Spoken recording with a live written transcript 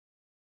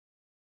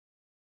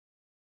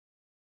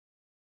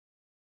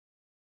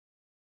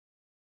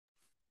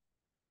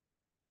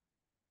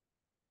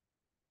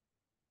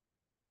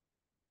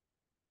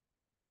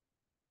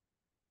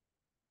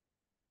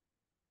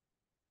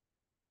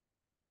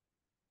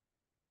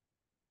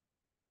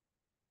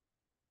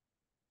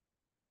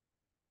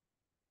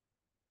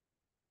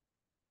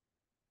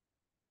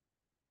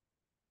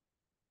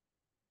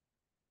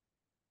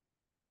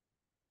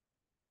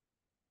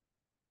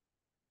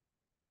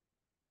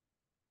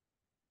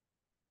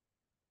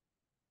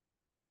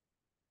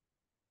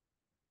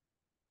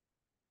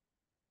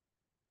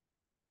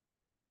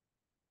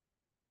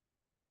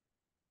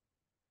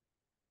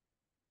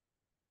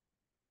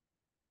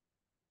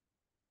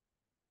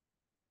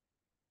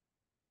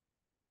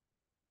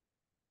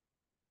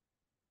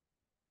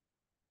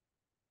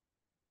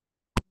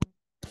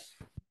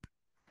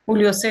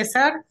Julio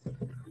Cesar,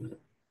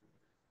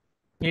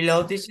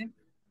 Hello, teacher.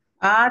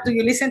 do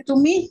you listen to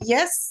me?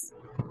 Yes.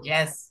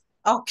 Yes.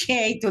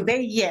 Okay,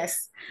 today,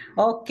 yes.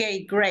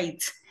 Okay,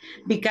 great.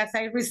 Because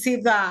I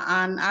received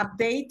an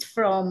update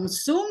from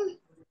Zoom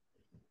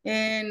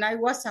and I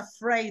was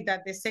afraid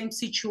that the same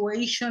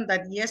situation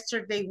that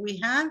yesterday we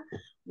had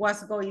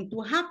was going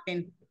to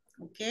happen.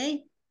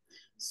 Okay,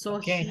 so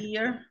Okay.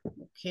 here,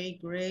 okay,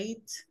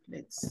 great.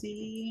 Let's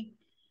see.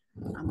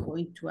 I'm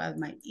going to add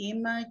my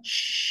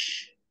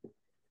image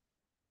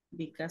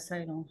because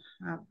I don't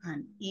have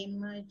an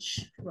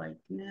image right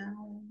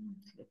now.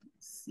 Let me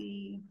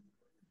see.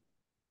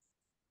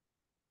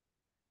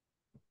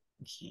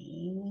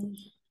 Okay.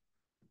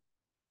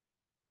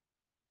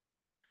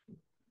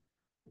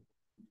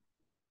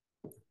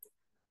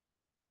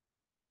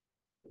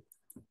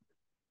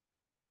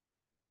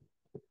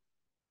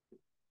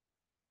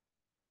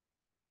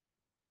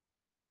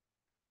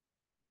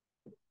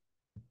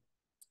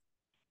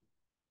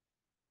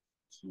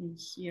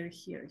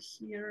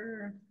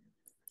 Here.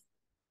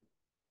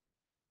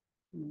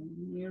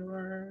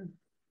 Mirror.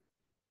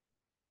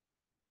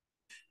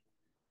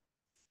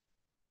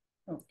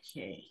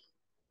 Okay.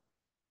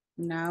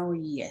 Now,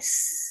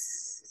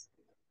 yes.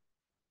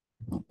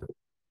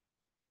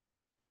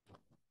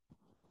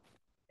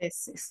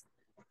 This is,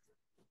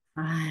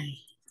 ay,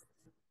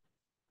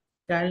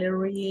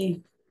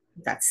 gallery.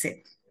 That's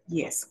it.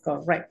 Yes,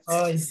 correct.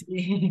 Oh,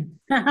 sí.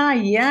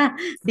 Yeah,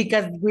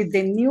 because with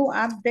the new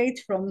update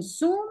from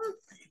Zoom,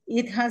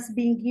 it has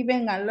been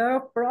given a lot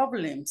of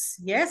problems.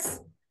 Yes.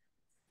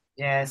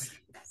 Yes.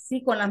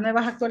 Sí, con las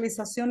nuevas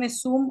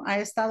actualizaciones, Zoom ha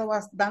estado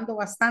dando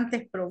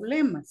bastantes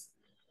problemas.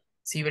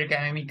 Sí, porque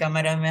a mí mi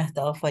cámara me ha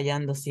estado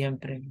fallando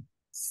siempre.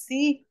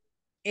 Sí,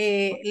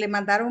 le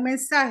mandaron un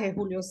mensaje,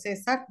 Julio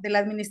César, de la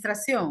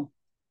administración.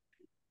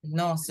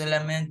 No,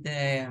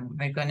 solamente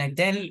me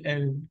conecté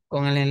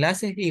con el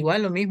enlace,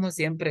 igual lo mismo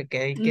siempre que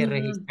hay que Ujú.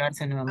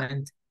 registrarse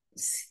nuevamente.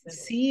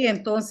 Sí,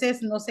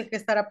 entonces no sé qué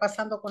estará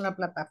pasando con la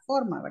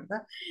plataforma,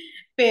 ¿verdad?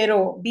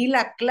 Pero vi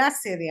la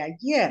clase de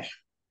ayer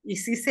y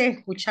sí se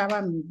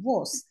escuchaba mi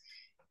voz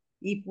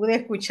y pude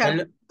escuchar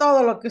Solo-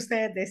 todo lo que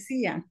ustedes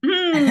decían.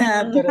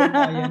 Pero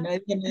no, yo no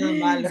he nada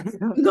malo.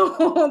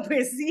 No,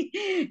 pues sí,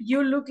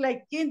 you look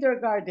like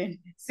kindergarten.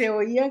 Se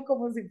oían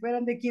como si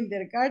fueran de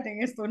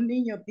kindergarten estos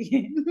niños.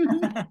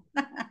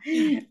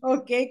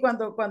 Ok,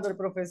 cuando el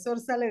profesor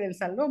sale del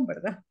salón,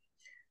 ¿verdad?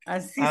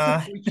 Así se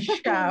Ah,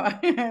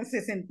 escuchaba.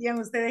 Se sentían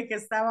ustedes que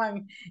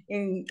estaban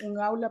en un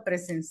aula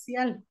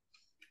presencial.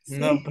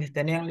 no, Sí. pues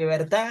tenían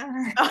libertad.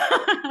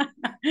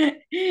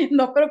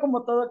 No, pero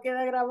como todo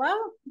queda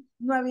grabado,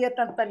 no había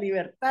tanta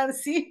libertad,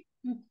 sí.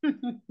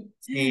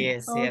 Sí,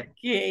 es cierto.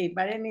 Ok,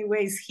 but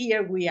anyways,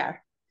 here we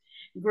are.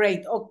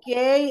 Great, ok.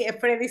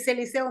 Freddy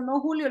Celiceo, no,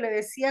 Julio, le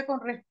decía con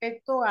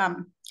respecto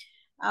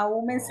a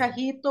un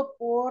mensajito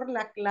por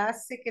la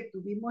clase que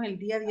tuvimos el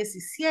día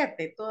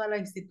 17, toda la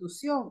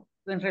institución,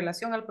 en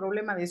relación al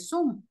problema de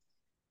Zoom.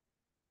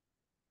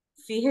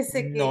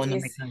 Fíjese No, que no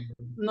me canso.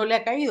 no le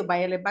ha caído,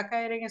 vaya, les va a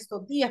caer en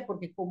estos días,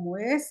 porque como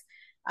es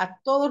a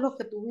todos los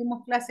que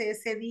tuvimos clase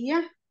ese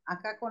día,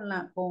 acá con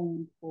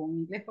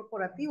inglés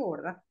corporativo,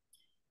 ¿verdad?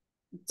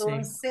 Sí.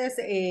 Entonces,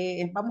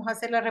 vamos a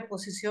hacer la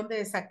reposición de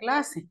esa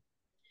clase.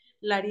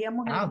 La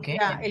haríamos Ah, ok.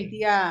 el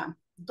día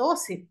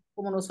 12,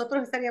 como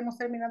nosotros estaríamos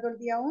terminando el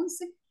día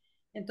 11,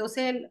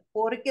 entonces,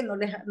 porque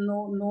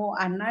no,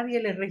 a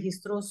nadie le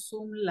registró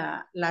Zoom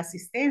la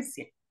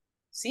asistencia,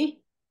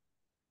 ¿sí?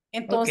 Ok, no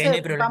Entonces,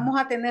 hay problema.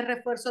 vamos a tener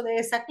refuerzo de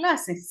esa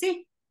clase,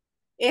 ¿sí?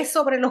 Es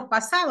sobre los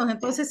pasados,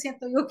 entonces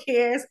siento yo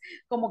que es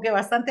como que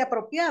bastante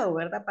apropiado,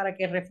 ¿verdad? Para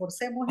que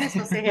reforcemos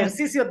esos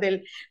ejercicios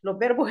de los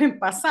verbos en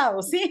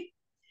pasado, ¿sí?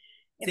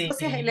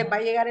 Entonces Sí. les va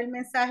a llegar el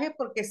mensaje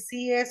porque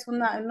sí es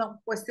una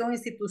cuestión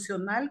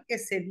institucional que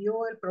se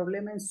dio el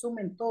problema en Zoom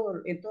en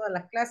todas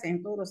las clases,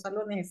 en todos los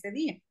salones ese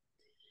día.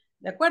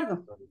 ¿De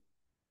acuerdo?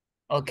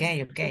 Ok,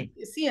 ok.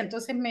 Sí,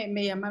 entonces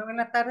me llamaron en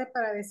la tarde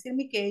para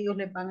decirme que ellos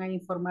les van a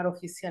informar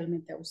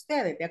oficialmente a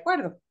ustedes. ¿De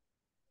acuerdo?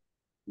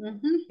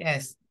 Ujú.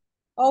 Yes.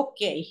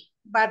 Okay,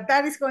 but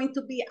that is going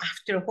to be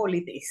after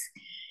holidays.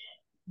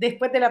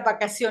 Después de las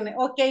vacaciones.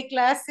 Okay,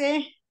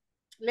 clase,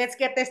 let's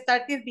get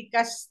started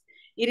because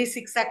it is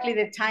exactly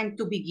the time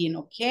to begin,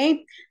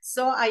 okay?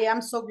 So I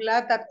am so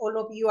glad that all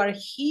of you are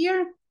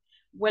here.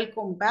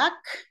 Welcome back.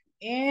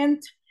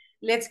 And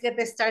let's get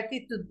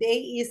started. Today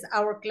is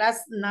our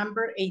class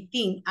number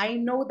 18. I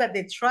know that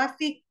the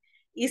traffic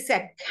is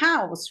a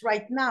chaos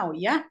right now,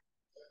 yeah?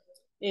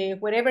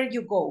 Wherever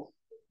you go.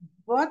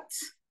 But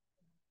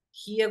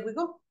here we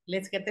go.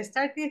 Let's get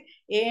started.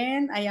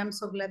 And I am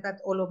so glad that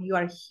all of you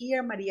are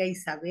here. Maria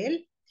Isabel.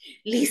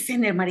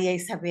 Listener, Maria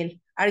Isabel,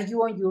 are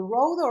you on your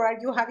road or are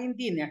you having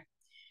dinner?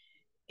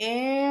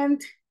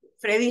 And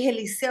Freddy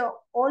Eliseo,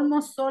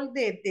 almost all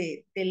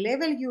the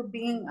level you've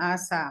been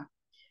as a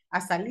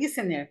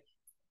listener.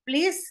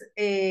 Please,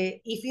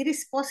 if it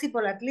is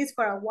possible, at least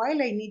for a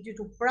while, I need you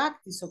to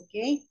practice,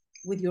 okay,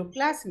 with your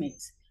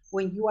classmates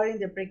when you are in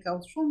the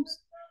breakout rooms.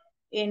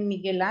 And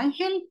Miguel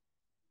Ángel,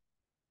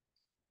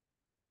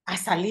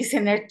 as a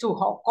listener too.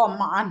 Oh,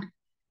 come on.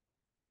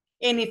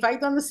 And if I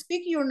don't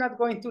speak, you're not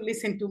going to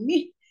listen to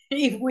me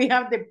if we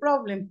have the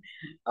problem.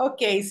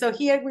 Okay, so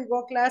here we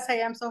go, class. I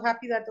am so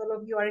happy that all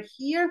of you are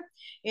here.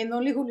 And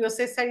only Julio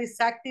Cesar is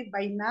active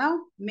by now.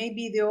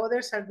 Maybe the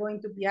others are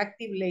going to be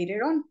active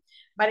later on.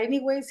 But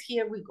anyways,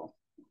 here we go.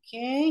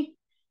 Okay,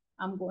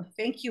 I'm going.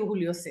 Thank you,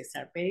 Julio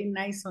Cesar. Very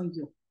nice on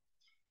you.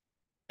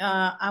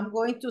 I'm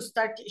going to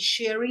start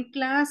sharing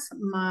class,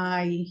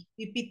 my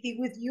PPT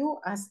with you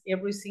as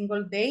every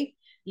single day.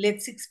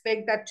 Let's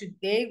expect that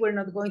today we're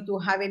not going to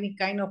have any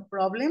kind of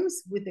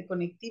problems with the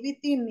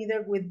connectivity,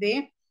 neither with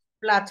the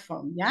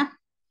platform, yeah?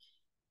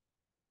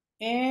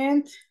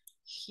 And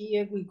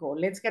here we go.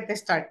 Let's get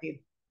started.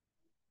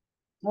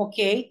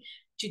 Okay,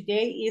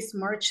 today is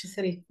March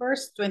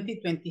 31st,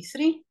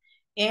 2023.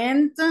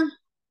 And,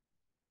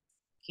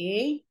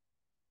 okay,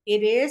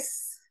 it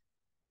is,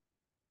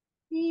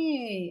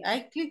 hey,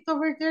 I clicked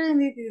over there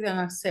and it didn't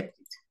accept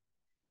it.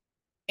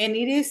 And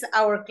it is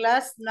our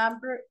class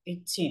number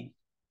 18,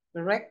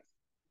 correct?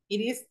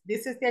 This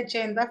is the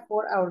agenda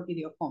for our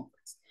video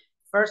conference.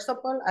 First of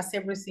all, as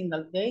every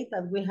single day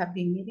that we have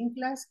been meeting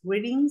class,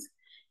 greetings,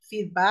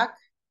 feedback.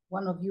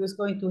 One of you is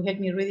going to help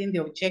me reading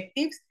the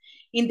objectives.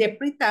 In the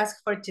pre-task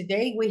for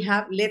today, we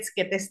have let's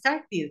get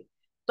started.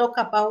 Talk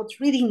about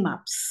reading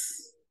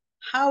maps.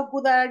 How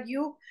good are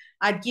you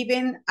at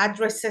giving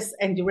addresses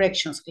and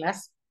directions,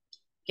 class?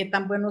 ¿Qué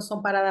tan buenos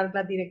son para dar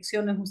las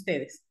direcciones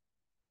ustedes?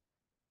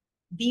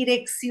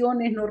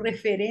 Direcciones, no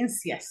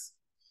referencias.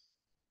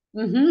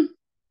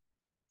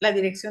 La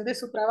dirección de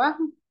su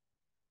trabajo.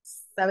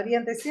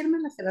 ¿Sabrían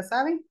decírmela? ¿Se la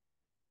saben?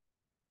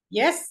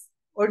 Yes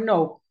or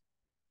no?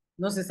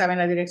 No se saben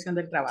la dirección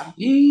del trabajo.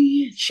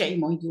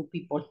 Shame on you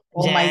people.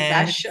 Oh Yes. my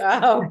gosh.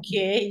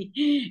 Okay,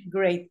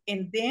 great.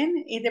 And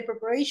then in the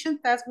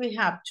preparation task, we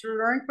have to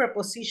learn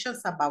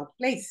prepositions about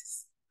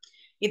places.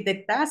 If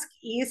the task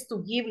is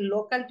to give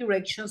local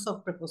directions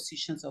of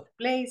prepositions of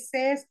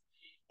places.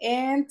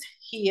 And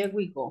here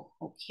we go.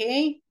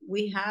 Okay,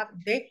 we have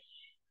the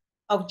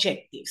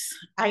objectives.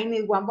 I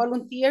need one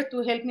volunteer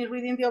to help me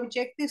reading the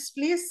objectives,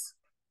 please.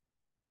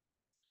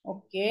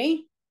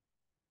 Okay.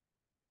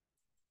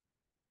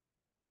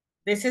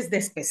 This is the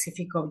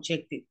specific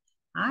objective.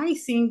 I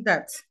think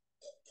that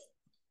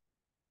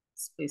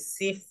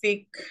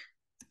specific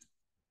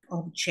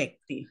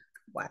objective.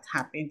 What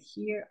happened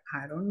here?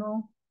 I don't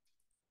know.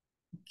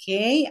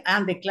 Okay,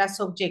 and the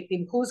class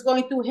objective. Who's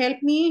going to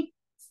help me?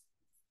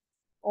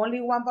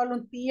 Only one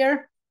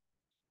volunteer.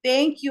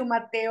 Thank you,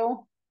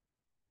 Mateo.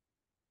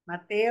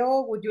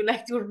 Mateo, would you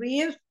like to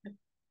read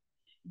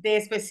the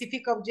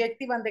specific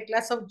objective and the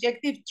class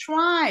objective?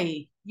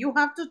 Try. You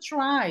have to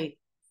try.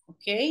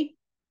 Okay.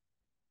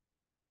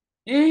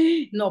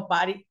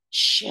 Nobody.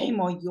 Shame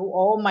on you,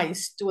 all my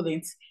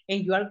students.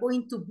 And you are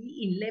going to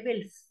be in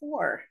level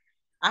 4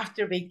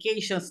 after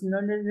vacations.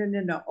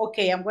 No.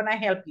 Okay, I'm going to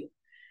help you.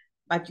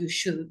 But you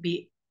should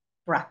be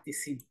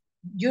practicing.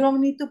 You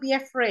don't need to be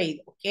afraid,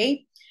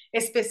 okay? A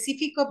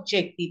specific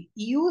objective.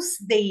 Use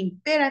the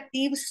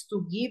imperatives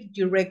to give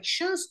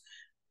directions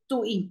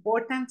to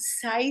important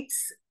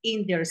sites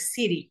in their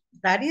city.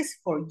 That is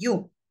for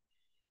you.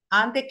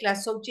 And the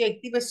class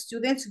objective,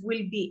 students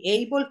will be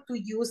able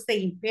to use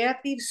the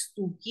imperatives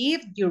to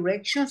give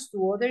directions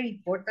to other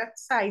important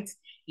sites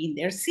in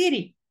their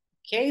city.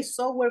 Okay,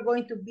 so we're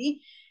going to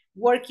be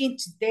working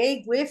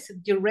today with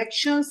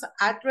directions,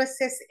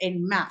 addresses,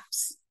 and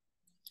maps.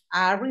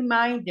 A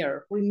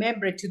reminder,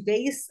 remember,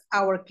 today is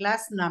our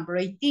class number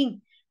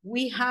 18.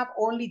 We have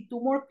only 2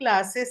 more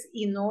classes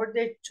in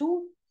order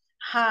to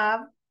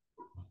have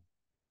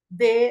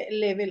the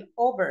level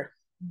over,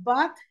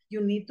 but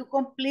you need to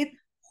complete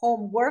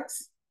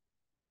homeworks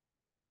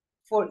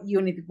for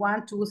unit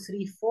 1, 2,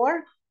 3,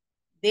 4,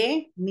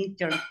 the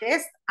midterm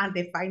test and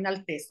the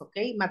final test,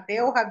 okay?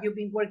 Mateo, have you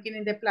been working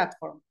in the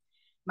platform?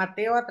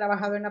 Mateo ha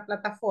trabajado en la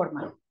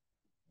plataforma.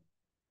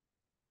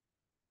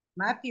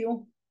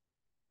 Matthew.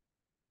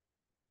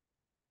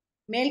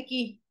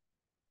 Melky.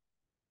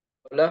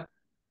 Hola.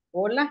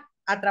 Hola,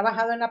 ¿ha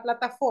trabajado en la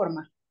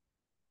plataforma?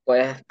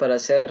 Pues para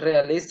ser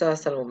realistas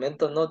hasta el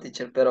momento no,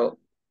 teacher, pero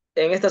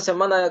en esta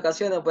semana de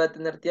vacaciones voy a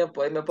tener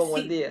tiempo, ahí me pongo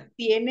el Sí, día.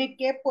 tiene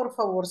que, por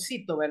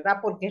favorcito, ¿verdad?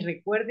 Porque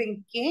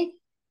recuerden que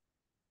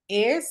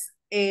es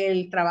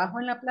el trabajo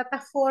en la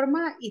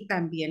plataforma y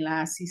también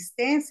la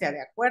asistencia,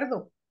 ¿de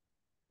acuerdo?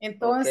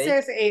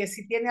 Entonces,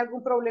 si tiene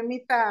algún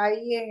problemita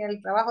ahí en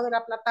el trabajo de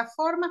la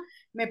plataforma,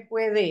 me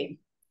puede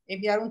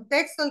enviar un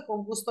texto y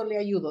con gusto le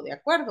ayudo, ¿de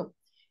acuerdo?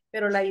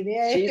 Pero la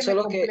idea es Sí, que me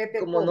solo que complete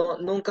como todo.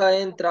 nunca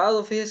he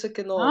entrado, fíjese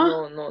que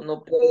 ¿Ah?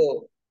 no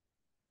puedo,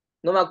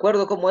 no me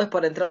acuerdo cómo es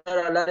para entrar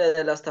al área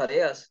de las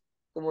tareas,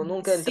 como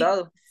nunca he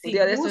entrado. Un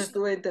día de estos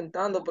estuve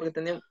intentando porque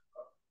tenía...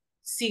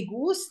 Si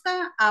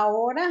gusta,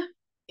 ahora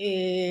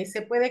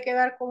se puede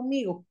quedar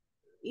conmigo.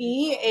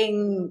 Y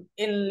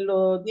en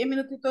los 10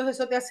 minutitos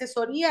esos de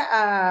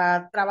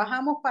asesoría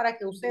trabajamos para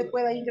que usted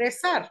pueda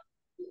ingresar.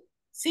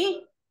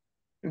 ¿Sí?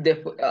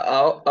 Después,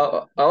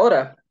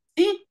 ahora.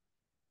 Sí,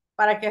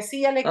 para que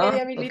así ya le quede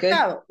Ok.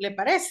 habilitado. ¿Le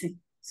parece?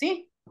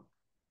 ¿Sí?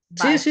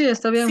 Sí, Vaya. sí,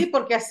 está Sí, bien,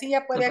 porque así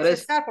ya me puede parece.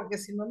 accesar, porque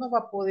si no, no va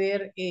a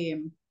poder,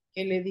 ¿qué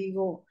le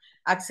digo?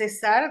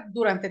 Accesar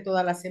durante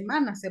toda la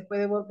semana. Se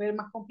puede volver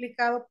más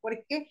complicado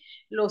porque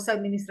los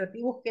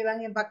administrativos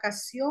quedan en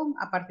vacación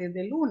a partir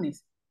del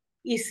lunes.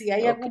 Y si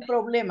hay Ok, algún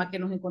problema que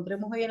nos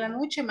encontremos hoy en la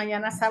noche,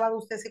 mañana sábado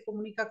usted se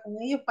comunica con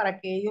ellos para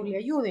que ellos le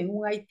ayuden,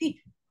 un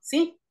IT.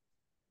 ¿Sí?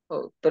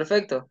 oh,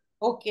 perfecto.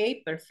 Ok,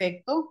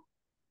 perfecto.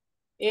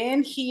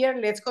 And here,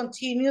 let's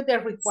continue the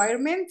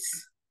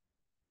requirements.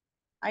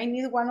 I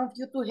need one of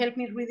you to help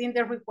me reading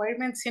the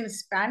requirements in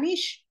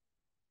Spanish.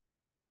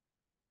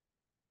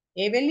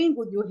 Evelyn,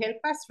 would you help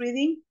us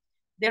reading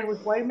the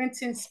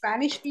requirements in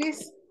Spanish,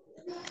 please?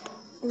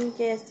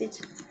 Yes,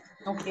 teacher.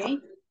 Okay.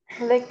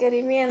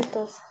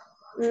 Requerimientos.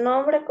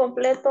 Nombre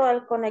completo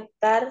al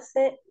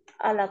conectarse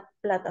a la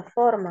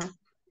plataforma.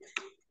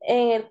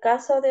 En el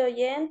caso de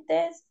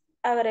oyentes,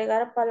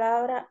 agregar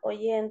palabra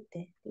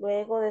oyente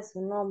luego de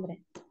su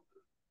nombre.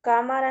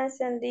 Cámara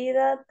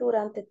encendida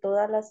durante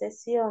toda la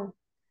sesión.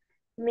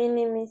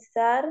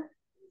 Minimizar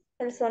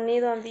el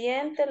sonido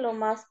ambiente lo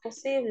más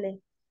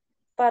posible.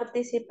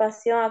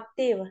 Participación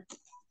activa.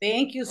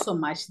 Thank you so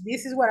much.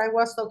 This is what I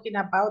was talking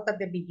about at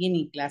the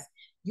beginning, class.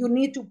 You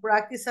need to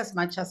practice as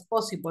much as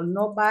possible.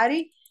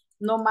 Nobody,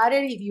 no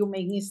matter if you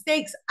make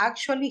mistakes.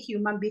 Actually,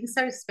 human beings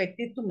are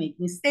expected to make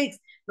mistakes.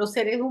 Los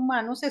seres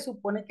humanos se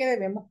supone que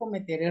debemos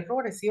cometer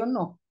errores, ¿sí o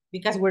no?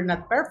 Because we're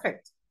not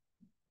perfect.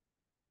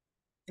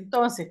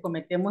 Entonces,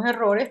 cometemos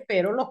errores,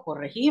 pero los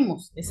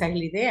corregimos. Esa es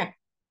la idea.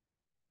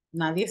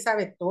 Nadie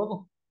sabe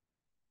todo.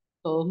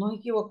 Todos nos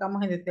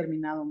equivocamos en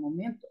determinado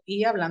momento.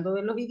 Y hablando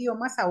de los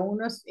idiomas, aún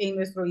en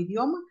nuestro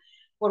idioma,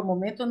 por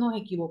momentos nos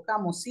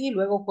equivocamos, sí,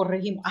 luego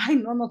corregimos. Ay,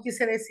 no, no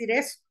quise decir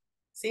eso,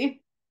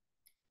 ¿sí?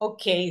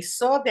 Okay,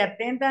 so the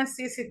attendance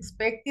is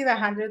expected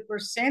 100%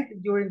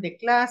 during the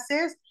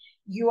classes.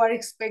 You are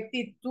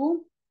expected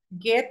to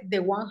get the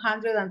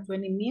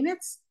 120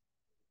 minutes.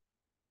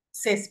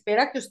 Se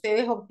espera que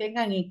ustedes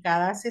obtengan en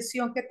cada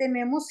sesión que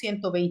tenemos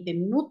 120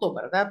 minutos,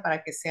 ¿verdad?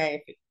 Para que sea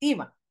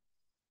efectiva.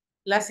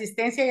 La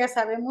asistencia, ya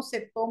sabemos,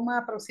 se toma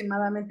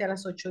aproximadamente a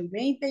las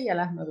 8:20 y a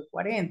las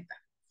 9:40.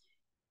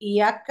 Y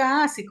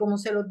acá, así como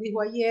se los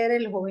dijo ayer,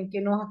 el joven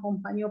que nos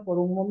acompañó por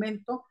un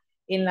momento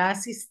en la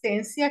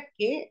asistencia,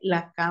 que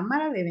la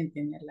cámara deben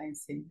tenerla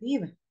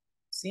encendida,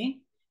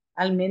 ¿sí?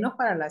 Al menos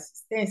para la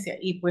asistencia.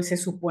 Y pues se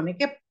supone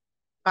que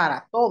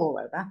para todo,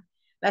 ¿verdad?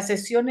 Las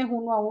sesiones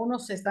uno a uno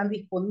se están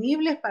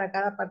disponibles para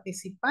cada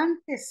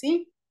participante,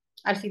 ¿sí?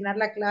 Al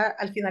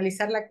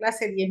finalizar la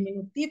clase, 10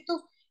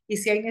 minutitos. Y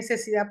si hay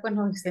necesidad, pues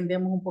nos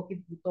extendemos un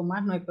poquito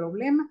más, no hay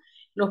problema.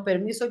 Los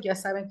permisos ya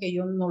saben que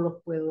yo no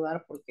los puedo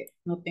dar porque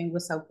no tengo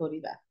esa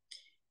autoridad.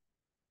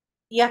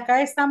 Y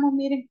acá estamos,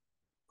 miren,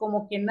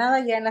 como que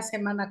nada ya en la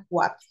semana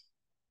 4.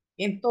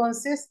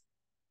 Entonces,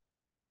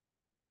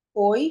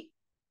 hoy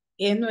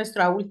es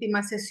nuestra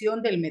última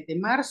sesión del mes de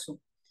marzo,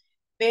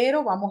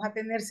 pero vamos a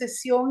tener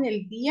sesión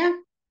el día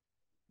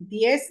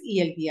 10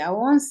 y el día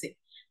 11.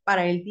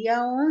 Para el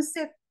día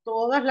 11,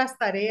 todas las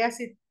tareas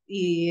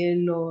y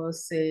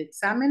los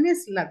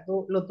exámenes,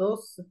 los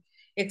dos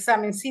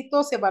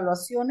examencitos,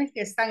 evaluaciones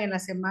que están en la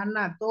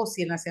semana 2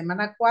 y en la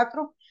semana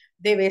 4,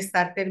 debe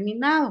estar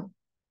terminado.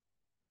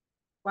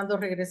 Cuando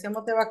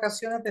regresemos de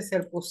vacaciones, de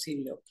ser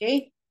posible,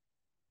 ¿ok?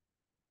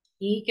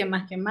 ¿Y qué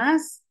más, qué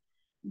más?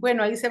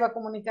 Bueno, ahí se va a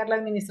comunicar la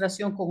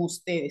administración con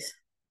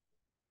ustedes,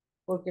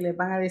 porque les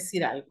van a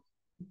decir algo.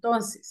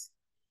 Entonces,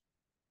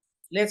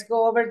 let's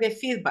go over the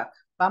feedback.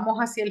 Vamos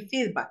hacia el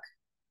feedback.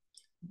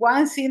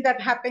 One thing that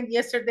happened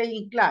yesterday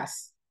in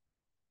class.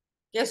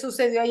 ¿Qué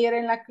sucedió ayer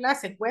en la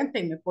clase?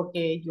 Cuéntenme,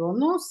 porque yo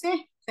no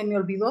sé, se me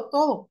olvidó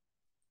todo.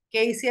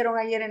 ¿Qué hicieron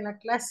ayer en la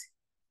clase?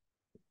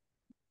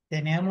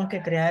 Teníamos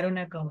que crear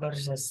una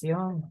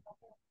conversación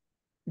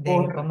de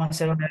Por, cómo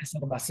hacer una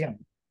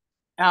reservación.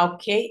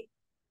 ok,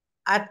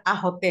 at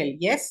a hotel,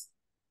 yes.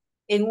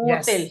 En un Yes.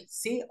 hotel,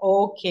 ¿sí?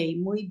 Ok,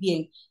 muy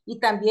bien. Y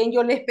también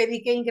yo les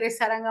pedí que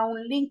ingresaran a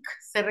un link,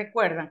 ¿se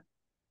recuerdan?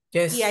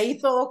 Y ahí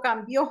Yes. todo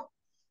cambió,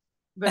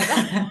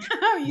 ¿verdad?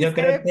 Y Yo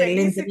creo ustedes que el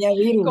link felices, tenía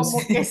virus.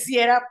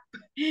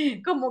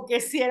 como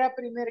que si era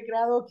primer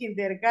grado o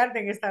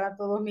kindergarten, estaban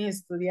todos mis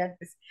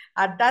estudiantes.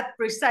 At that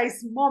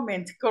precise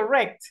moment,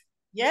 correct?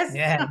 Yes?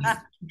 Yes.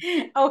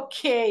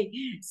 Okay,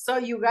 so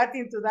you got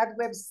into that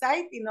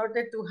website in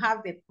order to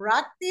have the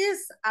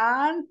practice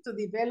and to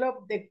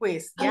develop the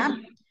quiz, yeah?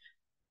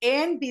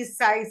 And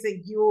besides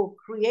you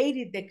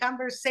created the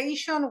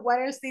conversation,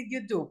 what else did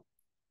you do?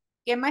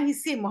 ¿Qué más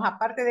hicimos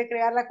aparte de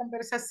crear la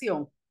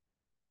conversación?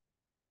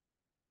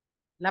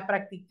 ¿La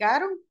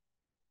practicaron?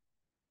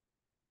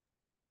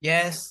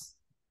 Yes.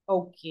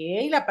 Ok,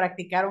 la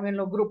practicaron en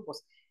los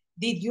grupos.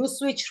 Did you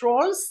switch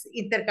roles?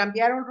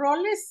 ¿Intercambiaron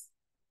roles?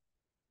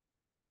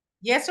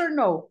 Yes or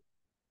no?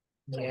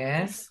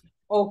 Yes.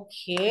 Ok,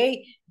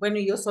 bueno,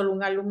 yo solo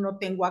un alumno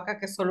tengo acá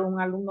que solo un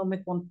alumno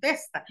me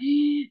contesta.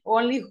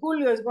 Only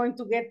Julio is going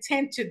to get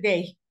 10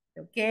 today.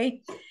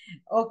 Ok,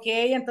 ok,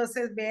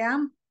 entonces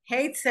vean.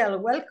 Hazel,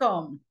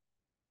 welcome.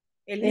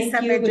 Thank you.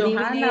 Elizabeth Good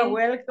Johanna, evening.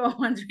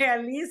 welcome. Andrea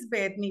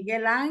Lisbeth,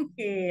 Miguel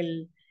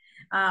Ángel,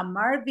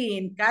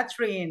 Marvin,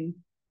 Catherine,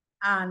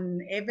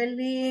 and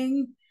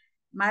Evelyn,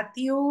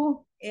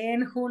 Matthew,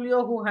 and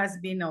Julio, who has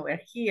been over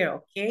here,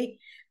 okay?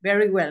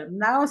 Very well.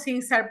 Now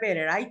things are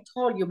better. I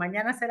told you,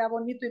 mañana será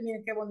bonito y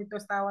miren qué bonito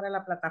está ahora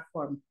la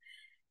plataforma.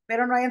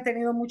 Pero no hayan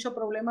tenido mucho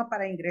problema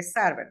para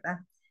ingresar, ¿verdad?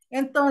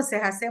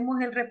 Entonces,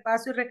 hacemos el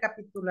repaso y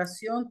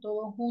recapitulación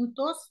todos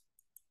juntos,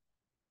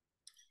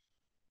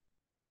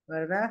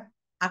 ¿verdad?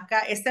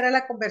 Acá, esta era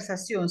la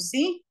conversación,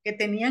 ¿sí? Que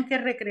tenían que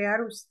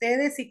recrear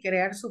ustedes y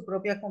crear su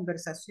propia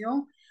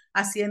conversación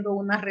haciendo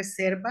una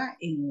reserva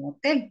en un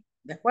hotel,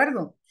 ¿de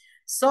acuerdo?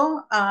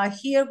 So,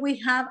 here we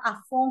have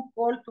a phone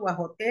call to a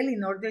hotel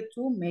in order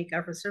to make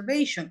a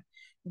reservation.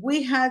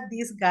 We had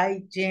this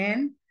guy,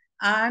 Jen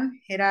and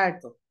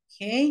Gerardo,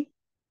 okay?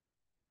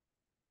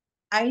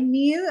 I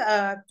need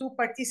 2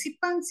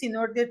 participants in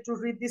order to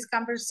read this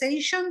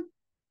conversation.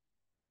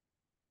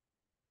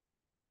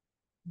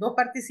 2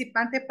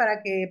 participantes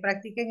para que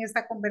practiquen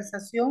esta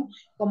conversación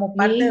como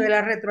parte de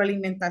la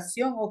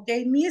retroalimentación.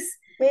 Okay, Miss?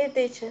 Me,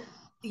 teacher.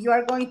 You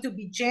are going to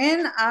be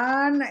Jen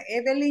and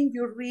Evelyn,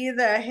 you read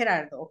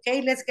Gerardo.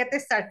 Okay, let's get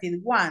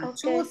started. 1,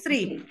 2,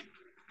 3.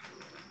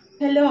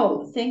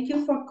 Hello, thank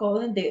you for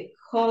calling the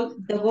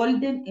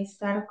Golden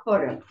Star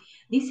Hotel.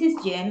 This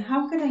is Jen.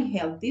 How can I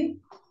help you?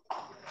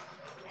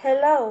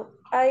 Hello,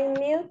 I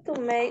need to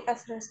make a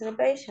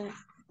reservation.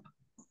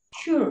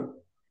 Sure.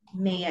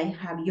 May I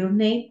have your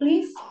name,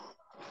 please?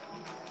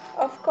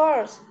 Of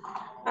course,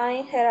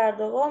 I'm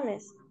Gerardo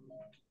Gomez.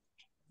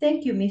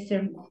 Thank you,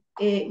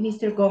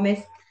 Mr.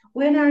 Gomez.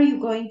 When are you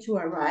going to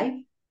arrive?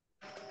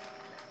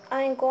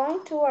 I'm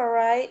going to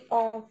arrive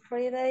on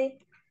Friday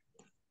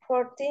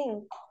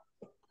 14th.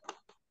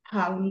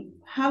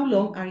 How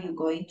long are you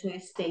going to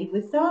stay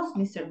with us,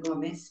 Mr.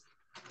 Gomez?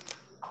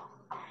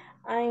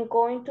 I'm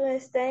going to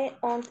stay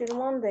until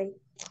Monday.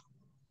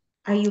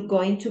 Are you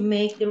going to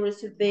make the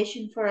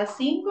reservation for a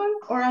single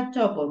or a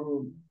double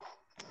room?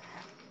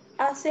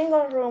 A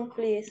single room,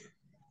 please.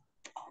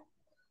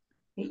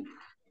 Okay.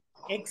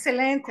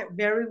 Excellent,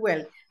 very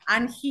well.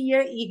 And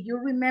here, if you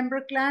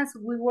remember class,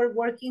 we were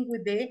working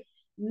with the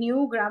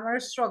new grammar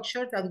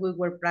structure that we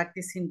were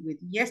practicing with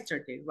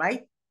yesterday,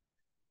 right?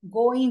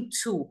 Going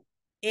to,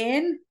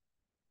 and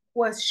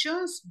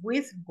questions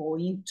with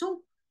going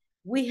to.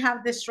 We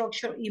have the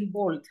structure in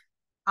bold,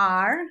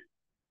 are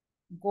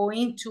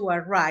going to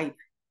arrive.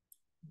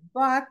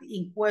 But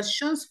in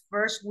questions,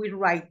 first we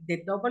write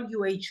the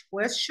WH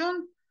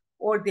question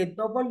or the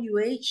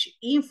WH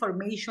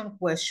information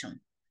question.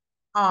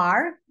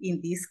 Are, in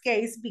this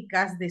case,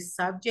 because the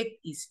subject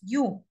is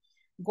you.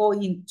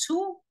 Going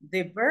to,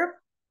 the verb,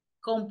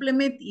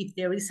 complement if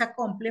there is a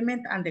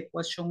complement and the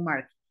question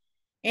mark.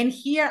 And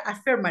here,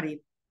 affirmative.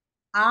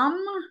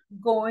 I'm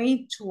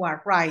going to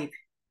arrive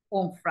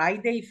on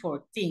Friday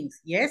 14th,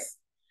 yes?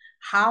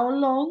 How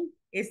long?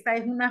 Esta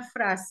es una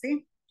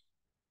frase.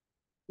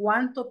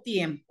 ¿Cuánto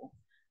tiempo?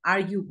 Are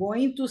you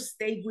going to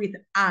stay with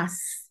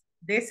us?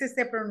 This is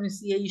the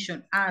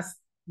pronunciation, us,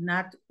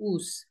 not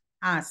us,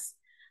 us.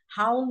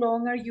 How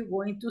long are you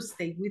going to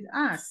stay with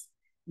us?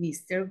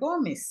 Mr.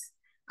 Gomez,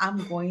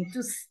 I'm going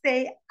to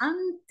stay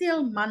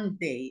until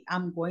Monday.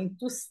 I'm going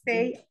to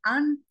stay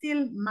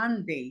until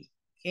Monday,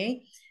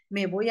 okay?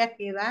 Me voy a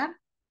quedar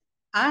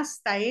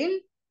hasta el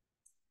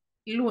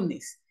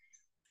lunes.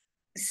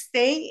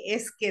 Stay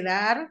es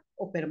quedar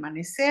o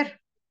permanecer.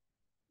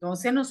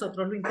 Entonces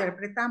nosotros lo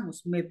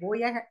interpretamos. Me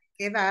voy a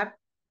quedar,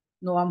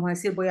 no vamos a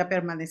decir voy a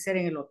permanecer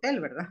en el hotel,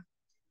 ¿verdad?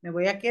 Me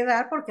voy a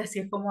quedar porque así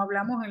es como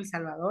hablamos en El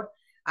Salvador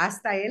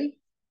hasta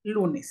el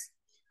lunes.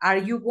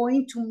 Are you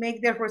going to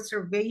make the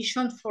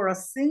reservation for a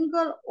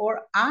single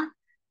or a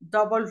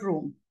double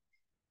room?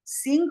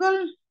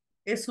 Single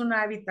es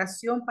una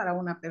habitación para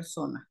una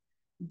persona.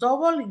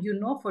 Double, you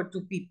know, for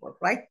 2 people,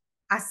 right?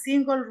 A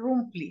single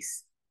room,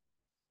 please.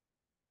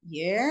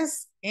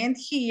 Yes, and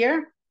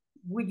here,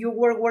 you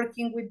were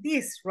working with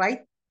this,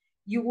 right?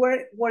 You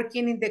were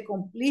working in the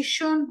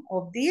completion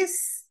of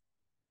this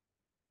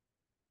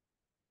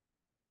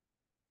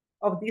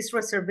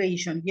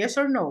reservation, yes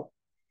or no?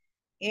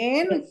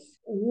 And yes.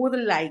 Would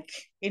like,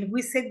 and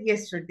we said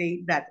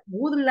yesterday that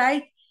would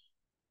like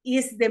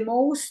is the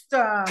most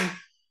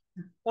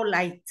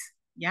polite,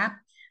 yeah?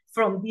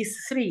 From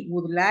these 3,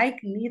 would like,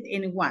 need,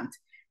 and want.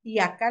 Y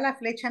acá la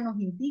flecha nos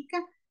indica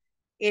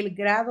el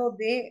grado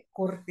de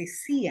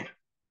cortesía.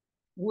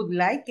 Would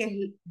like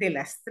es de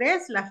las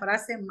 3 la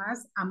frase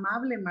más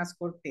amable, más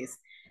cortés.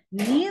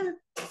 Need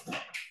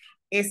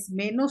es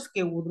menos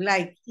que would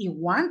like y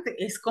want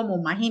es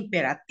como más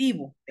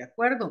imperativo, ¿de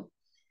acuerdo?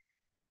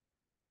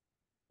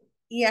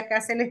 Y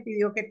acá se les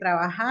pidió que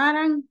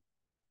trabajaran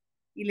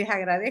y les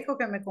agradezco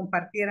que me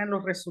compartieran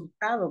los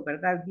resultados,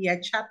 ¿verdad?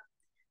 Vía chat,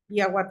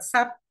 vía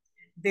WhatsApp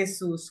de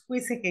sus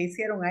quizzes que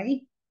hicieron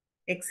ahí.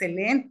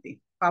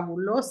 Excelente,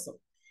 fabuloso.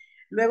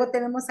 Luego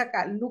tenemos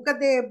acá, look at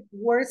the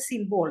word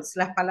symbols,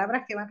 las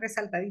palabras que van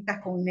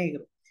resaltaditas con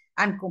negro.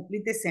 And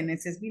complete the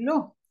sentences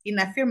below. In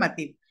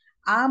affirmative,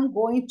 I'm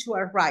going to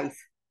arrive.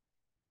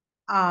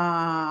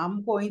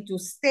 I'm going to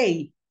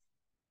stay.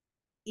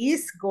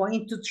 Is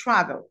going to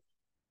travel.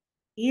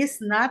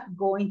 is not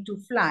going to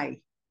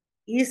fly,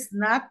 is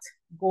not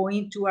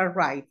going to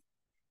arrive.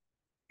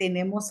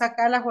 Tenemos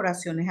acá las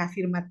oraciones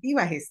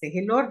afirmativas, este es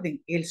el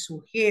orden, el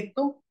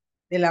sujeto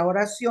de la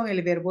oración,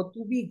 el verbo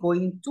to be,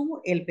 going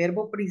to, el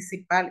verbo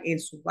principal en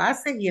su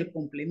base y el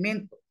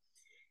complemento.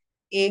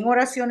 En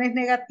oraciones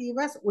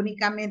negativas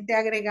únicamente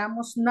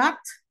agregamos not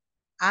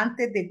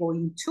antes de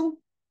going to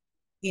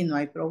y no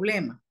hay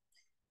problema.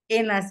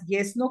 En las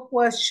yes no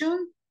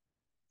question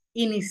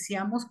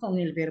iniciamos con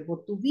el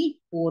verbo to be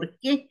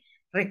porque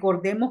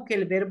recordemos que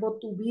el verbo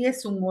to be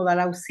es un modal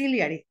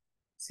auxiliary,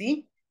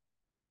 ¿sí?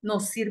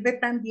 Nos sirve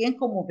también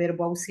como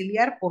verbo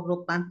auxiliar, por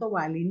lo tanto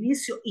va al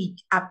inicio y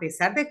a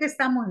pesar de que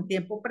estamos en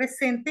tiempo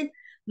presente,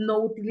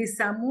 no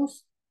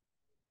utilizamos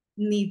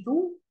ni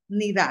do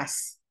ni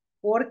das,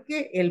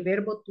 porque el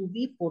verbo to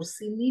be por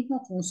sí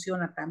mismo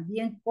funciona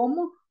también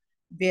como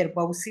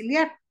verbo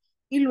auxiliar.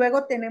 Y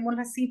luego tenemos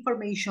las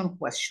information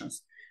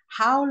questions.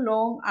 How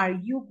long are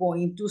you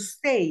going to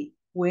stay?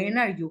 When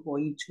are you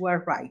going to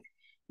arrive?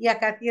 Y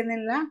acá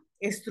tienen la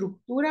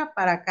estructura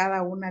para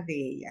cada una de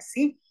ellas,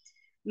 ¿sí?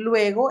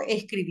 Luego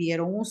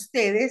escribieron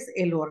ustedes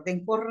el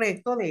orden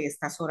correcto de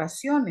estas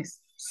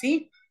oraciones,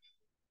 ¿sí?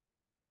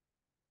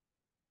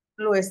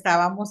 Lo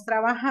estábamos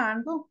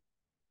trabajando.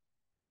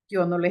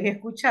 Yo no les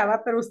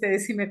escuchaba, pero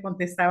ustedes sí me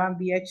contestaban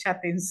vía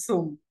chat en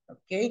Zoom,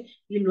 ¿ok?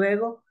 Y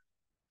luego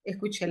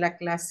escuché la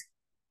clase.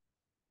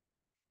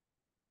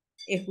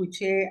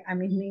 Escuché a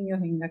mis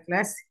niños en la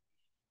clase.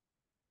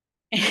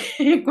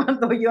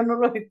 Cuando yo no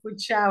los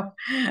escuchaba,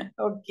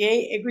 ¿ok?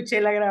 Escuché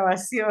la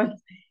grabación.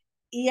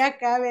 Y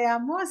acá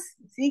veamos,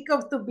 think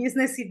of two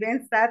business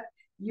events that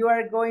you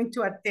are going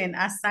to attend,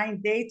 assign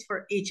dates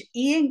for each.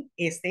 Y en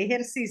este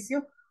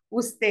ejercicio,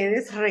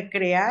 ustedes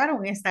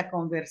recrearon esta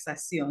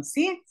conversación,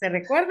 ¿sí? ¿Se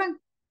recuerdan?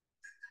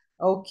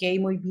 Ok,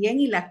 muy bien,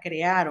 y la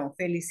crearon.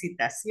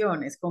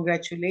 Felicitaciones.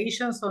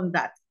 Congratulations on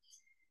that.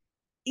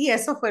 Y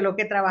eso fue lo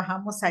que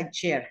trabajamos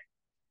ayer.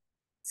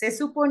 Se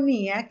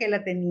suponía que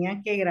la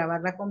tenían que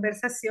grabar la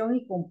conversación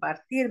y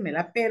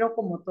compartírmela, pero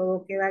como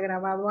todo queda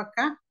grabado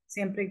acá,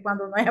 siempre y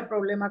cuando no haya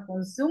problema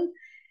con Zoom,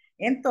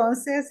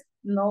 entonces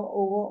no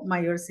hubo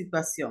mayor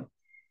situación.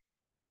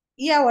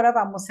 Y ahora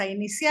vamos a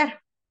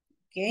iniciar,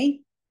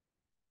 ¿ok?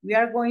 We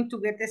are going to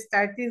get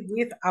started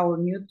with our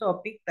new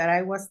topic that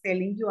I was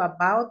telling you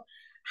about,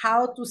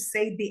 how to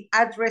say the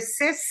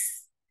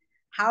addresses,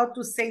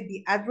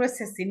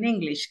 in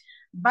English.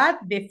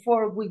 But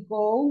before we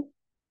go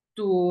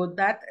to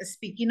that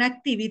speaking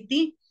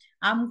activity,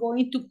 I'm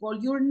going to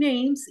call your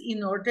names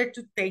in order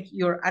to take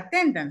your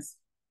attendance.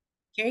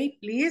 Okay,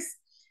 please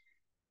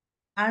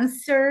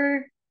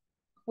answer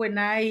when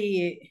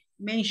I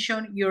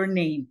mention your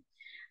name.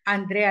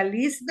 Andrea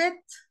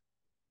Lisbeth.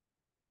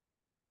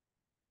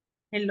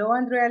 Hello,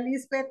 Andrea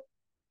Lisbeth.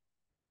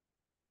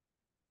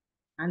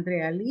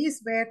 Andrea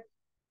Lisbeth.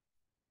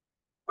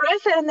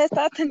 Present,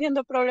 está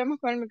teniendo problemas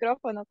con el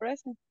micrófono,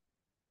 present.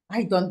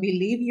 I don't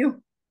believe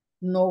you.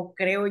 No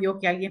creo yo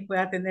que alguien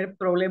pueda tener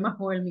problemas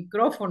con el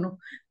micrófono,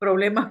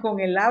 problemas con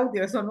el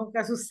audio. Eso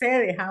nunca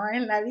sucede, jamás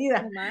en la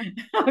vida. Jamás.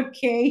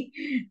 Ok,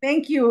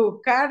 thank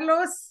you.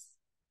 Carlos.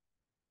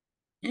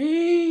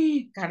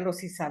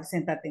 Carlos is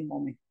absent at the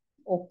moment.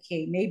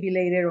 Okay, maybe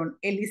later on.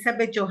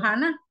 Elizabeth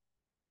Johanna.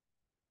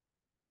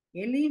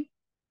 Eli.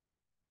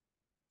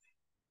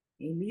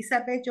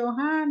 Elizabeth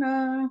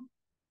Johanna.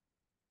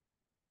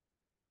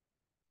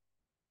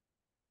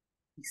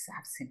 Is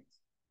absent.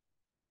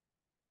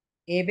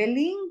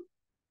 Evelyn.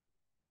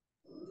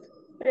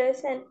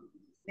 Present.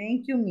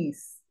 Thank you,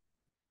 Miss.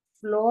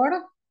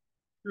 Flor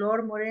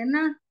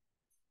Morena.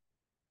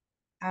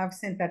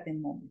 Absent at the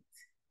moment.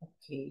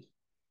 Okay.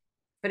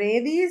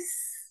 Freddy's,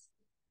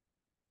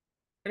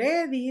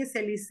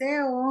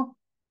 Eliseo.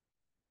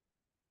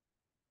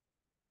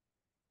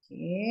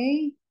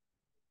 Okay.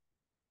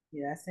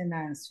 He doesn't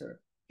answer.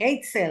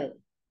 Hazel.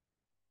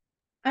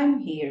 I'm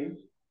here.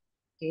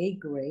 Okay,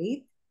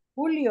 great.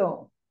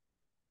 Julio.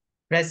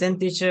 Present,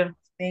 teacher.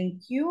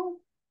 Thank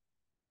you.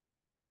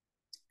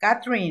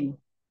 Catherine.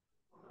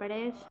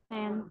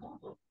 Present.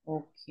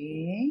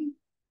 Okay.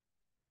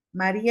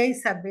 María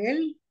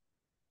Isabel.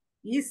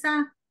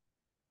 Isa.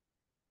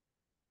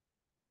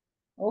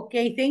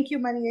 Okay, thank you,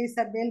 María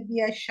Isabel.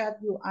 Via chat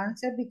you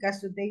answer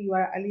because today you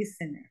are a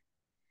listener.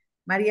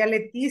 María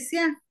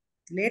Leticia.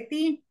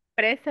 Leti.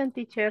 Present,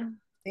 teacher.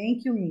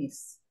 Thank you,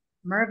 Miss.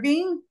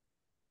 Marvin.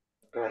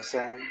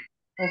 Present.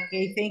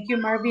 Okay, thank you,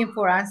 Marvin,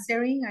 for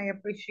answering. I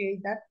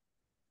appreciate that.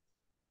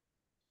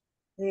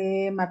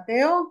 Mateo.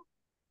 Mateo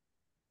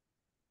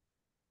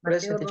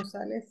Present.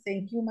 Rosales.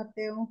 Thank you,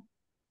 Mateo.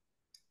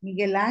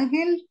 Miguel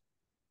Ángel.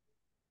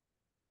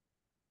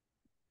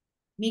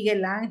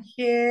 Miguel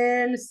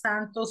Ángel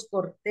Santos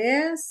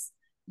Cortés.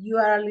 You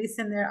are a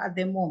listener at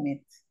the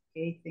moment.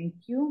 Okay, thank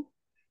you.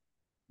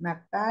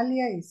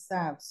 Natalia is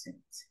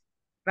absent.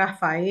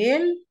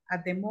 Rafael,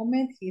 at the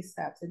moment, he's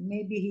absent.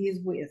 Maybe he is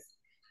with.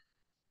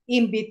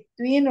 In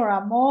between or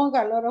among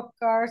a lot of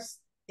cars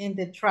in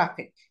the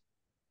traffic.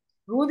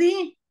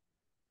 Rudy?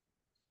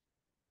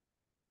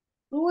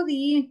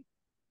 Rudy?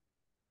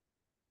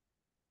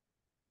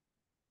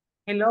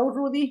 Hello,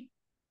 Rudy.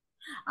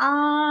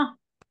 Ah,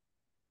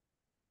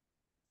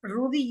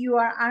 Rudy, you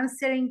are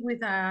answering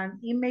with an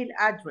email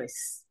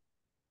address.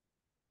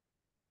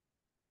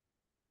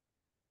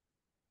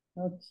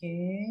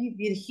 Okay,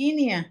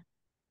 Virginia.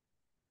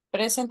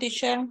 Present,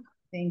 teacher.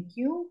 Thank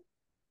you.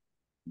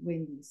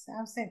 Wendy is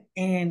absent.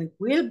 And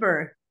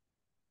Wilbur.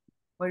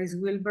 Where is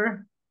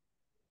Wilbur?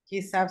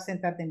 He's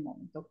absent at the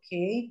moment.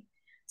 Okay.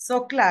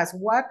 So class,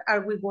 what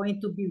are we going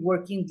to be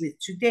working with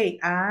today?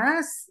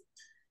 As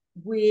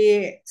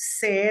we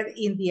said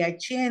in the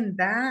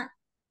agenda,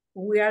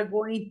 we are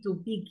going to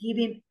be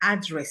giving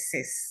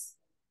addresses.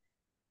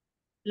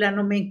 La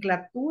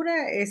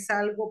nomenclatura es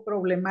algo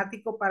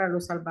problemático para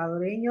los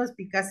salvadoreños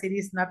because it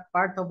is not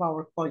part of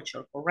our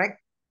culture, correct?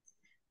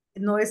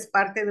 No es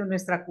parte de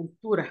nuestra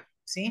cultura,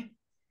 ¿sí?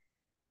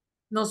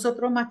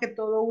 Nosotros más que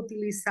todo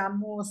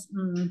utilizamos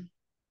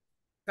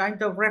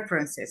kind of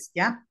references,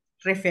 ¿ya?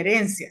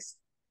 Referencias,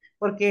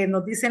 porque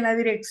nos dicen la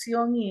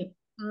dirección y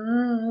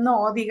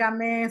no,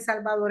 dígame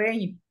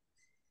salvadoreño.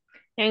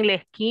 En la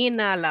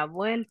esquina, a la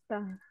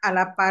vuelta. A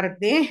la par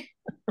de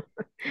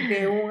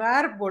un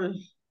árbol,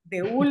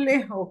 de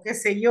hule o qué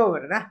sé yo,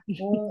 ¿verdad?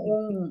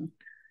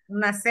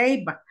 Una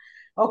ceiba.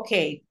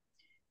 Okay.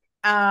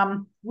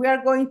 We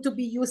are going to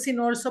be using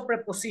also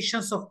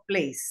prepositions of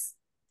place.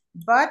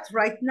 But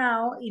right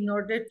now, in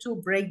order to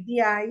break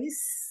the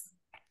ice,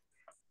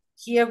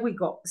 here we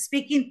go.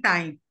 Speaking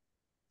time.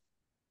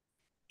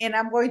 And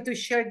I'm going to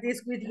share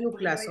this with you,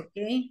 class,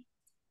 okay?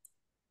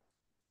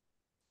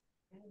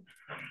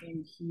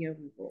 And here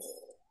we go.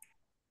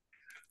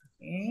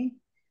 Okay.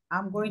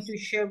 I'm going to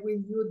share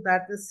with you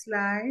that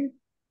slide.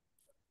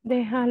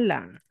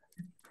 Déjala.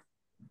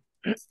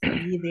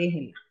 Sí,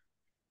 déjenla.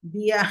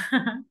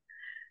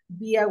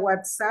 Vía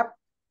WhatsApp.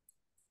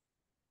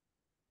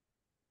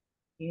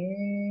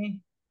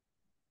 Okay.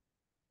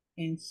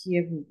 And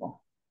here we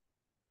go.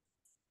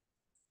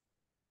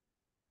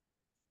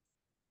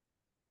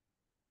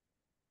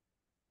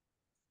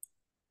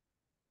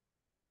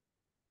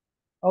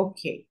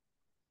 Okay.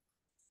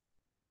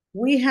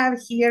 We have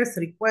here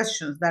 3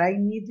 questions that I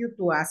need you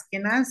to ask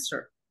and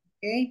answer,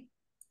 okay?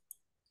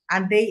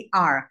 And they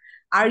are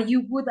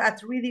you good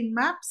at reading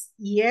maps?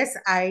 Yes,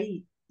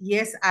 I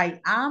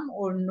am,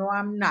 or no,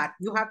 I'm not.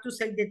 You have to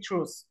say the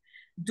truth.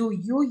 Do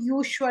you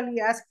usually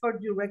ask for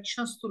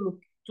directions to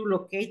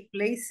locate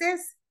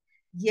places?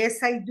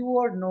 Yes, I do,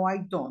 or no, I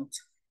don't.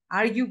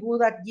 Are you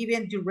good at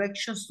giving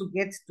directions to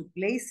get to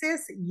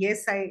places?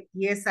 Yes,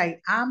 I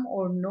am,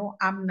 or no,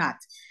 I'm not.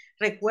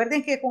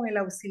 Recuerden que con el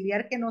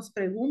auxiliar que nos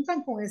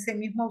preguntan, con ese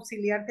mismo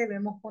auxiliar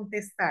debemos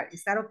contestar.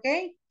 ¿Is that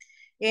okay?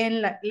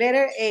 En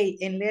letter A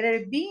and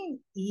letter B,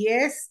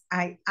 yes,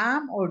 I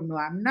am, or no,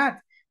 I'm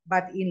not.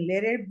 But in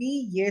letter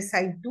B, yes,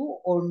 I do,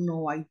 or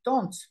no, I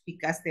don't.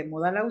 Because the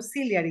modal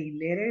auxiliary in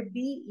letter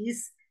B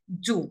is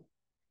do.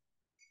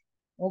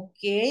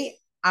 Okay.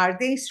 Are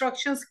the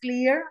instructions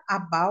clear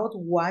about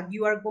what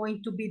you are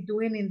going to be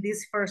doing in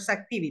this first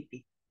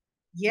activity?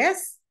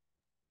 Yes?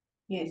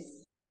 Yes.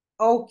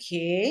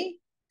 Okay,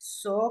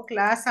 so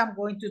class, I'm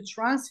going to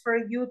transfer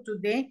you to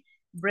the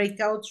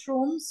breakout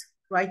rooms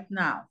right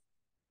now.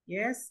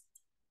 Yes,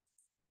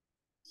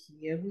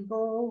 here we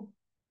go.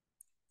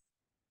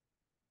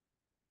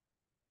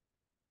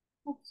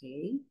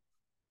 Okay.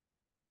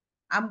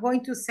 I'm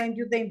going to send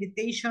you the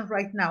invitation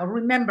right now.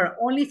 Remember,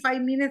 only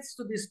 5 minutes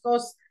to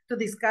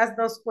discuss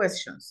those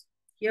questions.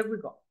 Here we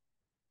go.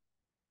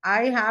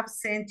 I have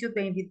sent you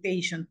the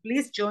invitation.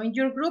 Please join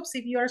your groups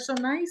if you are so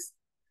nice.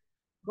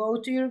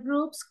 Go to your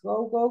groups,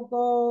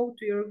 go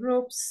to your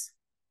groups.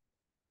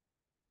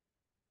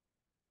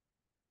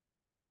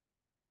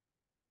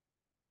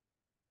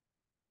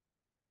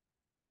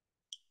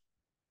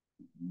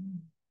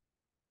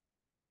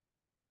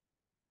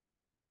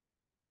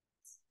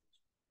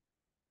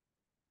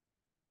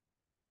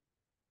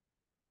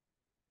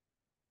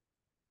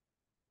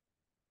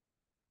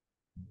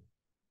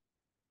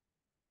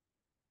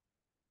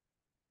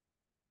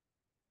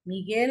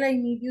 Miguel, I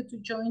need you to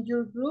join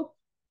your group.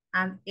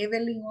 And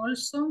Evelyn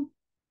also.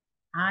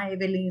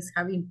 Evelyn is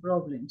having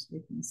problems.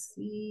 Let me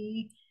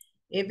see.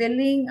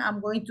 Evelyn, I'm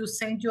going to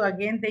send you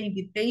again the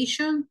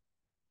invitation.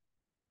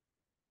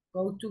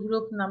 Go to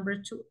group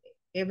number 2.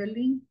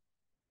 Evelyn.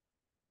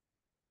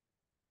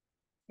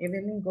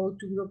 Evelyn, go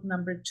to group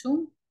number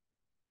 2.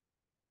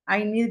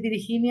 I need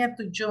Virginia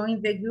to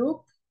join the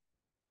group.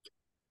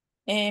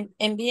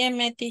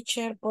 Envíeme,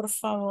 teacher, por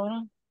favor,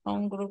 a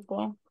un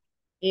grupo.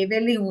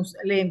 Evelyn,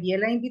 le envié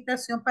la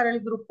invitación para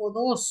el grupo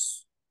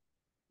 2.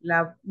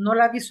 No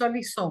la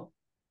visualizó.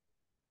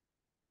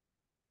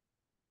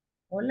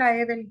 Hola,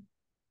 Evelyn.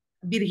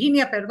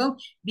 Virginia, perdón.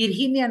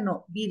 Virginia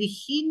no.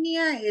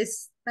 Virginia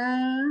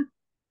está...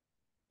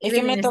 Es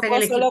que me está en tocó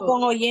el solo equipo.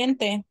 con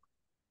oyente.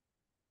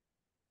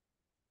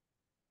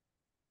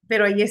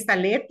 Pero ahí está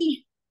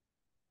Leti.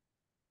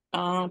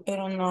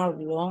 Pero no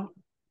habló.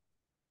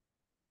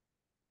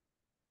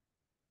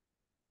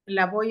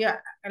 La voy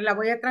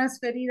a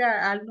transferir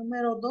al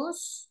número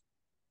 2.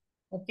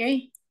 ¿Ok?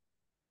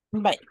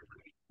 Bye.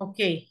 Ok.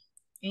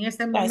 En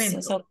este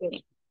Gracias, momento.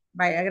 ok.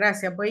 Vaya,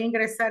 gracias. Voy a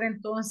ingresar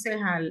entonces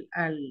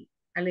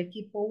al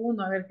equipo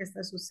 1 a ver qué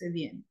está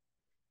sucediendo.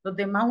 Los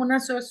demás, una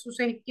de sus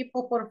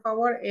equipos, por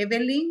favor.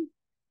 Evelyn.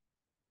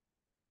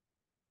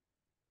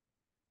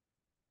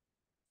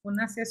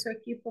 Únase a su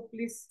equipo,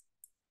 please.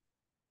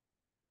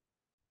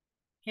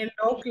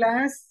 Hello,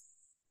 class.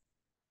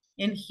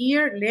 And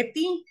here,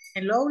 Leti.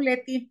 Hello,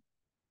 Leti.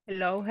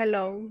 Hello,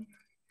 hello.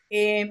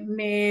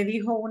 Me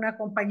dijo una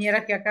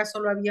compañera que acá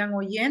solo habían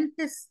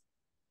oyentes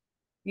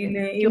y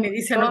Yo, me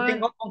dice, no yo,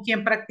 tengo con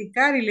quién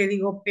practicar y le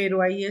digo,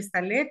 pero ahí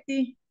está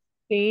Leti.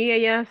 sí,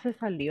 ella se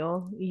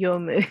salió y yo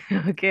me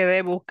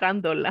quedé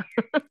buscándola.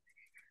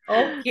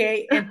 Ok,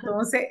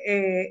 entonces,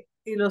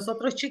 y los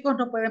otros chicos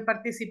no pueden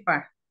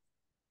participar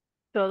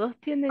Todos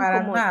tienen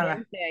para como nada.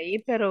 oyente ahí,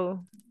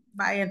 pero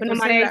Vaya, bueno, entonces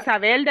María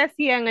Isabel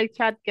decía en el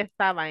chat que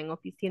estaba en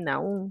oficina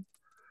aún.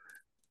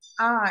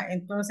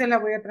 entonces la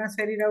voy a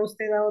transferir a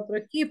usted a otro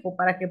equipo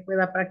para que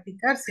pueda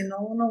practicar, si no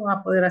uno va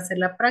a poder hacer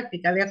la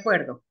práctica, ¿de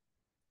acuerdo?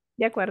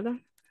 De acuerdo.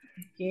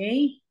 Ok,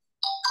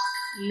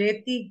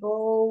 let it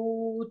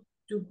go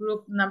to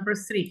group number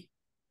 3.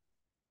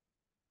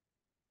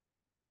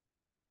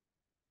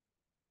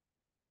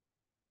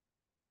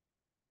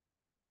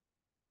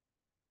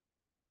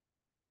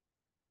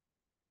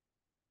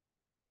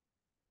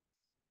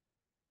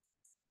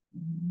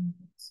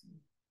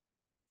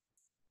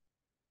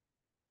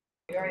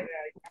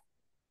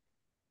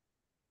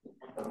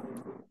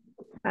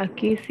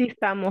 Aquí sí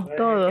estamos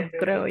todos,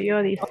 creo yo,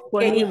 Okay,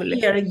 disponibles.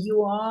 here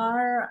you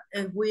are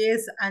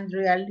with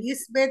Andrea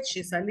Lisbeth,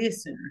 she's a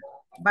listener,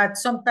 but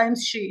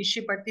sometimes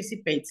she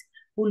participates.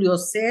 Julio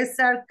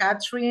Cesar,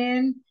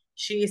 Catherine,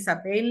 she is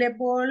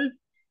available,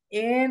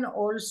 and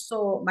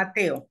also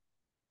Mateo.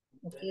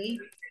 Okay.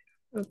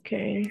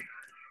 Okay.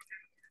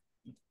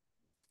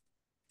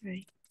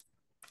 Right.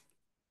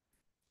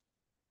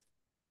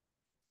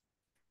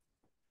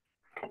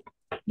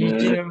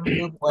 Teacher,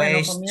 good Bueno,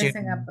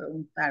 comiencen a question.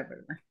 preguntar,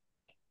 ¿verdad?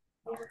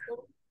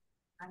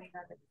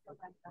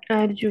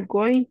 Are you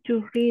going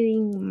to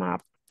reading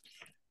map?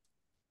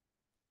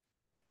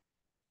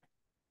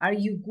 Are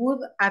you good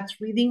at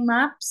reading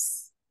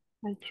maps?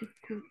 Are you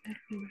good at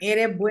reading-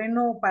 ¿Eres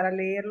bueno para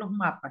leer los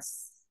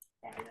mapas?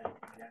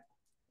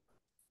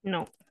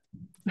 No,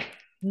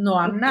 No,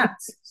 I'm not.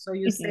 So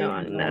you say, no,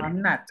 no, no.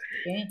 I'm not.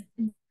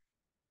 Okay.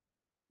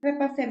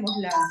 Repasemos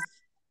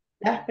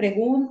las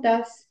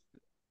preguntas.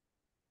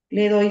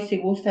 Le doy si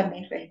gusta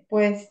mis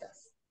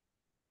respuestas.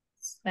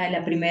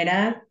 La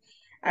primera,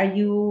 are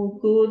you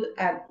good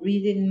at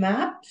reading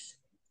maps?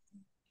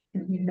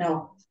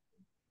 No.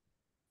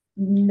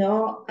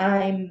 No,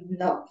 I'm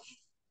not.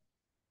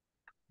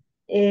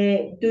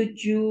 Do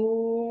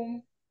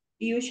you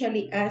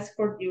usually ask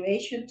for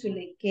duration to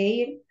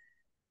locate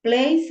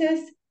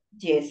places?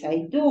 Yes,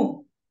 I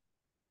do.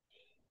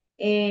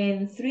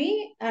 And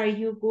 3, are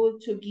you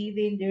good to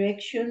giving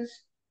directions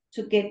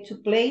to get to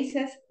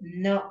places?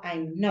 No,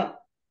 I'm not.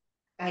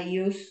 I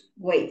use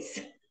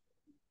Waze.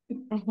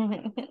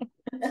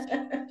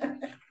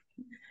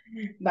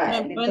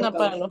 Vale, me Buena toca.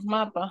 para los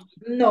mapas.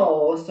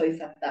 No, soy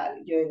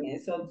fatal. Yo en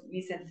eso,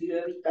 mi sentido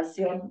de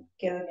ubicación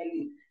quedo en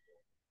el,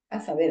 a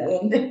saber a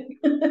dónde.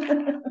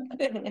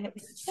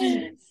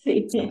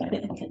 Sí.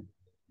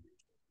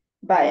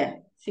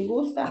 Vaya, si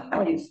gusta,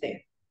 oye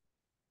usted.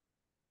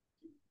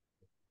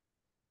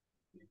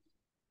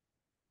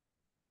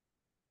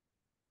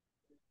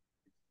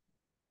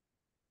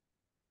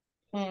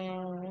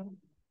 Mm,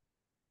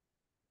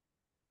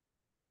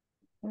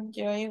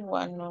 yo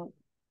igual no.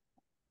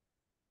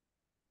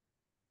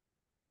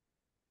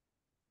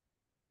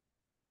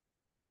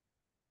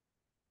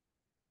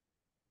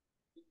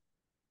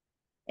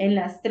 En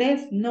las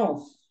 3,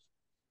 no.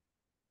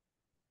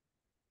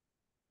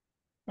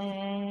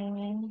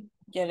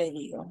 Ya le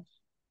digo.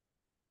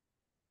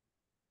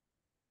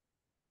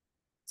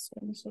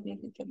 Solo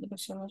solicitar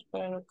direcciones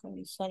para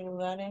localizar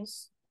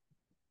lugares.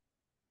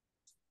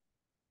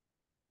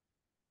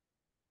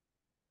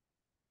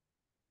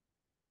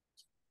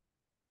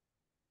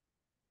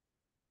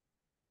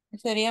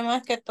 Sería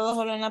más que todo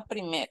solo en la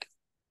primera.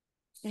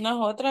 Las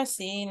otras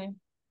sí.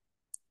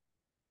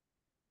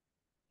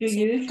 You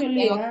Sí,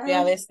 usually tengo que a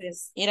ask.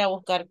 veces ir a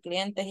buscar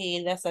clientes y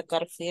ir a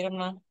sacar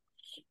firmas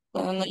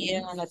cuando no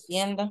llegan a la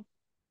tienda.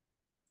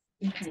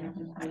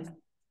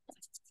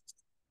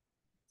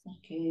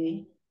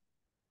 Ok.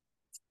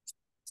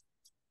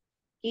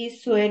 Y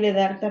suele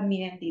dar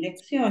también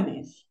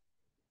direcciones.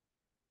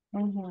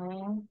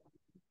 Ujú.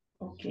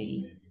 Ok,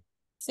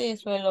 Sí,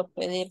 suelo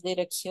pedir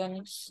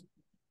direcciones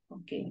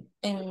ok.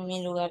 en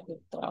mi lugar de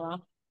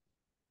trabajo.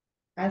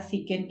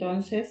 Así que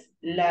entonces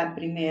la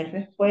primera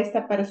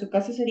respuesta para su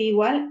caso sería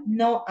igual,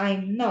 no,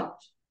 I'm not.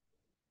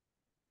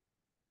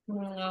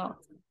 No,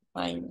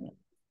 ay, no.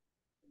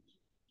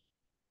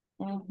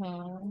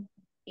 Ujú.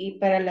 Y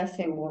para la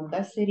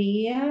segunda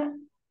sería,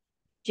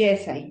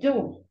 yes, I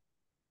do,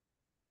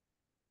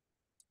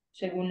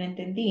 según lo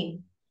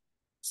entendí.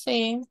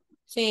 Sí,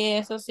 sí,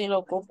 eso sí lo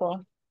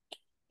ocupo.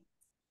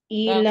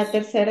 Y la Las-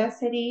 tercera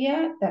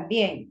sería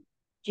también,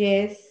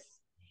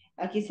 yes,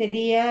 aquí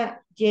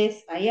sería,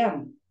 yes, I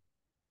am.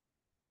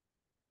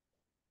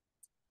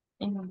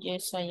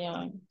 Yes, I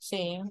am.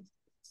 Sí.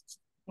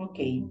 Ok.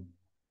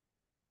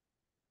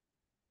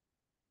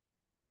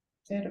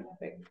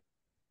 Perfecto.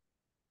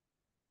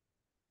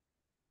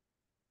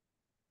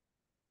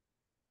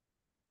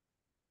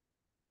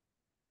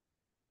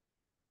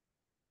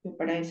 Yo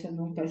para eso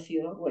nunca he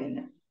sido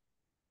buena.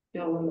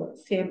 Yo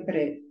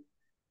siempre,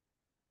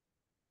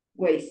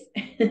 pues,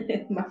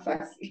 es más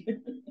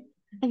fácil.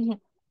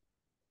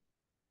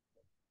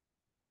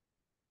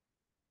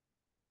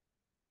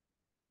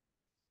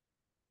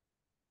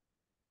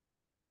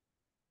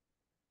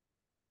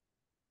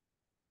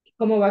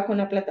 ¿Cómo va con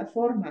la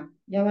plataforma?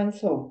 ¿Ya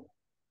avanzó?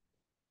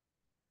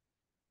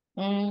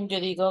 Yo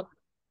digo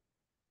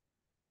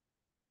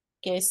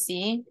que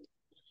sí.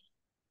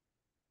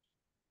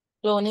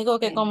 Lo único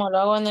que Sí. como lo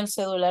hago en el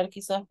celular,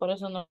 quizás por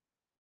eso no.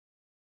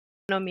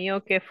 Uno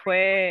mío que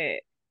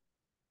fue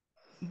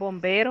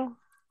bombero,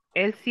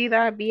 él sí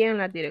da bien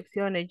las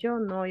direcciones, yo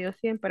no, yo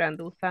siempre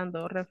ando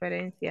usando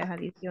referencias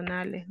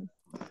adicionales.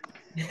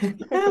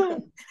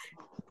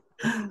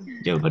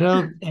 Yo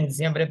creo que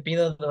siempre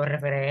pido dos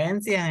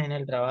referencias en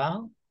el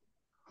trabajo,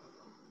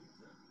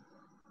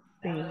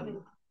 Sí.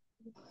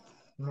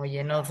 como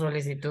lleno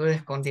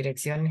solicitudes con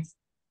direcciones.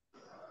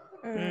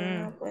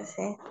 Mm, Pues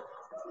sí.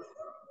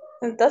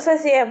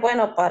 Entonces sí es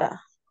bueno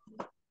para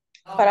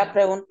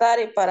preguntar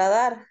y para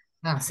dar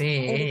Ah, sí,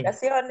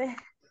 indicaciones.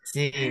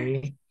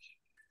 sí.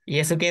 Y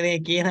eso que de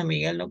aquí a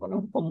Miguel no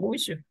conozco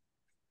mucho.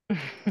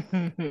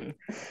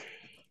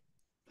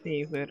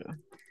 sí, pero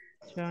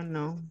yo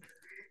no.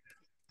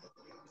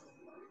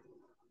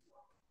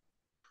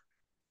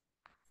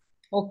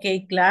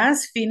 Okay,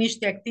 class, finish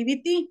the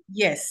activity?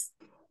 Yes.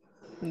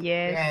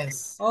 Yes.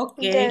 Yes.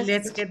 Okay, Yes,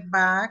 let's teacher. get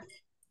back.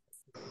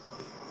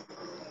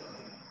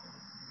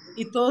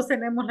 Y todos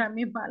tenemos la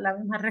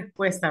misma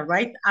respuesta,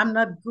 right? I'm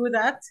not good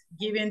at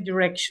giving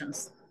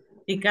directions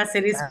because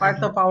it is part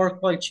Ah, of our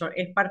culture.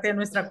 Es parte de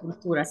nuestra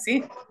cultura,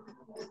 ¿sí?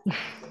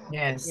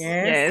 yes. Yes.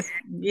 Yes.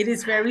 It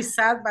is very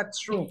sad, but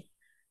true.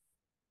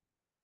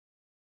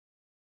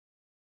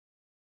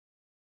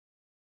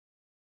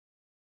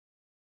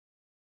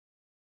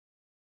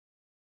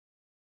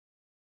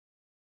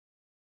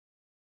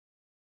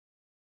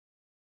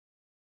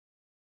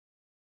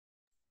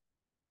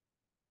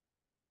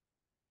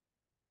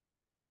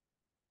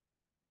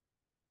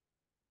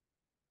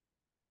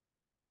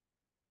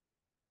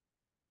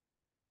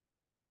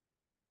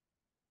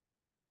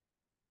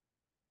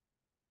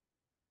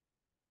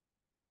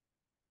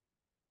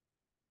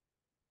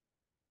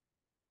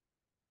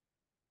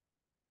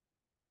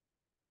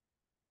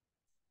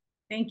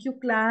 Thank you,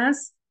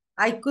 class.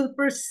 I could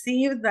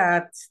perceive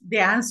that the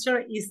answer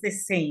is the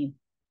same.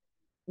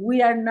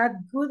 We are not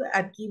good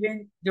at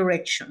giving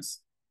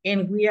directions,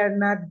 and we are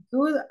not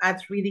good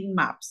at reading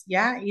maps.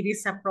 Yeah, it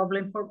is a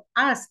problem for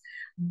us.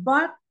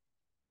 But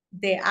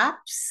the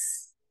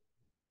apps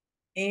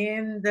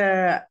and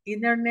the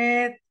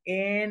internet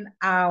and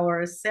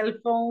our cell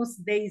phones,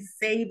 they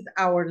saved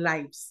our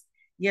lives.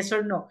 Yes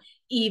or no?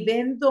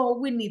 Even though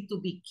we need to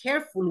be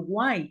careful.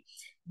 Why?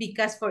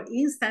 Because, for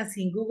instance,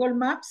 in Google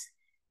Maps,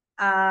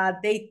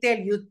 they tell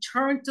you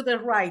turn to the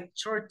right,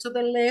 turn to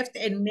the left,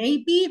 and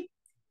maybe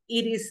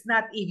it is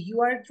not, if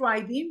you are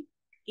driving,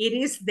 it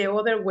is the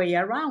other way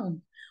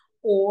around.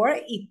 Or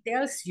it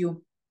tells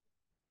you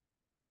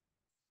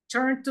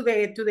turn to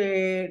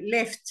the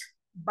left,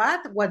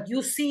 but what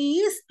you see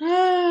is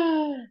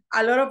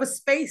a lot of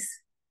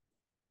space.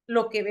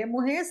 Lo que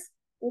vemos es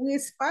un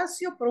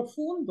espacio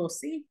profundo,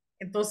 ¿sí?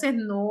 Entonces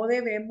no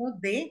debemos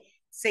de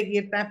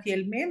seguir tan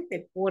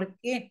fielmente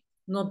porque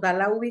nos da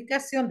la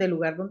ubicación del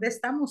lugar donde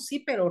estamos, sí,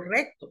 pero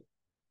recto.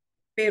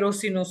 Pero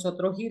si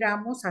nosotros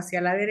giramos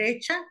hacia la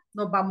derecha,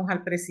 nos vamos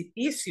al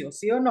precipicio,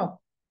 ¿sí o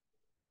no?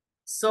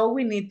 So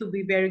we need to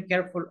be very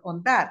careful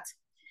on that.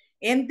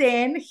 And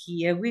then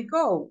here we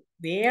go.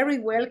 Very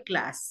well,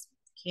 class.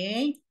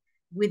 Okay.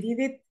 We did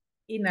it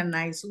in a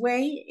nice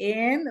way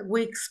and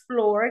we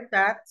explored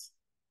that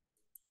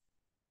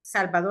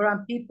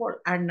Salvadoran people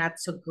are not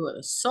so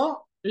good.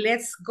 So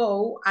let's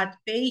go at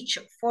page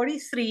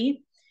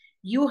 43.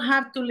 You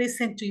have to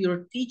listen to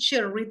your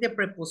teacher, read the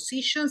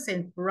prepositions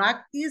and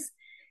practice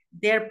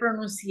their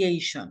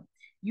pronunciation.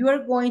 You are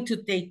going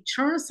to take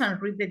turns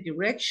and read the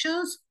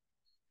directions.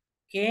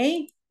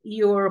 Okay,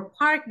 your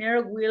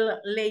partner will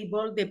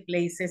label the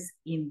places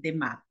in the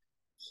map.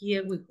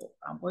 Here we go.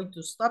 I'm going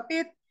to stop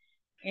it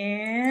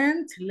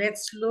and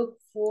let's look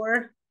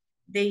for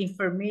the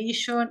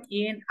information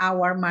in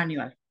our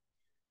manual.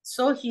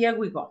 So here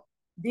we go.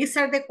 These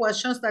are the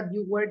questions that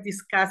you were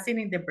discussing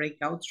in the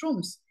breakout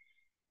rooms.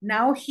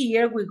 Now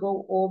here we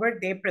go over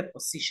the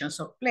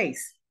prepositions of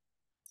place.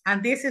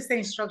 And this is the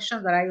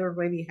instruction that I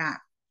already have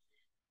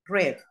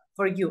read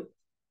for you.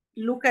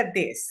 Look at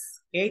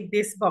this, okay,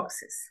 these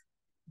boxes.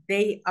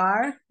 They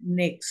are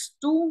next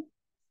to,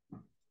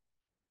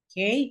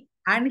 okay,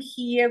 and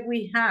here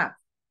we have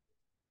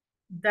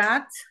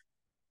that,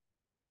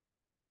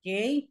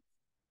 okay,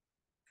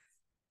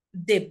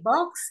 the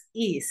box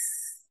is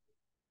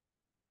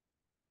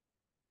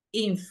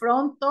in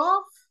front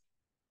of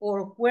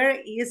or where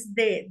is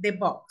the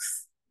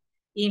box?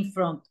 In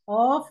front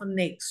of,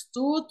 next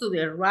to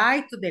the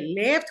right, to the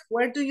left.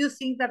 Where do you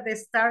think that the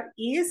star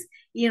is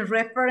in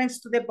reference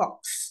to the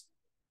box?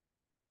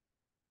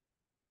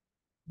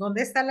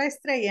 ¿Dónde está la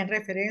estrella en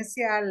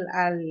referencia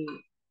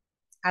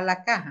a la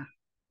caja?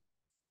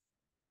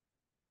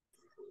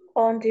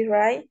 On the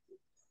right.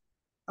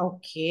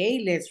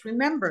 Okay, let's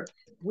remember.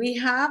 We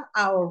have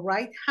our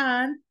right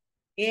hand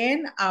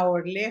and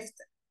our left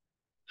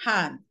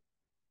hand.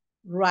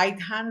 Right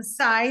hand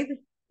side,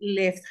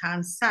 left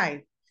hand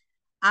side.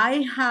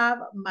 I have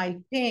my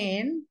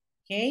pen,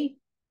 okay,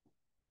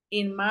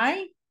 in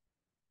my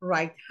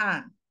right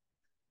hand.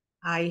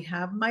 I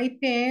have my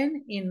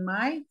pen in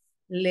my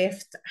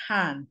left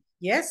hand,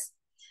 yes?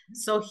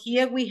 So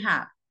here we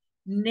have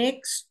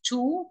next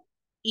to,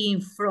 in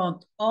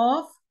front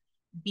of,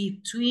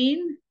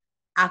 between,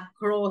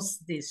 across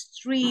the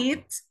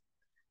street,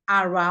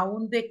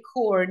 around the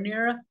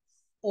corner,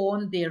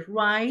 on the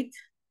right,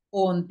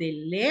 on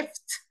the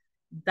left,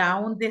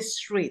 down the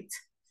street.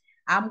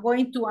 I'm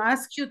going to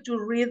ask you to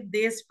read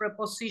these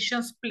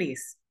prepositions,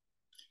 please.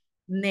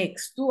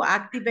 Next to,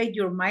 activate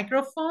your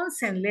microphones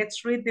and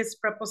let's read these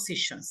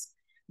prepositions.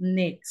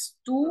 Next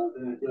to,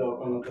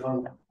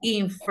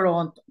 in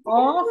front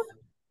of,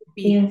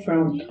 In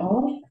front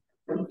of,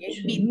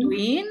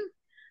 between,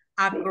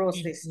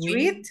 across the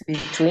street,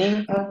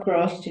 Between,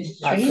 across the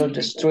across street,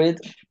 the street,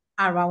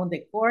 around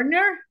the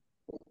corner,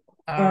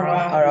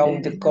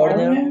 around the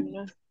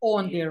corner,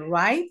 on the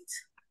right,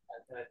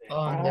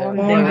 On on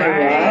the the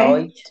right,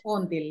 right,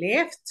 on the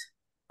left,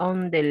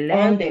 On the on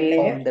left. the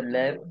on left, the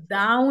left,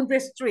 down the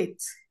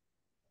street.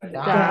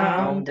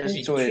 down the the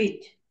street.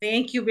 street.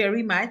 Thank you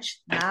very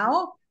much.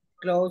 Now,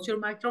 close your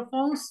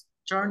microphones,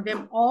 turn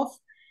them off.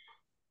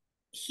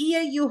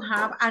 Here you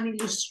have an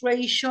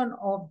illustration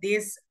of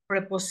these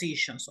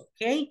prepositions,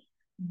 okay?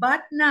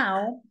 But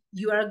now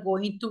you are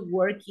going to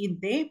work in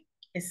the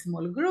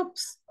small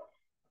groups.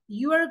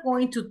 You are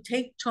going to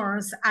take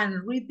turns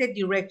and read the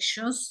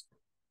directions.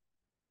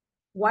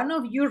 One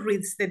of you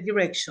reads the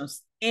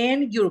directions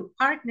and your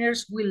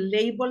partners will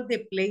label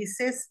the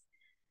places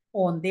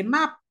on the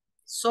map.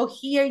 So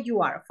here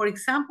you are. For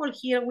example,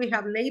 here we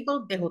have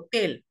labeled the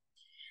hotel.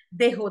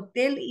 The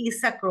hotel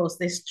is across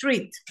the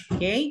street,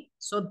 okay?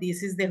 So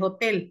this is the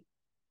hotel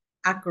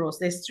across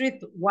the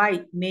street.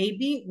 Why?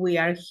 Maybe we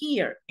are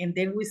here and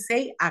then we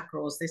say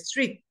across the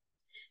street.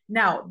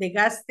 Now, the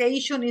gas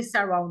station is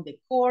around the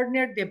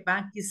corner. The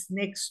bank is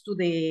next to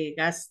the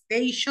gas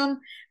station.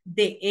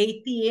 The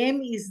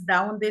ATM is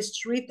down the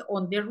street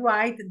on the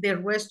right. The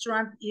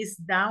restaurant is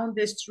down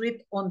the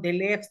street on the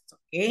left,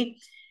 okay?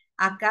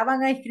 Acá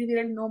van a escribir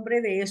el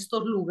nombre de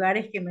estos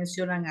lugares que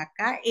mencionan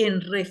acá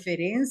en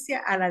referencia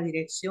a la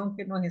dirección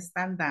que nos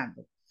están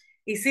dando.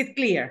 Is it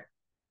clear?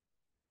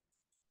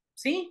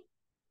 ¿Sí?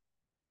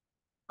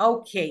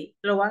 Ok,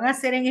 lo van a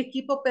hacer en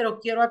equipo, pero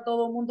quiero a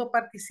todo mundo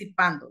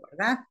participando,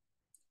 ¿verdad?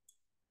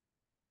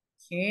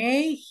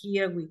 Okay,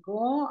 here we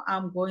go.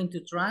 I'm going to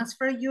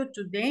transfer you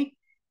to the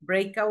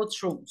breakout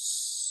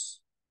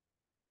rooms.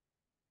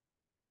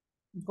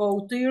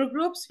 Go to your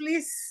groups,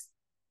 please.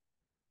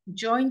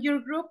 Join your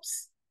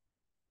groups.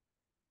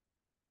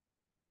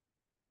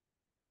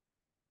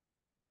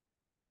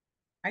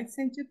 I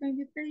sent you the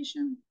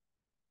invitation.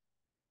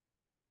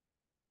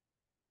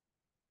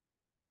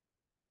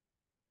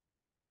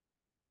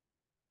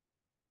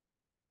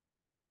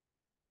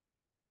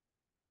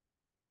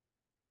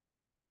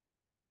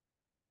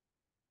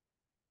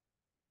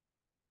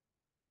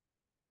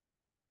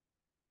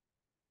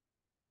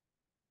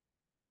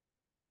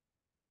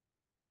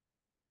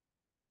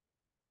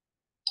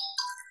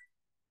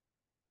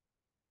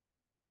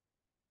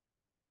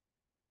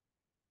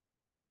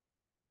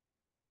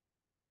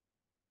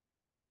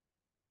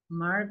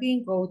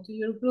 Marvin, go to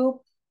your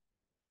group.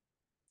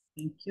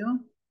 Thank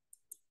you.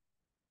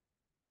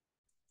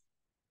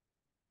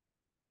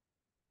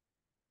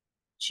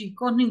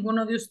 Chicos,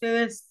 ninguno de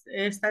ustedes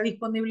está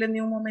disponible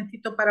ni un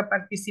momentito para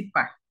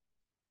participar.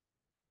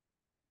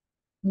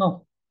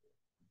 No.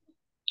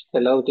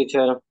 Hello,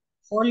 teacher.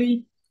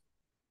 Oli.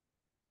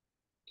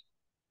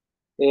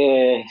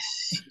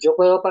 Yo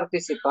puedo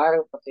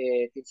participar,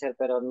 teacher,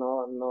 pero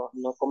no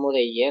como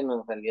de lleno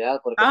en realidad,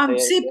 porque estoy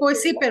Sí,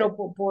 pues sí, haciendo-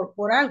 pero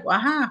por algo,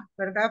 ajá,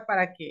 ¿verdad?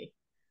 Para que,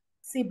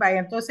 sí, vaya,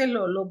 entonces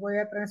lo voy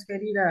a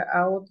transferir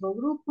a otro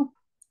grupo,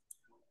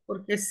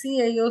 porque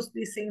sí, ellos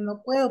dicen,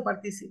 no puedo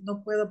participar,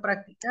 no puedo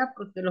practicar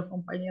porque los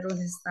compañeros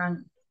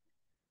están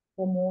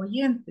como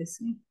oyentes,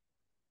 ¿sí?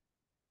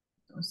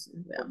 Entonces,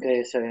 veamos. Ok,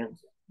 está bien.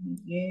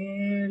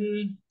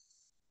 Miguel,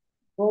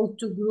 go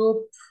to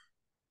group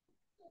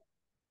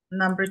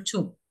number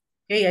 2.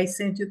 Okay, I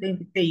sent you the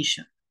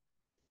invitation.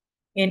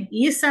 En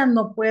Isa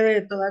no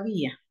puede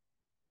todavía.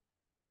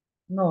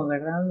 No,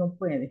 ¿verdad? No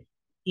puede.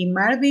 Y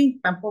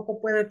Marvin tampoco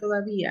puede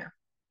todavía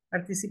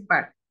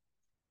participar.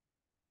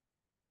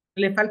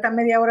 Le falta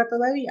media hora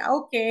todavía.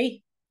 Ok,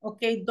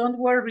 ok, don't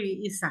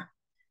worry, Isa.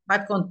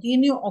 But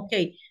continue, ok.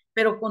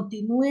 Pero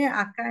continúe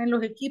acá en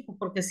los equipos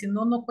porque si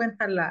no, no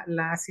cuenta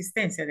la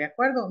asistencia, ¿de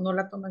acuerdo? No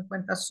la toma en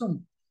cuenta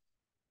Zoom.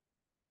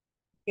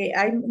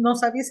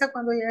 Nos avisa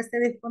cuando ya esté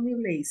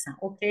disponible, Isa.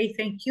 Ok,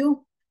 thank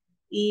you.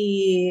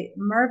 Y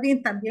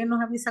Marvin también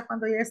nos avisa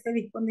cuando ya esté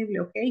disponible,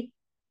 ok.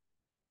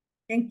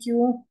 Thank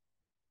you.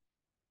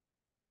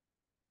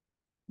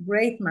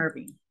 Great,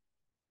 Marvin.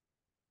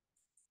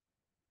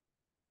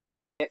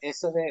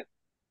 Eso de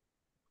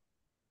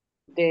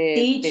cómo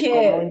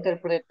Teacher,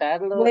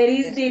 interpretarlo where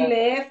is the está.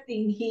 left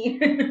in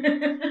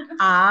here?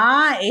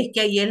 Es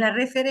que ahí es la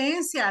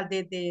referencia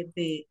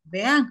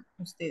vean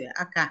ustedes,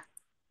 acá,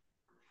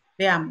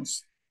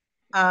 veamos.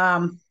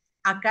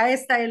 Acá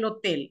está el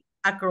hotel,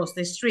 across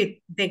the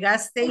street. The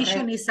gas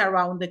station is Correcto.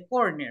 around the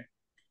corner.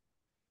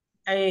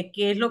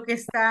 ¿Qué es lo que Y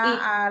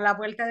está a la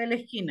vuelta de la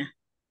esquina?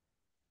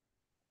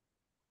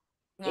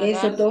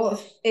 esos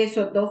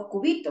dos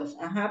cubitos,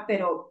 ajá,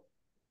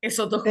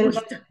 Esos dos pero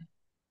no, cubitos.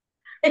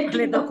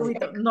 ¿Cuáles dos no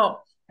cubitos? sé,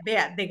 No,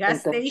 vea, the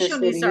gas Entonces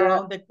station is sería,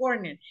 around the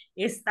corner.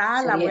 Está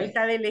a la yes,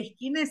 vuelta de la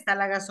esquina, está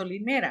la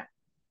gasolinera.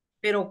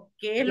 Pero,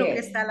 ¿qué es lo que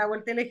yes, está a la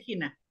vuelta de la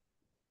esquina?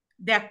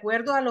 De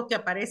acuerdo a lo que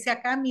aparece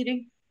acá,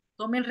 miren,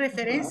 tomen ajá,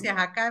 referencias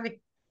acá.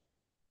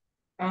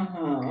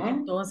 ajá,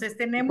 Entonces por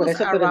tenemos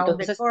eso, pero around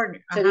the entonces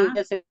corner. sería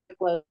Ajá. ese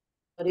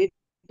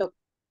cuadrito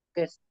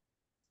que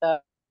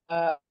está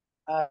a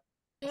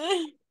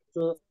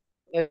su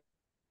el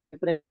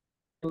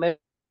primer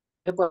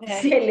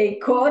se le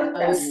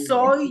corta, Miguel,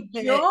 ¿Soy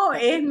yo?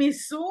 ¿Es mi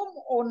Zoom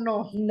o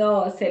no?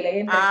 no, se le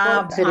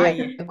entrecorta. sería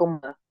Vaya. como,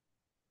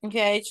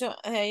 Se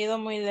ha ido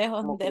muy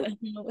lejos como de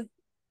las nubes.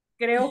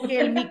 Creo que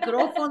el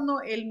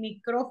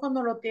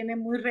micrófono lo tiene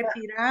muy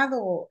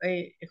retirado,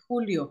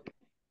 Julio. Es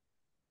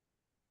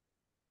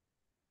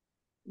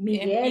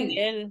Miguel,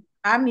 Miguel.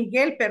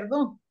 Miguel,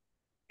 perdón.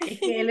 Es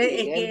que Miguel,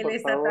 él por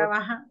está favor.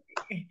 trabajando.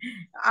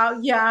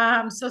 Yeah,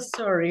 I'm so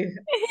sorry.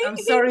 I'm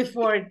sorry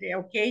for it,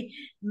 okay.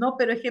 No,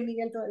 pero es que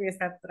Miguel todavía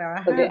está Ok,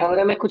 trabajando.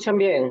 ahora me escuchan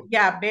bien.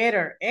 Yeah,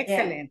 better. yeah,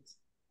 Excellent.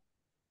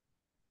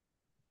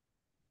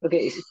 Ok,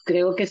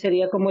 creo que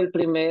sería como el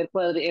primer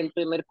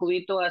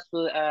cubito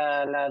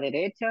a la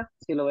derecha,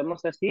 si lo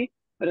vemos así,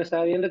 pero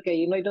estaba viendo que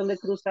ahí no hay donde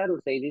cruzar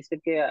usted y dice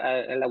que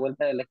a la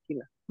vuelta de la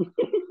esquina.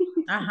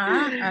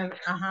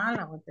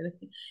 La vuelta de la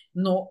esquina.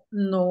 No,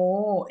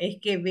 no, es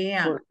que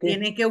vean, ¿Por qué?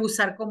 tiene que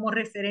usar como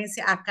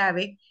referencia acá,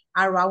 ve,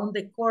 around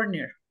the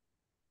corner.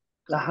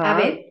 a Ajá,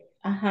 ver,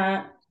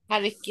 ajá, A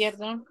la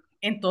izquierda.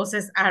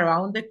 Entonces,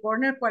 around the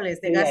corner, ¿cuál es?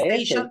 The gas sería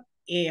ese. station.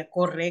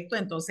 Correcto,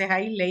 entonces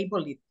ahí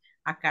label it.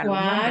 Acá lo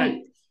nombran.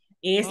 ¿cuál?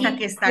 Esta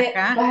que Y, está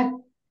acá.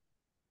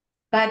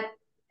 but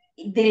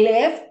the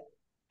left,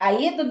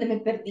 ahí es donde me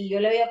perdí, yo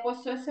le había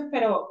puesto ese,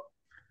 pero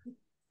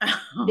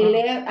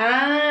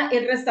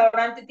el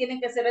restaurante tiene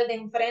que ser el de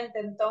enfrente,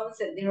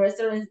 entonces, the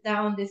restaurant is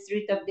down the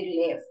street of the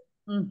left.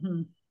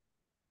 Ujú.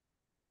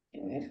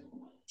 A ver.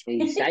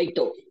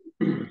 Exacto.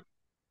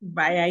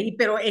 Vaya ahí,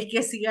 pero es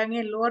que sigan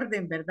el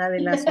orden, ¿verdad?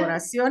 De las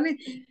oraciones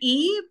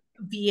y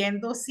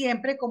viendo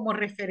siempre como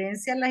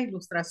referencia las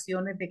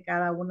ilustraciones de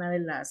cada una de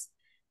las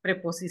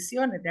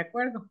preposiciones, ¿de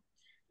acuerdo?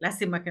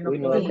 Lástima que no Uy,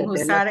 no,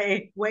 podemos usar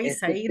Waze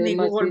este ahí ni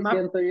tema Google sí Maps.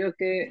 siento yo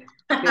que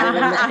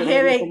debemos Ajá, a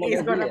ponerlo headache como is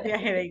las gonna guías. be a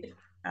headache.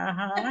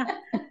 Ajá.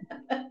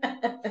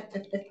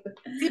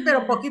 Sí,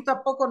 pero poquito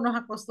a poco nos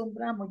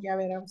acostumbramos, ya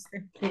verá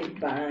usted. The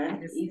bank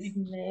Que is sí.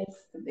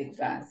 next to the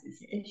gas Ok.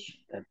 station.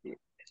 Está bien,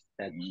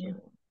 está Eh,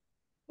 bien.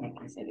 Hay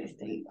que hacer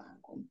el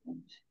banco,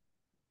 entonces.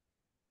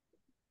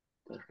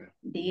 Correcto.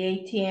 The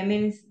ATM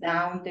is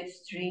down the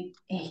street.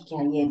 Es que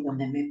ahí es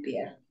donde me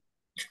pierdo.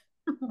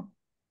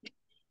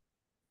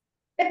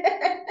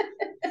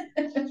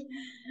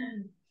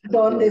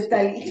 ¿Dónde Across the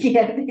está la street.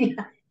 izquierda y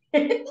la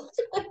derecha?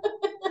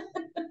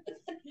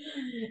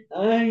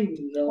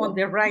 Ay, On no.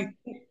 the right.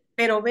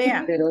 Pero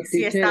vea, Pero,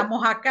 teacher,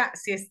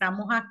 si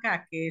estamos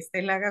acá, que esta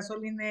es la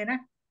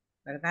gasolinera,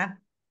 ¿verdad?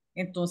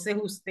 Entonces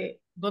usted,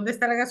 ¿dónde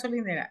está la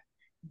gasolinera?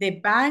 The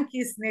bank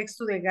is next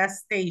to the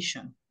gas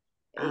station.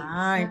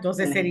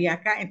 Entonces sería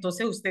Exactly. acá.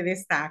 Entonces usted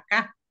está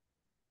acá,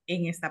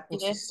 en esta Y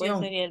después posición.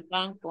 sería el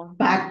banco.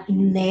 But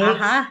next,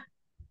 Ajá,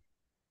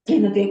 que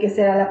no tiene que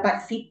ser a la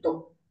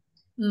parcito.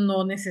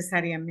 no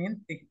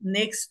necesariamente.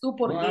 Next to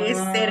porque es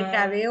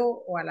cerca Ah, de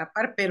o a la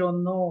par, pero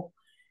no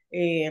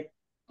eh,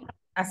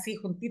 así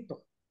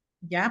juntito,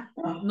 ¿ya?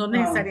 No ajá.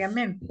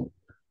 necesariamente.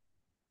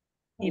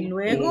 Y Ok.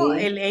 luego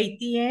el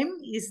ATM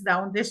is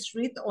down the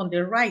street on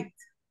the right.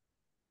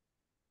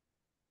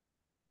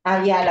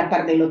 Allá a la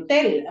par del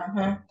hotel.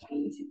 Ajá.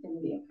 Ahí sí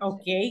tendría que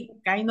Ok,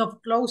 ser. kind of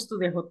close to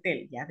the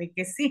hotel, ya ve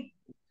que sí.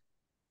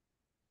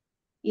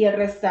 Y el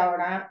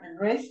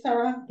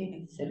restaurant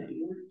tiene que ser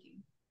el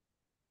último.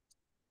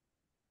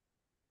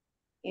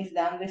 Is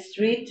down the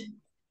street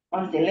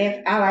on the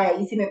left. Vaya,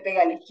 ahí sí me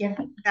pega a la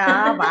izquierda.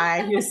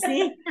 Bye, you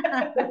see.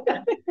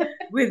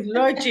 With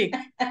logic.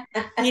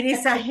 It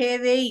is a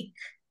headache,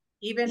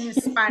 even in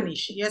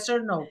Spanish, yes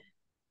or no.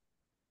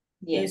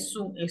 Yes.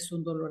 Es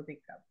un dolor de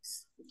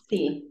cabeza.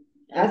 Sí.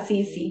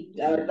 Así Ok, sí,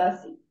 la verdad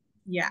sí.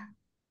 ya.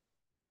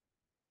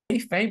 Y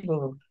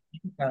Facebook.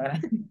 Ahora.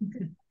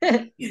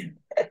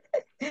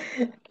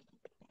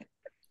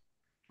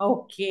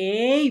 Ok,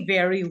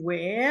 very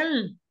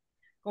well.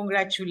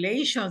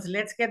 Congratulations.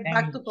 Let's get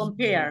back to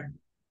compare.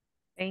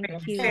 Thank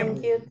Thank you.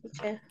 you,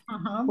 teacher.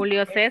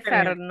 Julio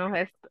César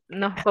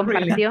nos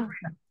compartió.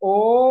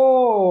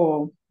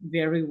 Oh,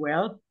 very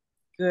well.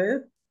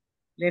 Good.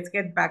 Let's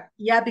get back.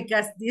 Yeah,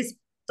 because this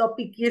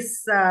topic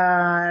is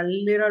a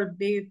little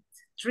bit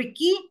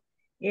tricky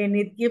and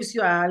it gives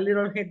you a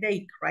little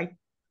headache, right?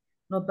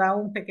 Nos da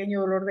un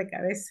pequeño dolor de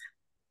cabeza.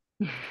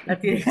 Las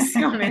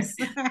direcciones.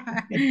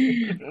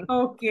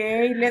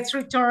 Okay, let's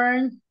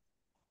return.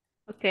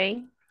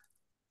 Okay.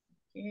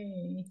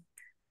 Okay.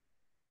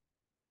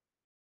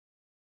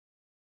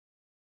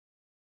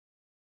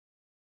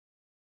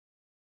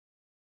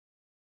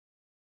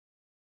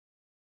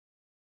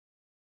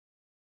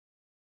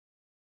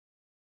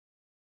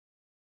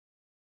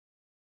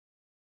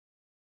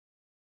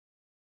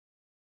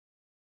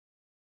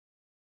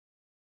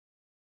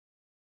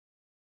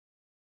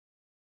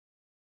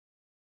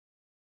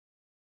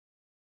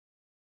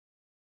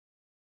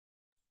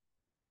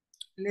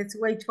 Let's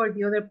wait for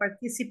the other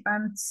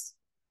participants.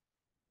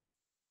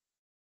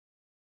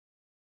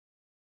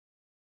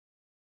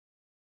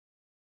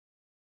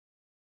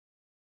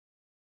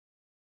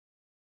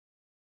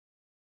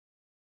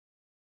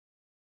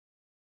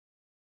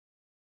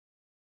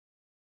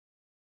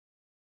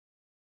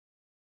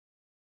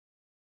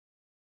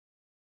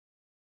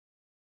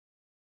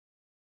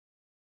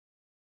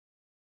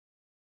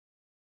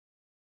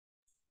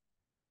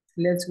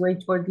 Let's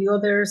wait for the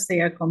others. They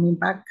are coming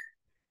back.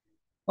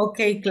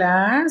 Okay,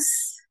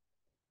 class.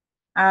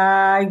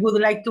 I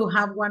would like to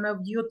have one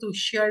of you to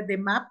share the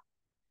map.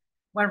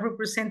 One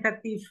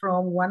representative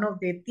from one of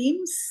the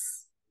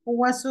teams. Who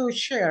wants to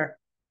share?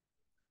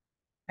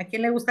 ¿A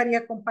quién le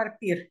gustaría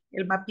compartir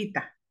el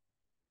mapita?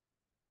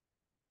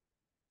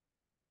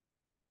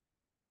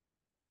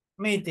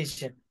 Me,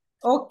 teacher.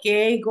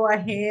 Okay, go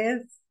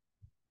ahead.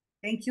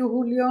 Thank you,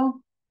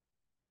 Julio.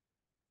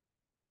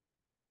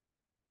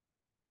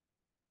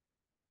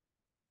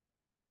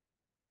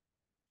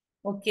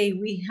 Okay,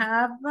 we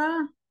have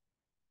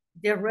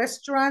the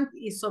restaurant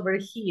is over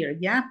here,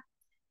 yeah?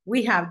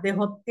 We have the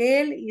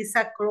hotel is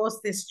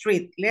across the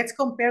street. Let's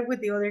compare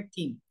with the other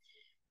team.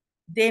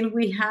 Then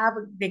we have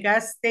the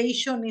gas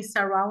station is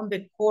around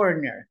the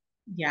corner,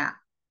 yeah.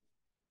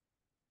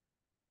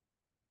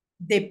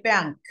 The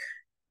bank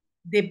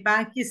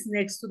is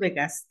next to the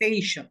gas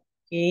station,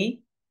 okay?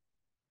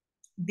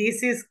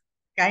 This is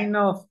kind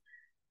of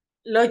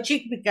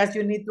logic because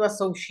you need to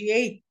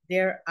associate.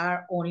 There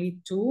are only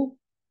two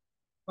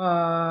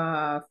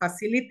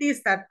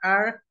facilities that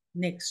are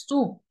next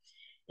to.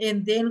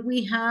 And then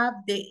we have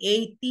the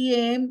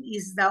ATM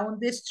is down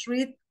the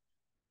street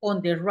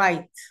on the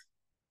right.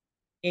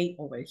 Okay,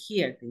 over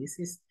here, this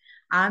is,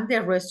 and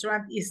the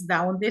restaurant is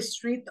down the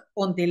street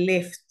on the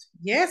left.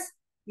 Yes,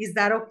 is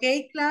that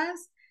okay,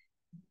 class?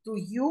 Do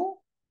you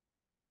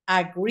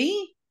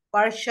agree,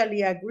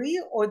 partially agree,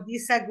 or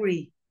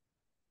disagree?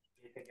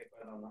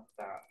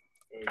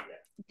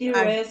 The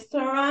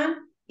restaurant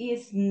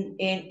is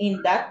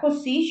in that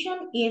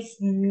position is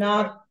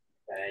not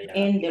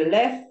in the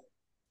left.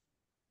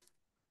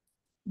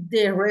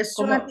 The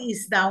restaurant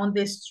is down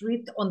the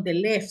street on the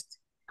left.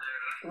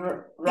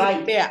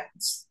 Right.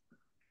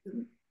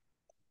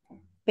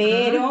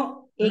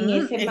 Pero en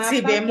ese mapa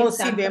si vemos,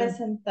 que están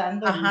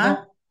presentando, ajá,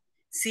 no.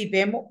 Si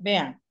vemos,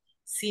 vean,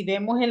 si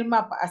vemos el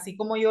mapa, así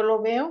como yo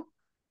lo veo,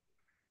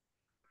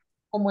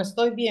 como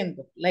estoy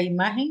viendo la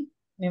imagen,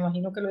 me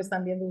imagino que lo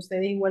están viendo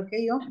ustedes igual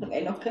que yo.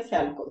 Menos que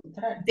sea al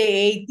contrario.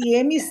 The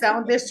ATM is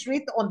down the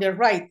street on the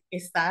right.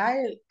 Está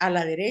a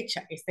la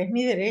derecha. Esta es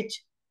mi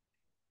derecha.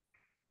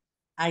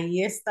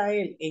 Ahí está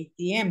el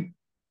ATM.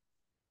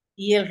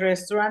 Y el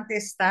restaurante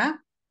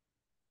está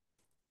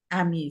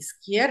a mi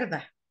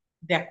izquierda,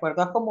 de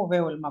acuerdo a cómo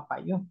veo el mapa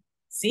yo.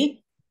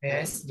 ¿Sí?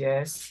 Yes,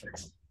 yes.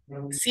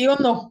 ¿Sí o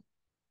no?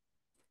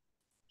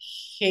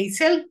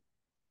 Hazel.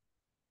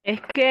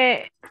 Es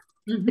que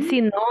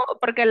si no,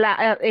 porque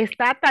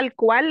está tal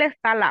cual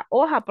está la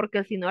hoja,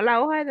 porque si no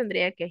la hoja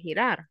tendría que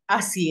girar.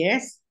 Así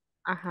es.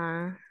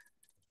 Ajá.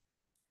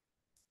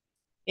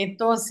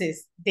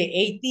 Entonces, the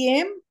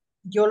ATM,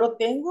 yo lo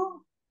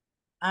tengo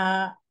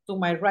to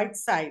my right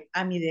side,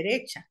 a mi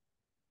derecha.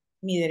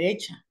 Mi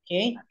derecha,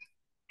 ¿ok?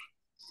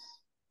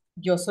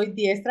 Yo soy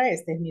diestra,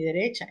 esta es mi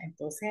derecha.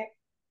 Entonces,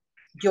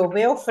 yo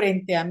veo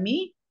frente a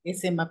mí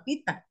ese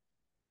mapita.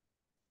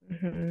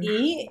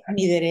 Y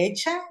mi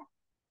derecha,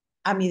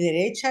 a mi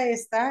derecha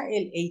está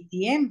el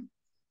ATM.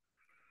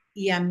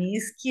 Y a mi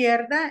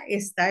izquierda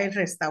está el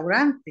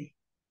restaurante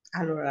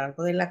a lo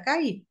largo de la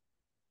calle.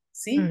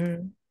 ¿Sí?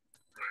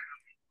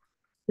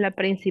 La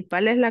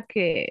principal es la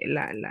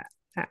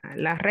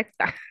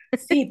recta.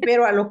 Sí,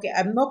 pero a lo que,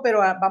 no, pero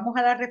vamos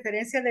a la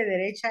referencia de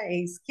derecha e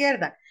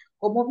izquierda.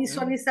 ¿Cómo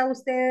visualiza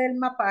usted el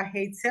mapa,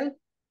 Hazel?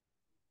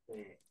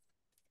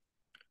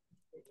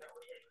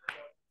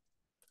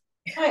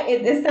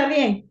 Está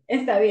bien,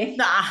 está bien.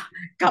 Nah,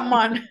 come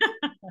on.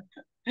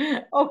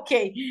 Ok.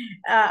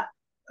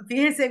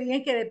 Fíjense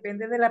bien que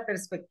depende de la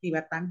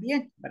perspectiva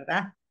también,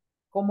 ¿verdad?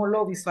 Cómo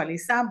lo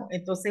visualizamos.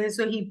 Entonces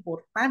eso es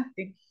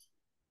importante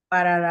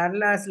para dar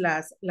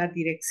las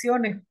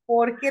direcciones,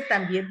 porque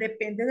también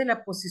depende de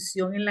la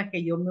posición en la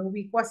que yo me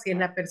ubico, así es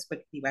la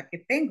perspectiva que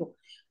tengo.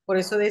 Por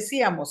eso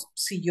decíamos,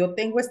 si yo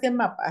tengo este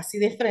mapa así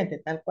de frente,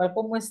 tal cual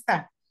como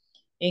está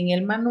en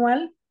el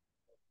manual,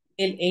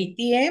 el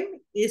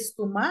ATM is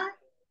to my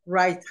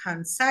right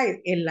hand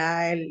side. El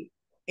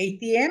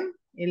ATM,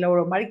 el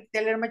automatic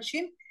teller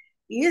machine,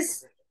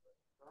 is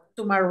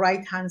to my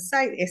right hand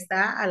side.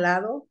 Está al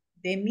lado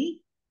de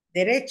mi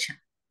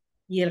derecha.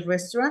 Y el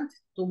restaurant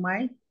to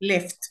my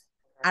left,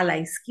 a la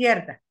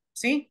izquierda,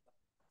 ¿sí?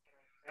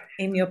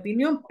 En mi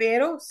opinión,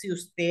 pero si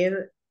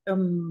usted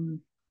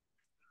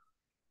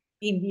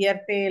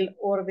invierte el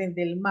orden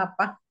del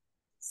mapa,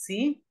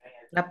 ¿sí?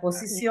 La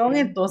posición,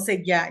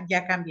 entonces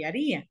ya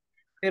cambiaría.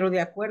 Pero de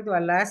acuerdo a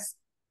las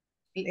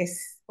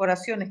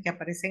oraciones que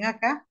aparecen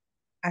acá,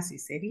 así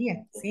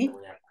sería, ¿sí?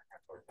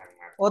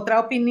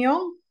 ¿Otra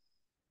opinión?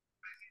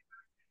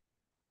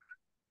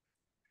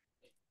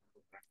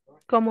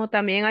 Como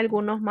también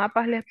algunos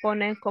mapas les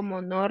ponen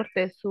como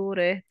norte, sur,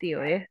 este y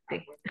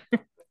oeste.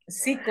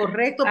 Sí,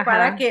 correcto,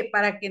 Ajá.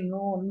 para que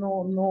no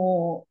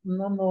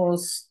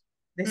nos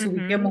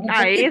desubiquemos un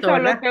Ahí poquito,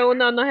 solo ¿verdad? que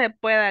uno no se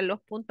pueda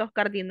los puntos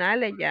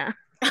cardinales ya.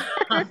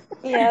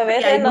 Y a Y hay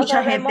veces no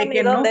mucha sabemos gente ni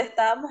que dónde no.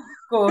 estamos.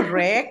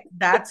 Correct,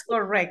 that's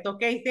correct.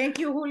 Okay, thank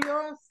you,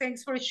 Julio.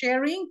 Thanks for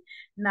sharing.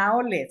 Now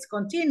let's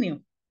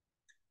continue.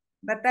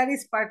 But that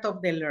is part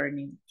of the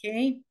learning,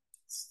 okay?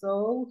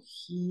 So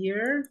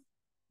here,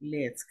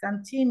 let's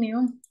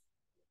continue.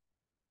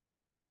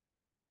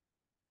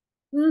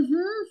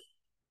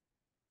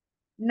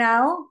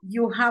 Now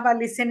you have a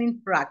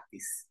listening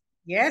practice.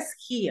 Yes,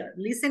 here,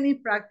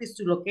 listening practice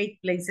to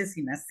locate places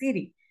in a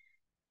city.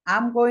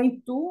 I'm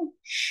going to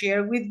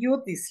share with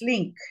you this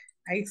link.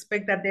 I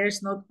expect that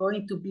there's not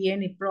going to be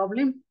any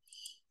problem.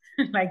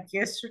 Like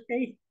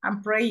yesterday,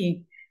 I'm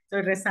praying.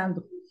 Estoy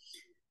rezando.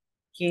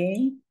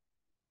 Okay.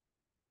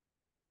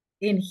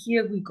 And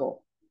here we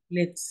go.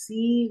 Let's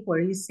see, where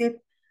is it?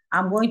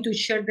 I'm going to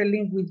share the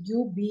link with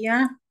you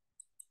via,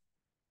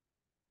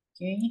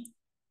 okay,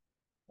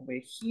 over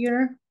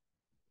here,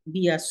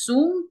 via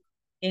Zoom,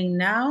 and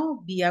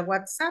now via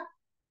WhatsApp.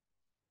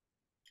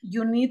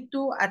 You need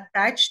to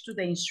attach to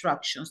the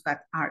instructions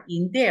that are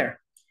in there.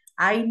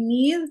 I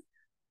need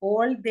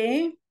all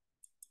the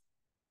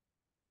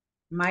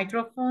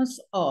microphones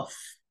off.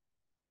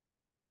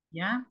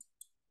 ¿Ya?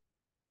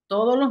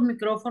 Todos los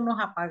micrófonos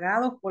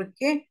apagados. ¿Por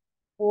qué?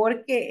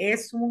 Porque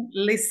es un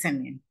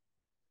listening.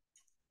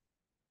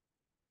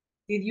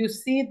 Did you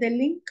see the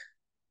link?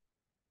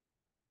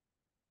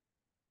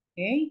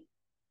 Okay.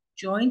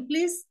 Join,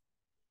 please.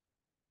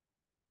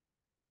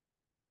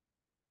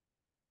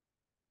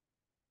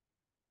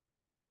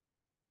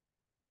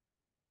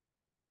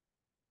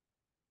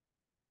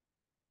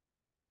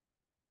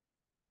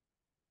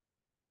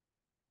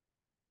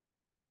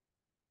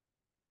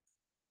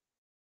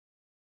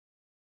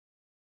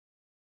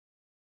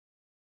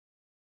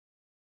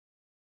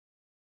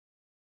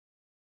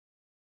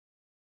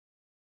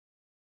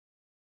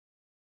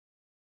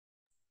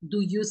 Do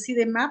you see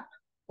the map?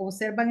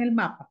 Observan el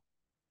mapa.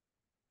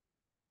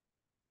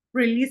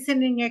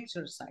 Pre-listening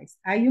exercise.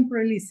 Hay un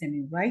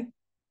pre-listening, right?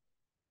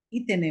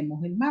 Y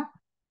tenemos el mapa.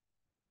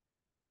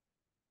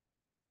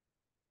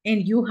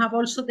 And you have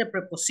also the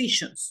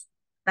prepositions.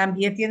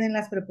 También tienen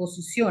las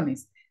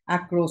preposiciones.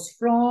 Across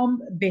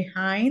from,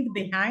 behind,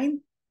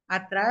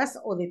 atrás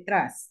o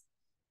detrás.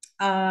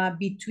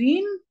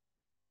 Between,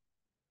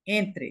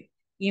 entre.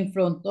 In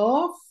front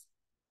of,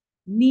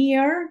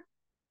 near,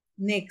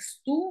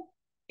 next to,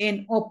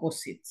 and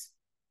opposite.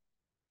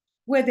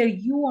 Whether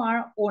you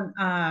are on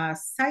a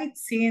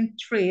sightseeing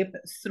trip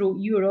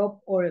through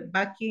Europe or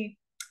backpacking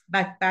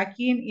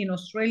in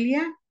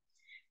Australia,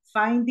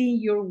 finding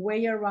your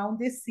way around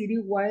the city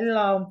while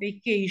on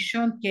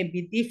vacation can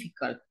be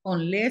difficult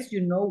unless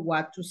you know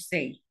what to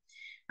say.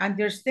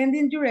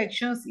 Understanding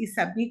directions is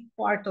a big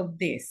part of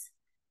this.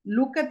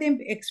 Look at the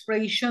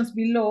expressions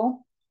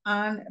below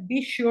and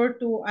be sure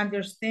to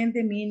understand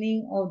the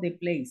meaning of the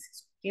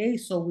places. Okay,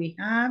 so we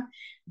have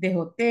the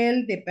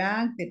hotel, the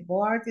bank, the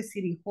bar, the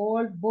city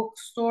hall,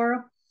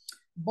 bookstore,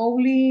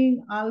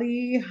 bowling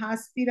alley,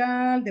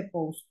 hospital, the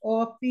post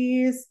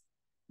office,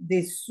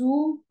 the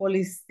zoo,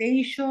 police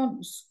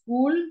station,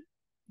 school,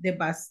 the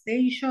bus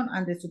station,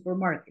 and the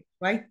supermarket,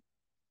 right?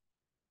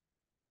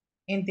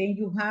 And then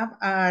you have,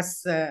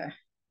 as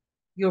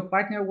your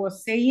partner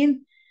was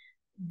saying,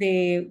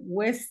 the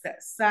west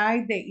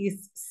side, the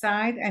east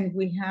side, and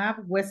we have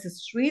West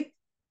Street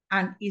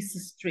and East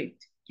Street,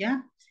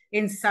 yeah?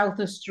 And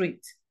South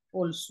Street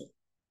also.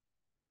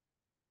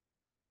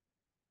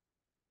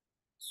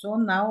 So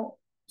now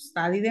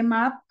study the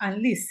map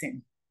and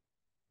listen.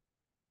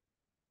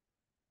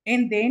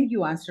 And then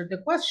you answer the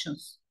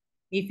questions.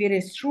 If it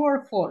is true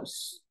or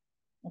false,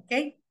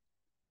 okay?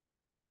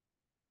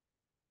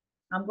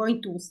 I'm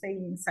going to stay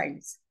in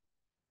silence.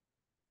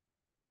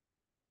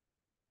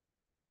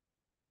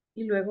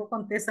 Y luego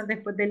contestan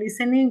después del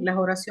listening las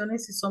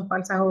oraciones si son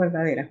falsas o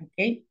verdaderas,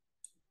 ¿ok?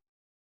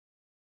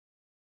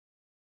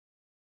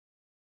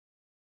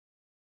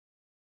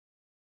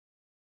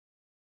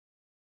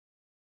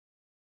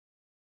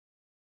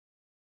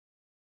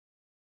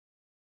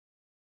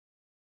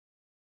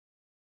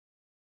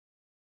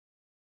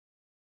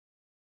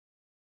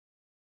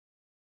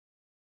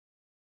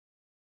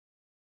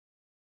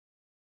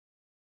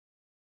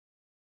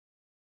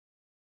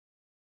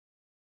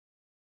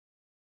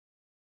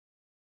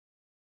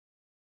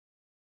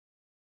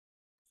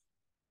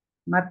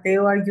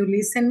 Mateo, are you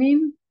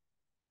listening?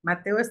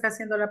 Mateo está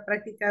haciendo la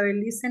práctica de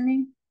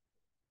listening.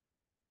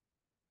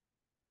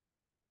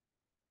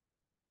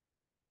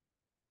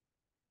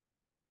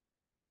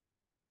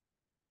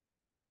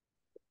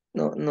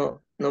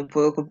 No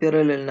puedo copiar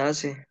el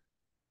enlace.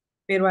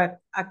 Pero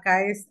acá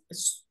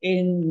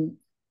en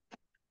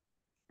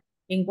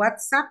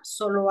WhatsApp,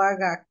 solo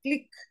haga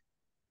clic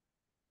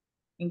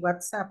en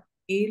WhatsApp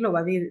y lo va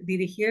a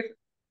dirigir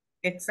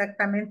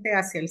exactamente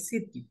hacia el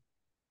sitio.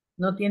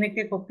 No tiene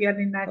que copiar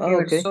ni nada que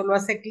ver, Ok. solo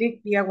hace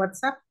clic vía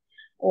WhatsApp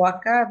o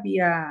acá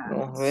vía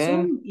Vamos a ver.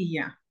 Zoom y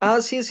ya.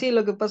 Sí,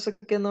 lo que pasa es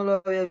que no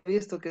lo había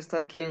visto, que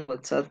está aquí en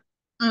WhatsApp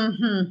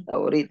Ujú.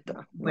 ahorita.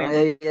 No Bueno,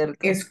 había abierto.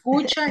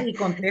 escucha y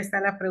contesta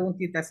las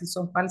preguntitas si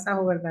son falsas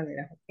o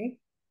verdaderas, ¿ok?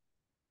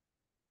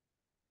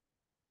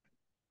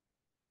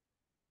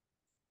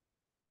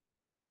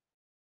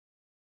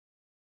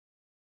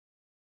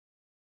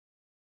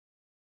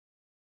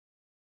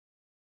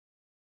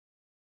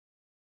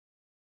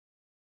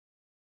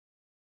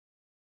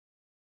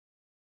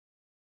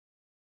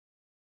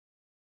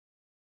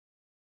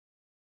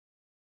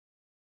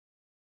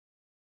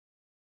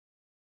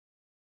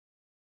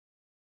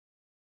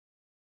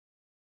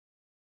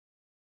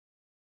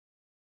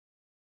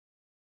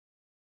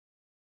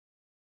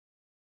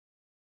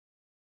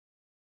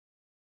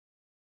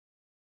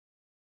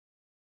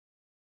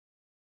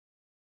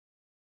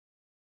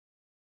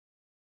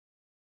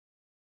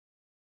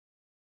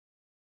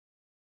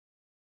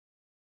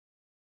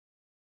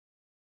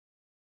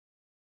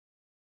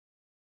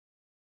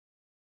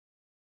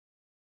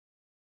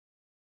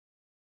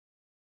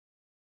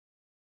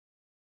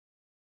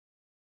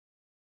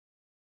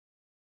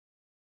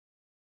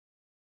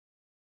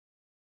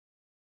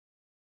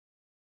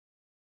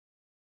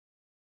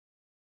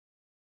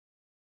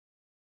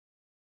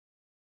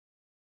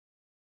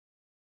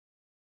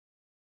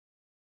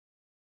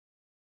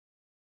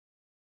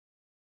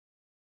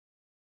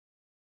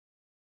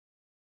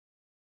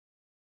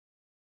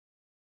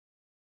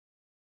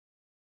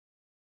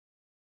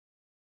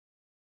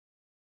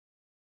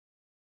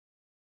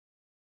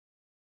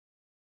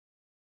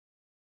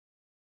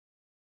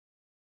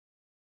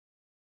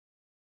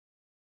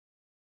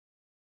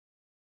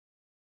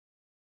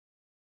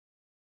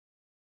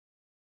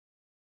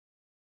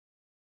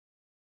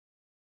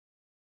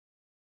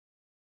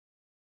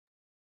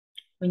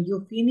 When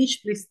you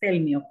finish, please tell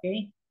me,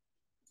 okay?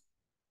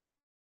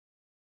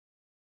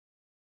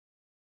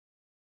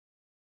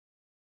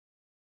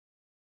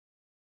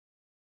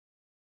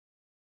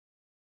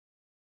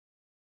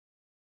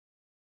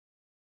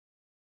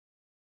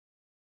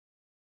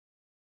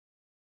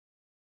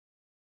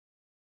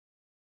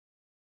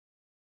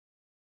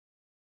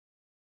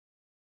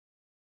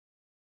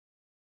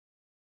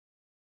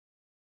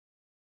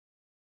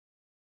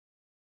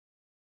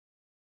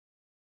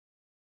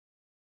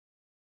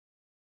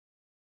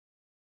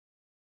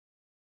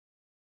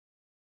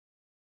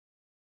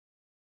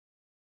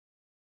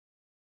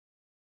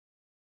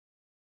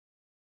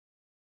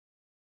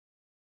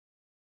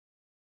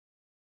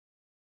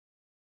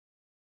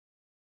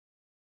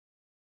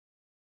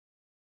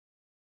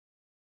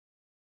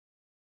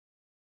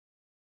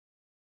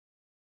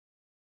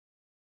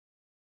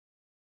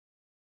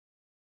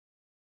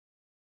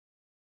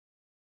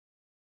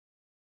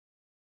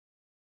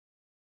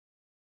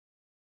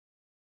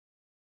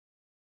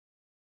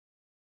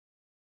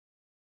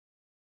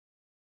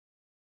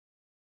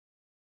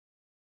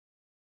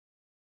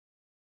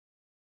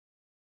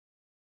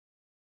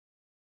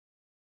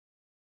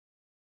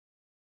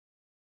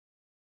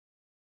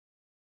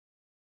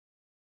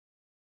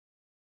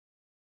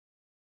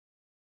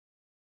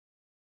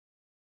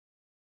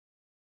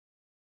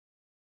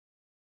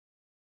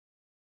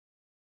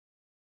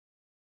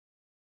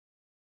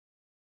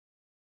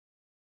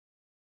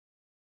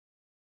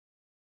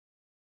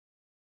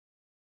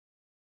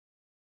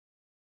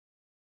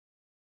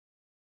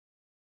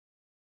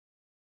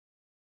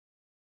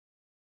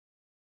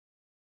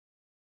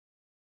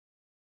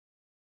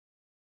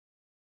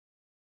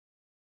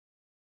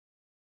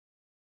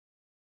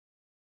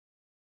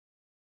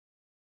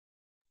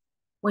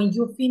 When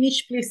you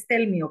finish, please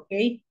tell me,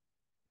 okay?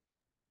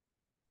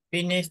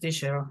 Finish,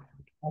 teacher.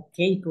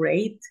 Okay,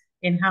 great.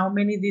 And how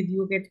many did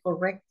you get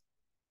correct?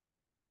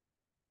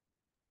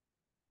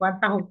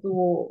 ¿Cuántas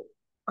obtuvo?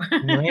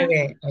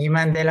 9. Ahí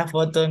mandé la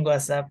foto en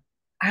WhatsApp.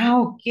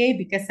 Okay,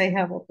 because I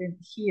have opened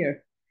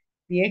here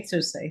the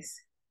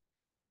exercise.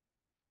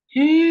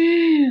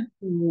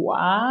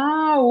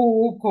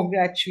 Wow,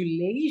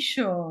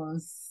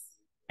 congratulations.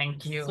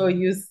 Thank you. So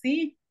you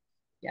see,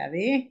 ya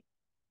ve,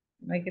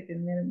 no hay que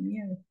tener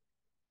miedo.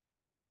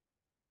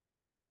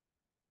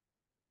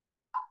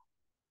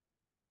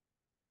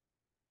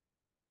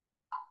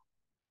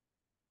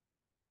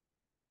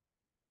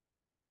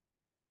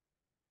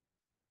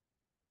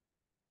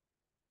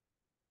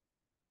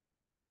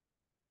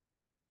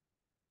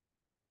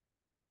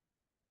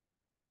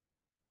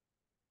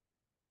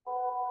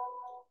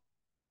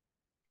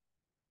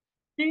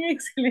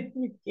 Excellent,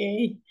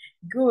 okay,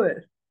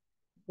 good,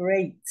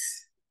 great.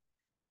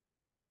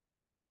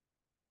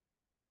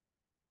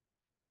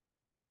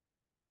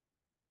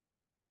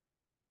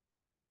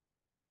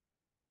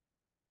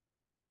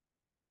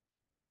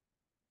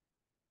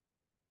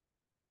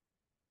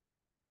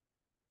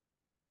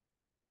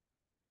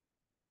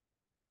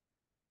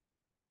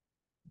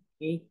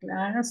 Okay,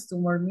 class, 2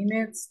 more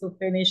minutes to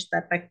finish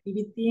that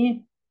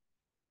activity.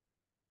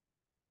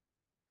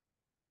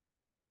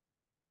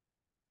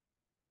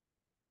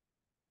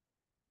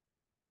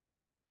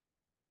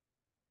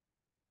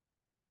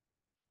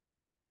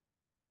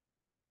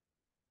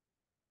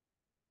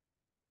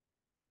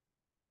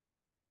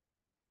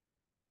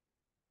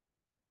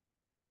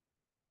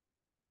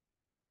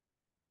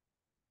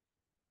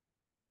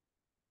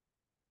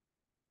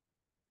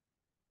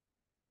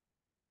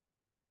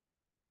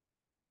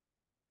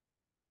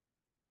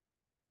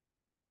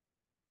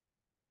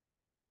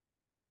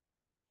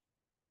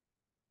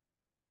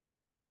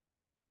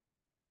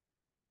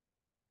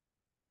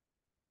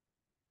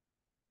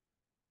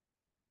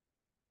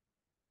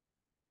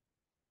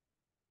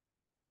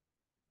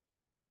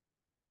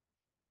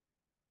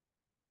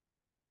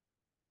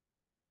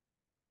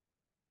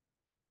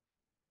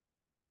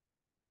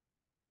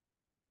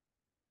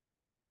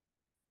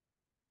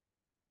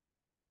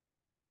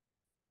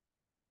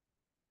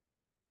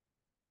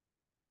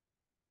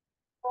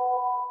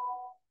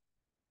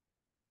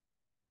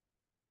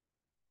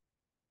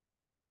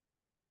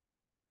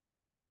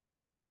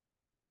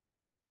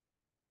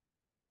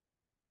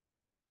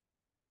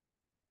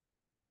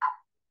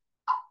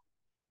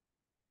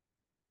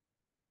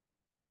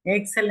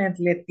 Excellent,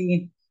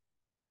 Leti.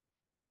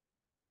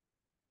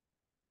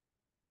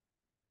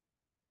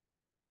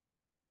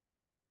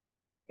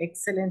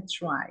 Excellent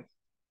try.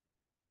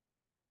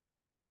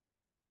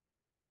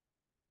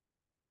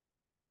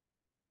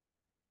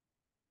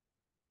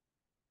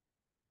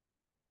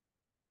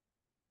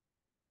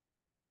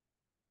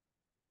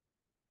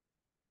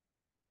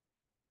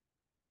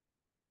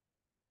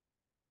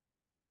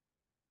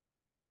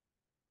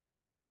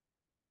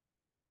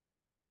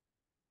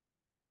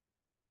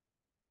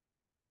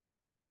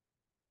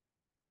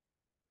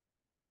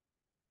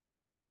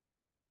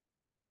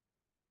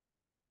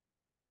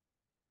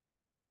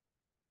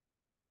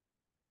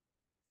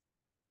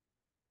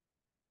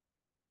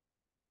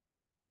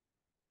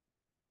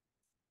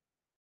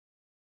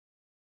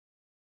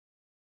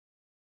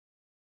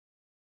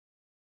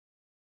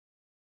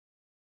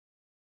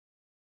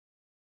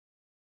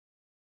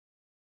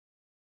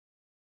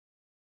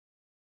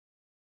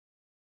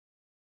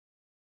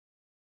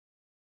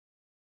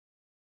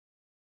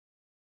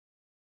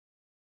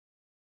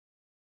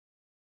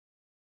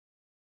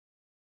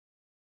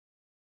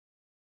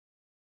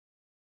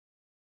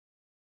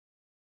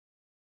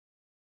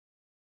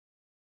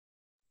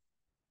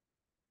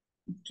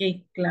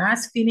 Okay,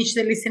 class, finish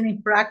the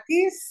listening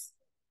practice.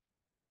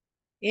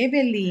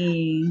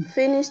 Evelyn.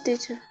 Finish,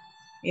 teacher.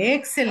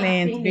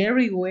 Excellent, Finish.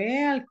 very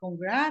well,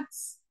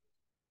 congrats.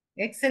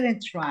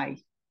 Excellent try.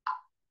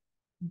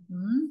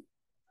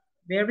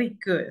 Very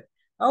good.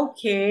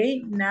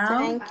 Okay,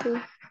 now. Thank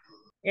you.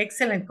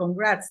 Excellent,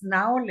 congrats.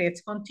 Now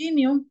let's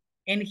continue.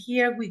 And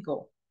here we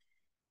go.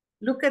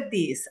 Look at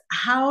this,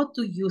 how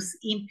to use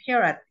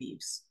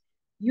imperatives.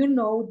 You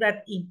know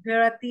that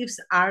imperatives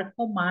are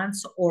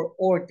commands or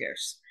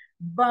orders,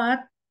 but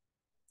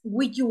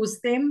we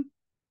use them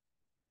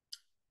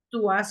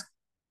to ask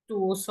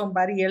to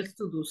somebody else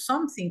to do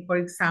something. For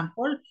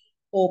example,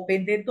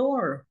 open the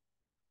door,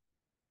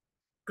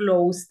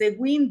 close the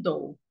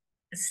window,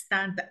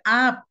 stand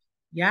up.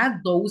 Yeah,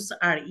 those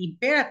are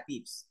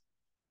imperatives.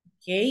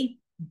 Okay,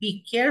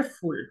 be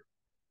careful,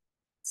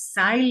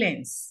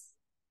 silence,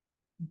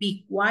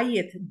 be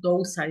quiet,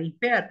 those are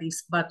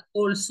imperatives, but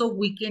also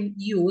we can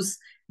use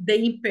the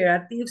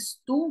imperatives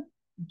to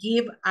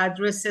give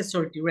addresses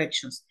or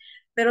directions.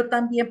 Pero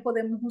también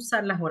podemos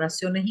usar las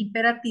oraciones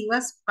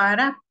imperativas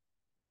para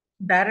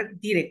dar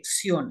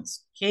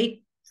direcciones,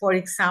 ¿ok? For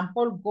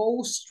example,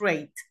 go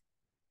straight,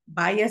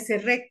 váyase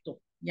recto,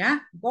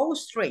 ¿ya? Go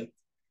straight,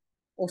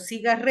 o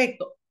siga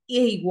recto.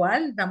 E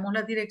igual damos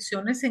las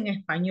direcciones en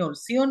español,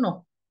 ¿sí o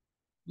no?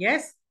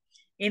 Yes?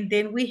 And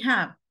then we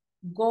have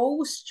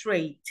go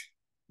straight,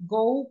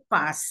 go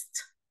past,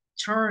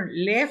 turn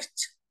left,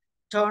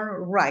 turn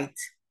right,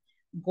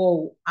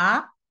 go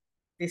up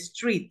the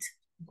street,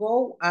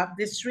 go up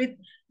the street,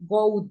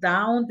 go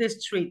down the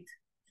street,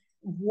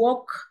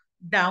 walk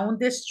down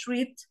the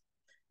street,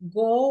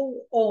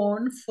 go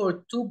on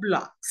for 2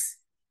 blocks.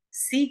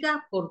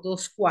 Siga por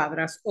 2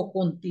 cuadras o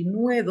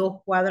continúe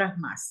 2 cuadras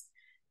más.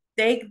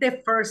 Take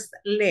the first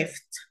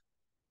left.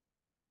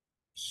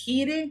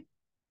 Gire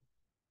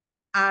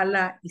a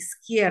la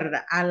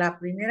izquierda, a la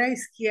primera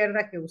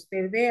izquierda que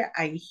usted vea,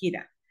 ahí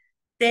gira.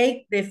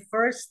 Take the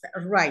first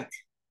right.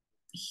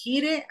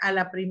 Gire a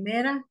la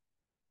primera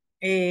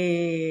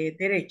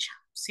derecha,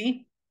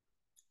 ¿sí?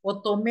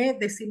 O tome,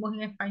 decimos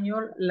en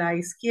español, la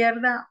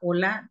izquierda o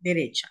la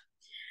derecha.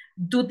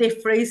 Do the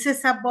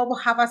phrases above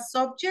have a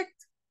subject?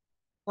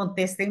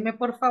 Contéstenme,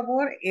 por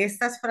favor.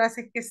 Estas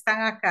frases que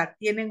están acá,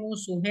 ¿tienen un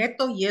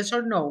sujeto? Yes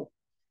or no.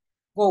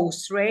 Go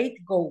straight,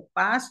 go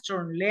past,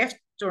 turn left,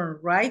 turn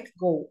right,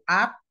 go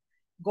up,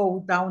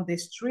 go down the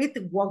street,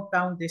 walk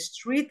down the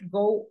street,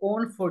 go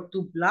on for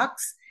 2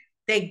 blocks,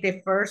 take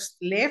the first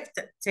left,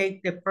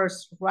 take the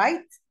first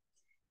right.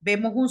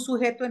 Vemos un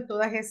sujeto en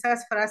todas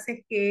esas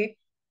frases que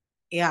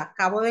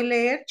Acabo de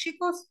leer,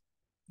 chicos.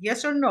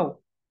 Yes or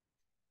no.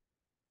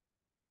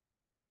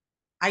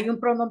 Hay un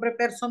pronombre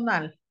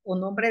personal o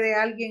nombre de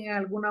alguien en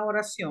alguna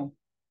oración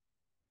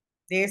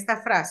de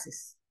estas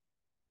frases.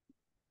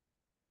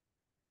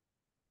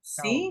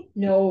 ¿Sí?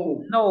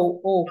 No.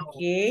 No.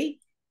 Okay.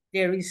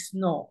 There is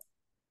no.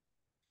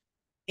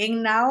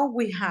 And now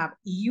we have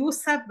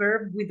use a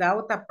verb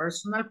without a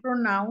personal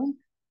pronoun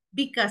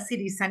because it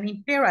is an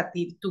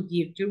imperative to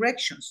give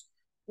directions.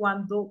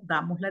 Cuando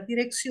damos las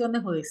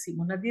direcciones o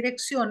decimos las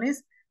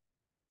direcciones,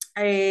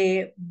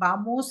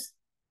 vamos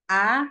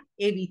a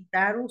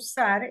evitar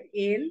usar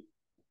el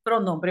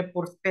pronombre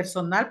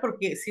personal,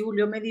 porque si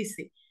Julio me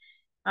dice,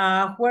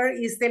 where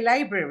is the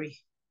library?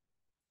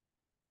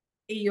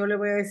 Y yo le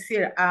voy a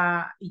decir,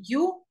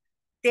 you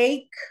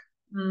take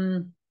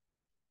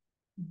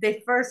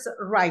the first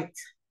right,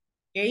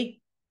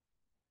 ¿ok?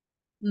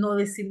 No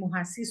decimos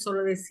así,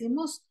 solo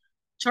decimos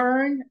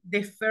turn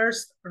the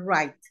first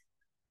right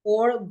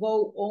or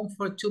go on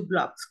for 2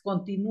 blocks.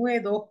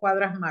 Continúe 2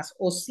 cuadras más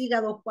o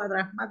siga 2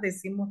 cuadras más,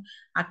 decimos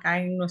acá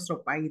en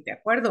nuestro país, ¿de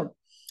acuerdo?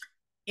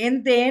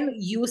 And then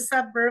use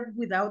a verb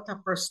without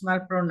a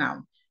personal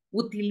pronoun.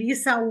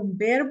 Utiliza un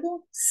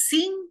verbo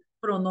sin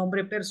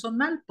pronombre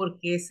personal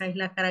porque esa es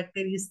la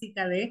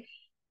característica de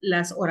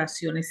las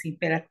oraciones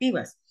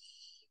imperativas.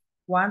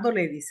 Cuando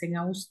le dicen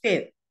a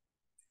usted,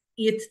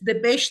 eat the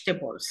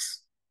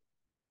vegetables,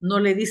 no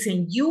le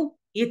dicen you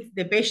eat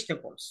the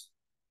vegetables.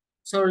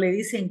 Solo le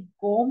dicen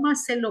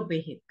cómase los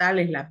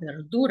vegetales, las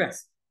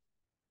verduras.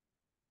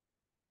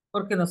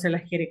 Porque no se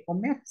las quiere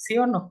comer, ¿sí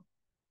o no?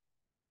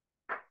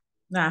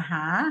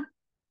 Ajá.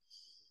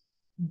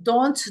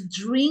 Don't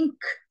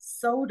drink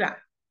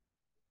soda.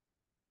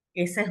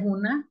 Esa es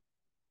una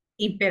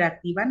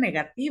imperativa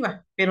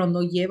negativa, pero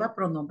no lleva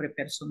pronombre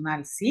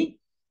personal, ¿sí?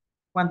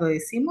 Cuando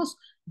decimos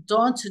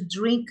don't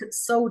drink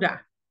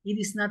soda, it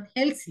is not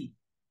healthy.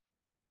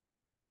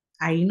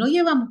 Ahí no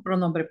llevamos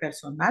pronombre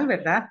personal,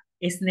 ¿verdad?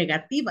 Es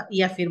negativa.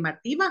 Y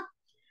afirmativa,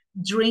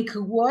 drink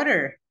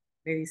water,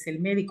 le dice el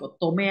médico,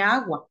 tome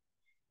agua.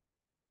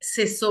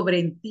 Se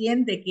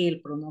sobreentiende que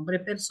el pronombre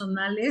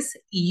personal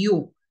es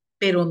you,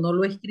 pero no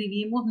lo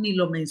escribimos ni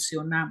lo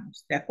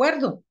mencionamos, ¿de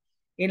acuerdo?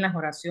 En las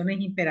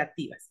oraciones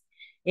imperativas.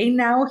 And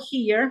now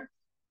here,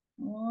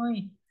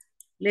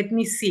 let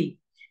me see.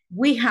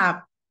 We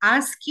have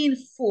asking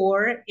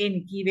for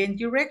and given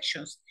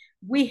directions.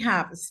 We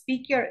have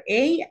speaker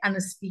A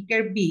and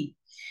speaker B.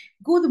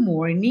 Good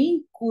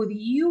morning. Could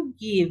you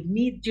give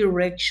me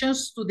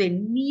directions to the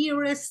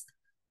nearest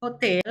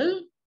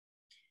hotel?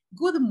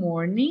 Good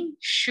morning.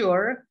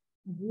 Sure.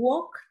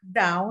 Walk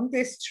down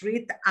the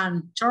street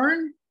and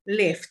turn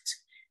left.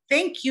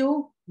 Thank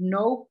you.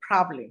 No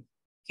problem.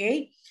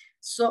 Okay.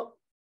 So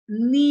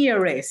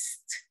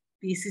nearest.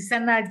 This is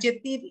an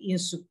adjective in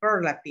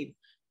superlative.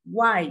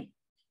 Why?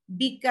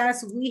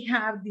 Because we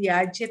have the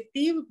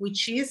adjective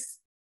which is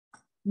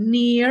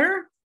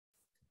near,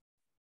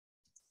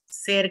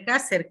 cerca,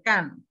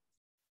 cercano.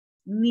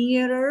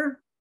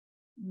 Nearer,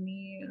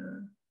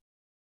 near,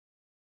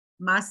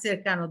 más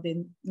cercano,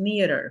 de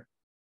nearer.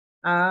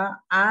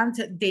 And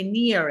the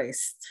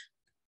nearest.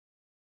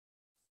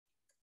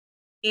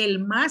 El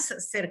más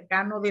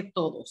cercano de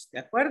todos, ¿de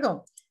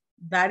acuerdo?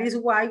 That is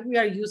why we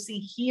are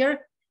using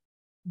here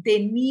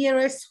the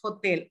nearest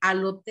hotel,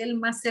 al hotel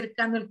más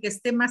cercano, el que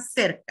esté más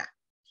cerca.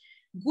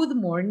 Good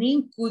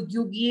morning, could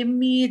you give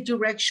me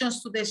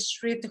directions to the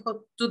street,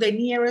 to the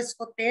nearest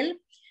hotel?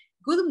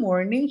 Good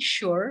morning,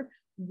 sure.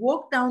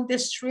 Walk down the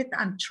street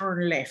and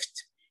turn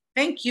left.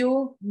 Thank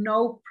you,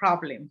 no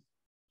problem.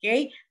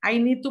 Okay, I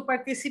need 2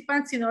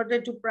 participants in order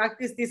to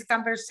practice this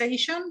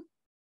conversation.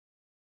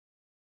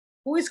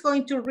 Who is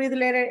going to read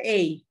letter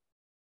A?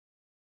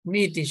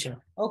 Me, teacher.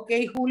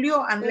 Okay,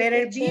 Julio, and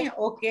letter B.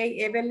 Okay,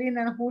 Evelyn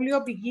and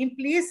Julio, begin,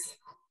 please.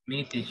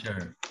 Me,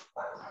 teacher.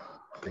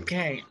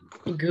 Okay,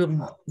 good.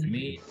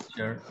 Me,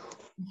 teacher.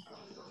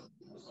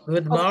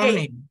 Good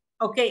morning.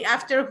 Okay,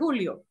 after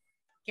Julio.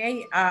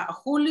 Okay,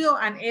 Julio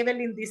and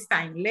Evelyn this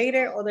time.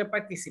 Later, other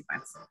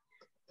participants.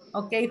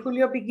 Okay,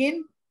 Julio,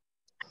 begin.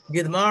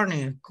 Good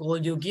morning.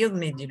 Could you give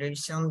me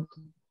direction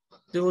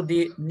to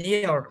the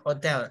near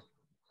hotel?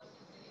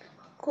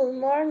 Good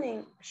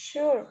morning.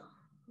 Sure.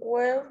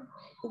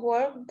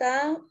 Walk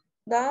down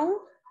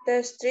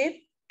the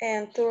street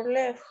and turn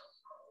left.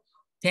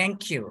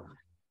 Thank you.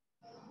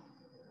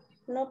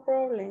 No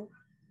problem.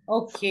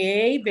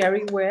 Okay,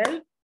 very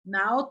well.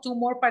 Now 2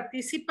 more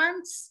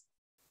participants.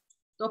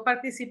 2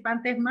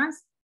 participantes más.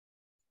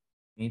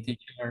 Me,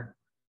 teacher.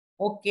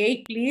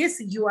 Okay, please,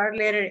 you are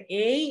letter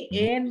A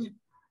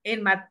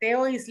and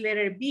Mateo is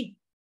letter B.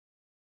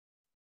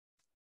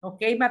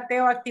 Okay,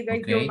 Mateo,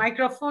 activate your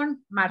microphone.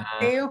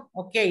 Mateo,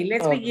 okay,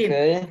 let's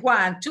begin.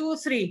 1, 2,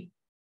 3.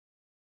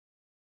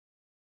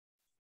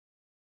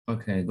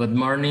 Okay, good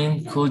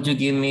morning. Could you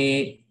give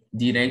me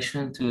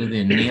direction to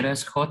the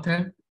nearest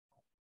hotel?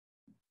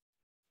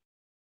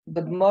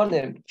 Good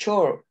morning.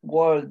 Sure.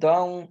 Walk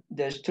down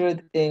the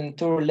street and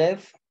turn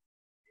left.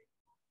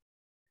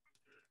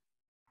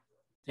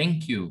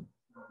 Thank you.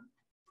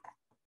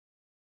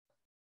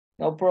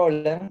 No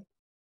problem.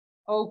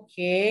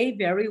 Okay,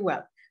 very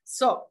well.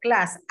 So,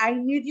 class, I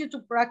need you to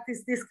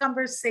practice this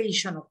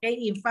conversation, okay,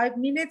 in 5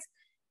 minutes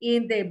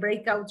in the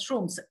breakout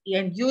rooms,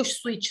 and you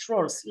switch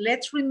roles.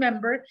 Let's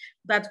remember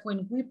that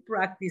when we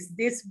practice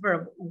this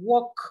verb,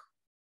 walk,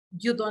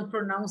 you don't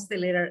pronounce the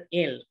letter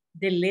L.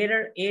 The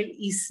letter L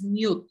is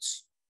mute.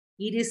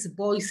 It is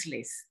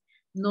voiceless.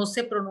 No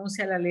se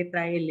pronuncia la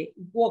letra L.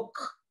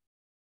 Walk.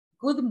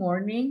 Good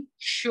morning.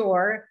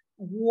 Sure.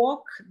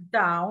 Walk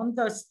down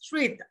the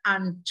street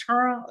and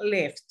turn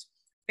left.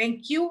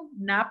 Thank you.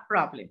 No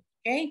problem.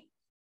 Okay.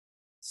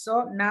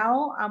 So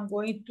now I'm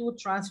going to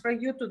transfer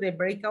you to the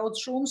breakout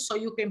room so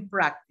you can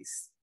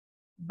practice.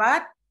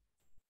 But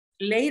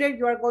later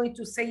you are going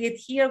to say it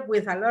here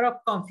with a lot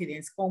of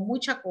confidence. Con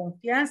mucha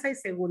confianza y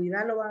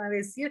seguridad lo van a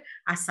decir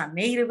as a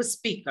native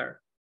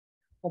speaker.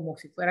 Como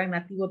si fueran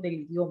nativos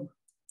del idioma.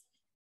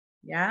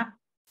 Yeah.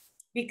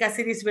 Because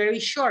it is very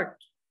short.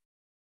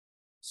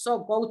 So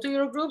go to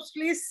your groups,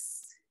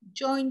 please.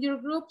 Join your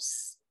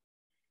groups.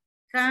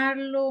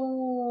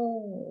 Carlos,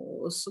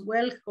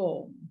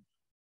 welcome.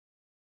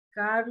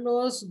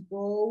 Carlos,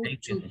 go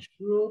to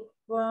group.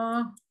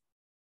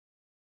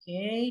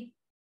 Okay.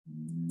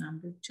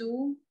 Number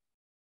 2.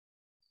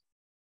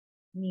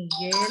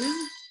 Miguel,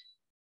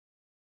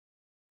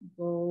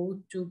 go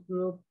to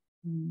group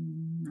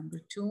number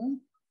 2.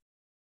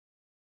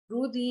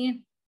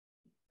 Rudy,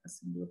 that's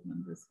group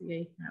number 3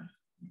 I have.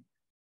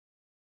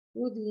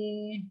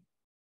 Rudy,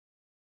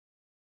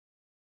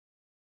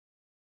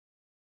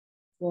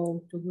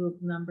 go to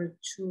group number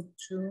 2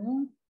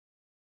 too.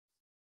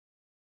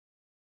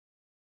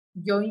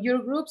 Join your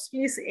groups,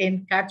 please.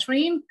 And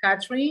Catherine,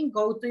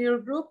 go to your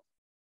group.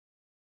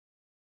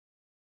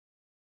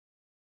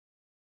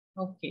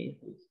 Okay.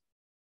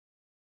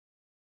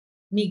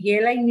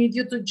 Miguel, I need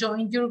you to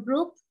join your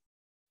group.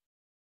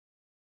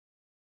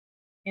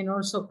 And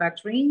also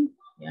Catherine,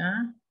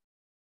 yeah.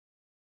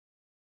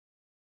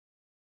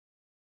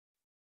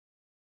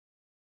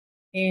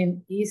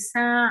 And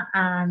Isa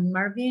and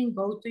Marvin,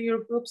 go to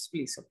your groups,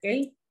 please,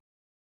 okay?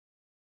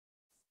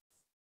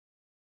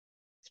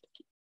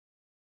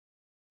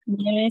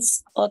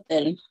 Yes,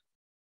 hotel.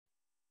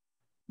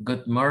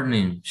 Good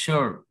morning.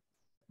 Sure.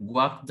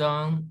 Walk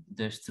down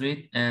the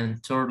street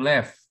and turn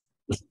left.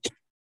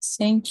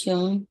 Thank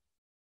you.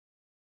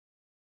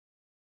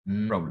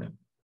 No problem.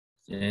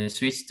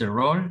 Switch the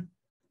role.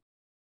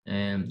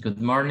 And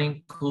good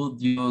morning.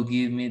 Could you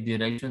give me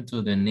direction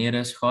to the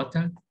nearest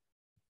hotel?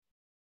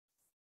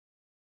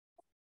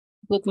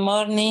 Good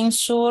morning,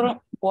 sir.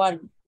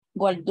 What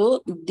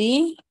do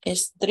the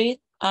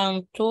street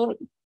and turn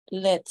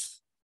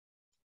left?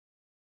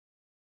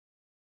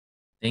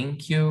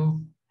 Thank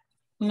you.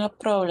 No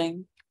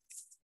problem.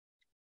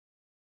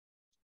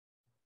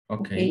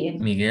 Okay.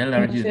 Miguel,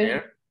 are you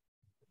there?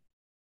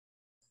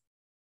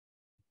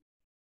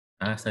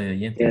 Ah, está de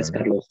oyente. Yes,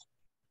 Carlos.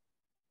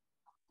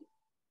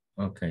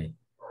 Ok.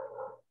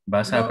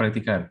 ¿Vas a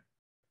practicar?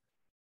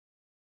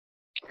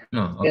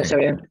 No, ok. Ya está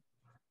bien.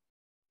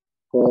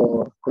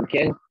 ¿Con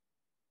quién?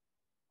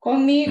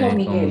 Conmigo,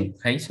 Miguel.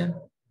 ¿Con Hazel?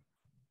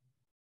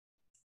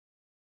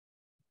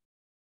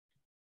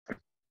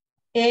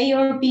 A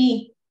or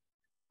B?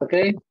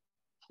 Okay.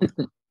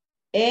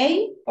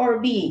 A or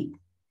B?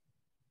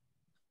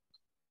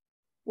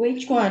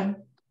 Which one?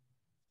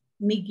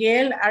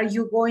 Miguel, are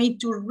you going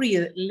to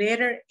read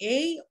letter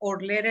A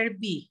or letter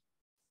B?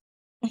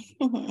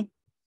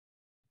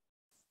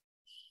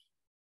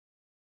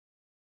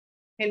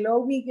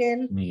 Hello,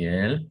 Miguel.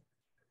 Miguel.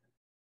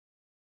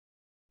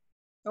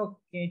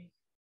 Okay.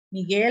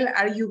 Miguel,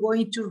 are you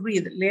going to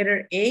read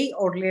letter A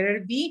or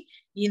letter B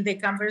in the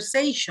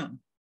conversation?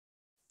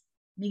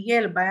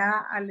 Miguel,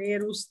 ¿va a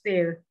leer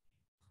usted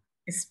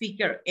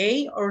speaker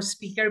A or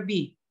speaker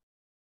B?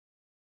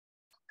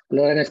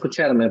 Logran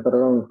escucharme,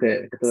 perdón.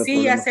 Que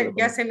sí, ya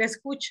se le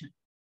escucha.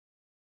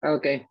 Ah,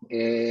 ok.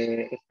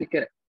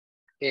 Speaker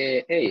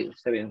A,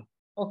 está bien.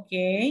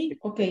 Okay.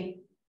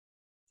 Okay.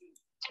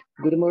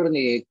 Good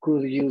morning.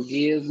 Could you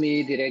give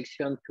me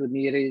direction to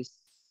nearest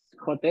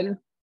hotel?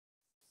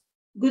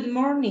 Good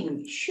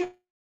morning. Sure.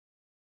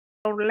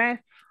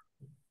 Left.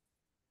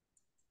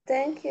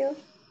 Thank you.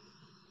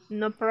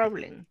 No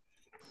problem.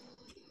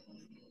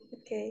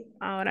 Okay.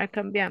 Ahora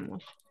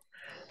cambiamos.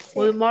 Sí.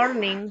 Good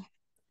morning.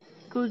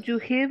 Could you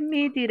give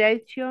me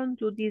direction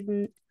to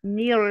the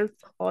nearest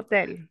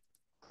hotel?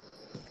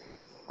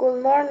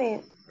 Good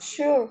morning.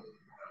 Sure.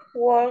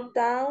 Walk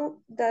down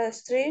the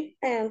street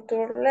and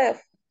turn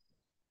left.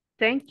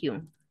 Thank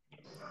you.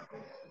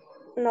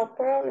 No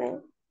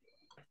problem.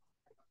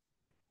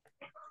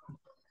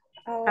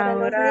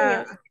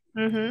 Ahora los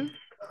niños.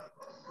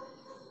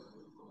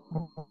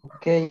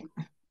 Okay.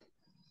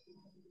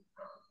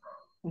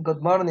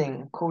 Good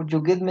morning. Could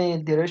you give me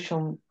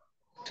direction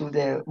to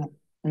the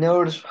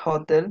nearest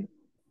hotel?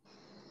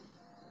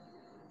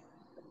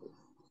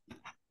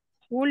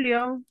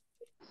 Julio.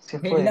 Se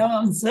fue. Hello,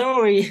 I'm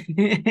sorry.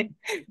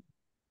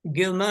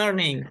 Good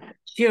morning.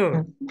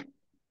 Sure.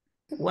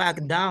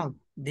 Walk down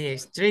the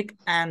street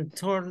and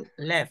turn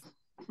left.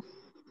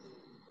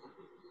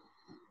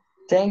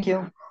 Thank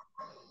you.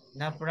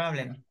 No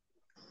problem.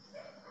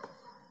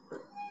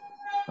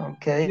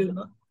 Okay. Good,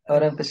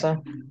 Ahora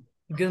empezar.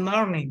 good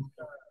morning.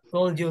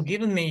 Could you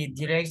give me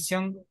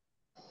direction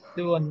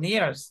to a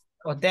nearest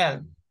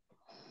hotel?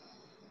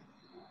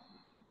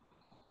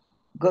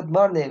 Good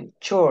morning.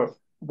 Sure.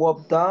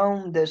 Walk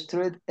down the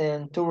street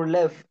and turn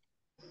left.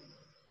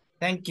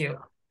 Thank you.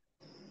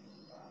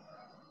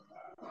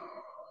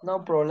 No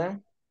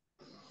problem.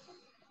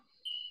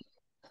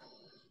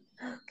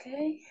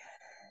 Okay.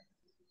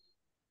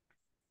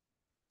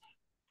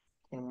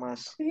 ¿Quién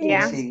más?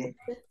 Yeah. ¿Quién sigue?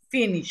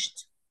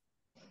 Finished.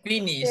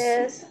 Finish.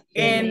 Yes.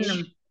 And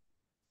Finish.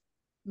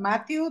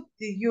 Matthew,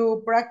 did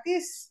you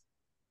practice?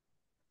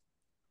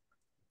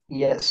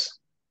 Yes.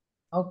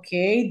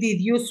 Okay.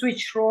 Did you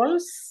switch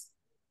roles?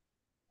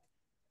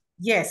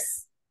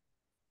 Yes.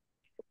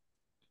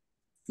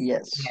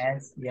 Yes.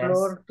 Yes, yes.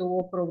 Flor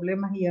tuvo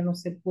problemas y ya no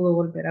se pudo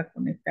volver a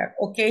conectar.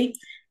 Okay.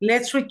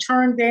 Let's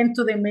return then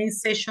to the main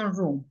session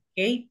room.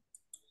 Okay.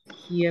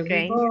 Here we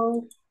Okay.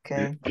 go.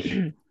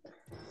 Okay.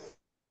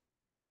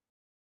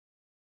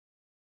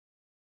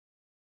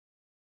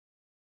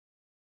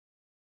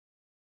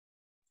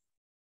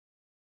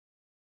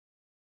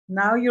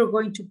 Now you're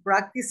going to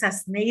practice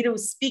as native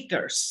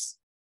speakers.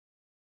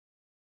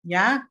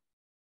 Yeah,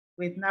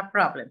 with no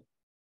problem.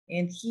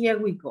 And here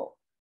we go.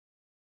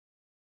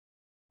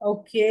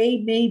 Okay,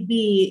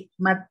 maybe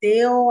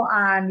Mateo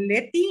and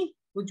Letty,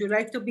 would you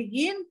like to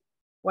begin?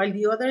 While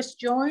the others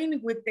join,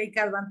 we take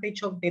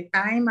advantage of the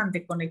time and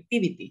the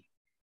connectivity.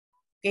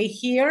 Okay,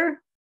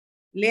 here,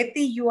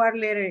 Letty, you are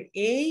letter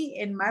A,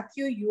 and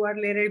Matthew, you are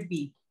letter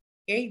B.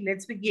 Okay,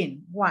 let's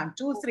begin. 1,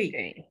 2, 3.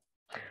 Okay.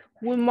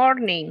 Good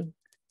morning.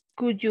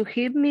 Could you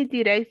give me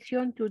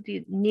direction to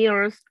the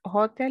nearest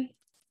hotel?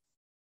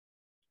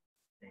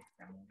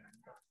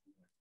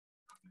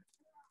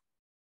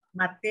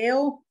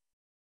 Mateo,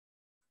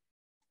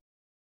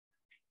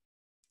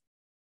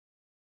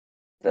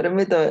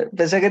 Permítame,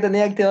 pensé que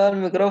tenía activado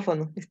el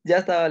micrófono. Ya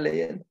estaba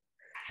leyendo.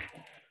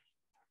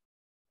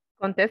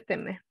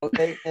 Contésteme.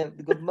 Okay,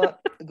 good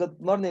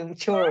morning.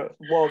 Sure.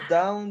 Walk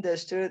down the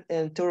street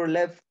and turn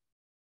left.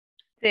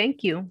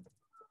 Thank you.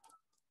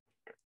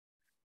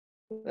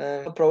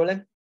 No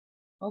problem.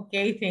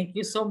 okay, thank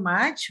you so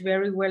much.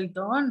 Very well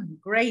done.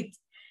 Great.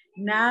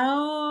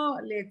 Now,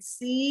 let's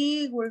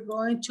see. We're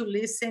going to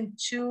listen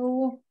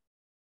to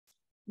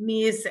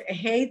Miss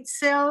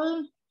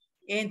Hazel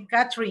and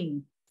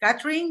Catherine.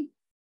 Catherine?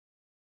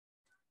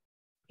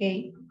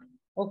 Okay.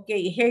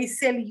 Okay,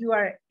 Hazel, you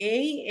are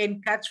A,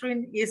 and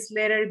Catherine is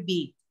letter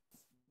B.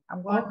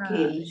 I'm gonna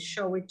Okay.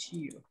 show it to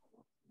you.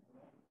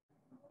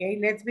 Okay,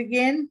 let's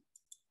begin.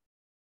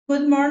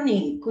 Good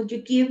morning. Could you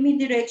give me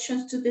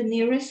directions to the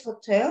nearest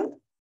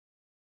hotel?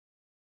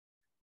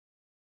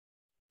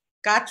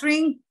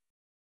 Catherine?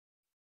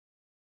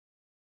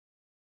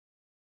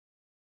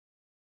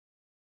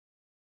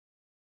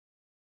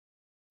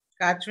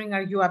 Catherine,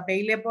 are you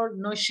available?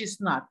 No,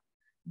 she's not.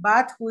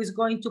 But who is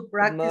going to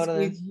practice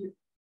with you?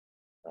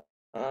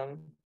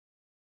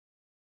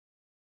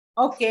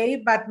 Okay,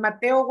 but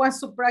Mateo wants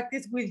to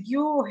practice with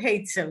you,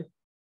 Hazel.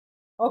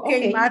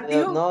 Okay,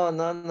 Matthew. No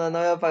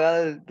había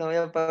apagado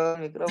el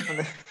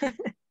micrófono.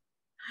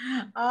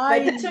 I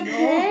But it's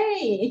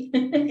okay.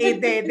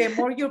 the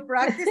more you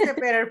practice, the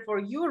better for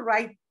you,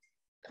 right?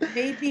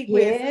 Maybe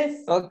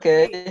Yes.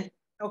 Okay.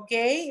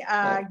 Okay,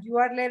 you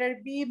are letter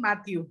B,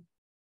 Matthew.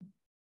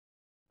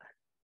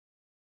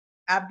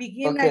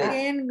 Begin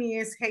again,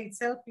 Miss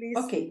Hazel, please.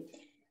 Okay.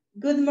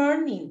 Good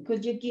morning.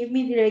 Could you give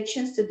me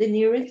directions to the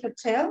nearest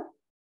hotel?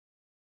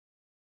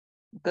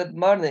 Good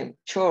morning.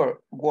 Sure.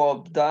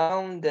 Walk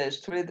down the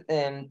street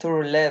and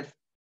turn left.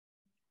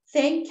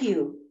 Thank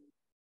you.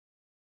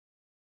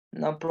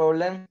 No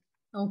problem.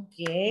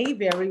 Okay,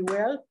 very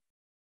well.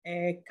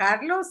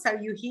 Carlos,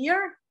 are you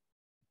here?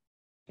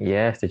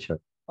 Yes, teacher.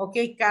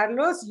 Okay,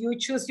 Carlos, you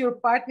choose your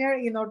partner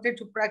in order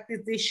to practice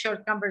this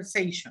short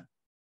conversation.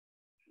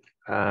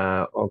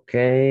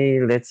 Okay,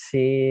 let's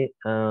see.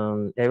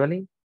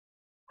 Evelyn,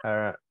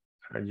 are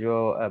you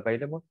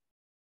available?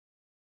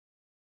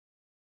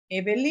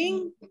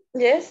 Evelyn?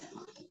 Yes.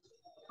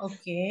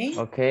 Okay.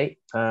 Okay.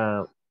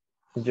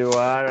 You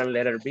are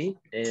letter B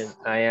and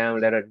I am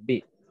letter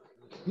B.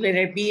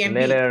 Letter B and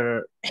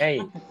letter B.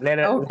 A.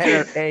 Letter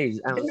A.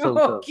 I'm so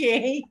sorry.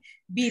 Okay.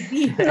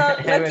 BB. No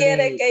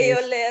quiere que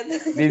yo lea.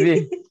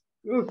 BB.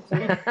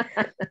 Okay.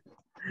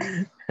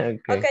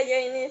 Okay. Okay, yo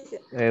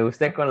inicio.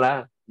 Usted con la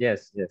A.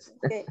 Yes.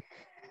 Okay.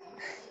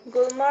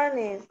 Good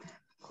morning.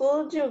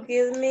 Could you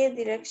give me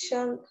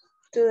direction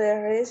to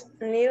the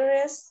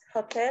nearest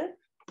hotel?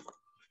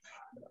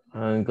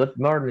 Good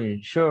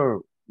morning.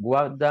 Sure.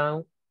 Walk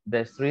down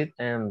the street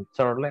and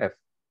turn left.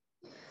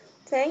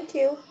 Thank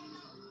you.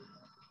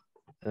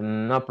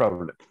 No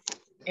problem.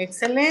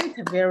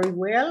 Excellent. Very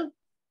well.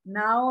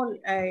 Now,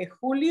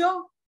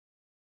 Julio.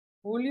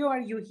 Julio, are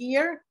you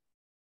here?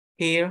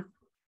 Here.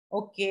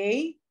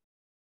 Okay.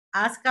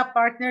 Ask a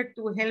partner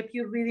to help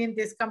you reading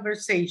this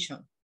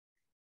conversation.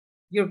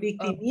 Your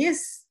victim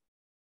is?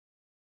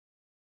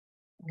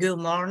 Good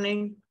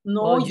morning.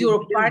 No, Could you your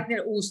give me-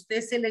 partner.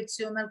 Usted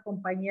selecciona al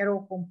compañero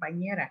o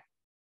compañera.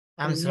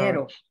 I'm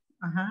Primero.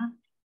 sorry.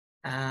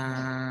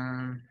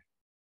 Ajá.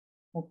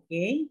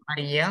 Okay.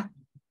 Maria.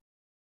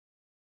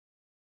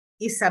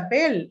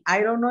 Isabel,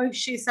 I don't know if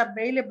she's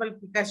available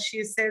because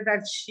she said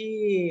that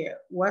she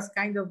was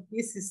kind of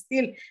busy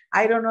still.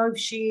 I don't know if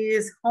she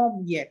is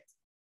home yet.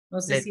 No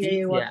sé si ella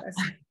llegó a Leticia.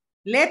 casa.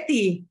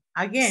 Leti,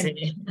 again.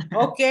 Sí.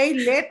 Okay,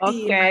 Leti,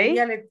 Okay.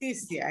 Maria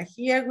Leticia.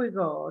 Here we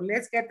go.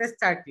 Let's get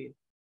started.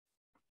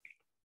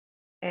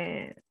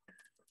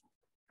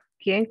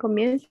 ¿Quién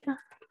comienza?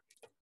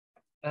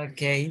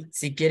 Ok,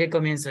 si quiere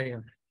comienzo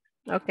yo.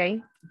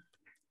 Okay.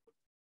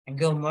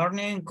 Good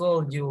morning.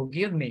 Could you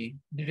give me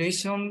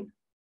direction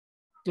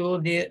to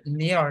the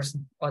nearest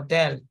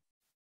hotel?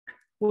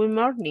 Good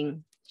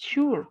morning.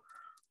 Sure.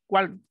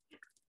 Walk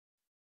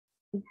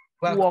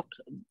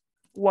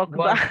Walk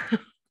down.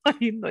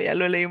 Ay, no, ya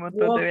lo leí un montón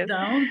de Walk veces.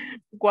 down.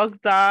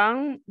 Walk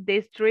down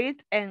the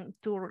street and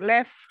to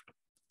left.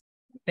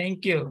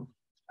 Thank you.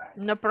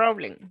 No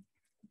problem.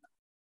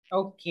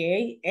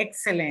 Okay,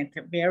 excellent.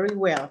 Very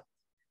well.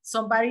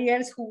 Somebody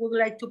else who would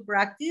like to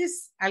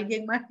practice?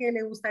 ¿Alguien más que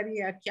le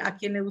gustaría, a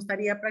quien le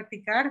gustaría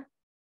practicar?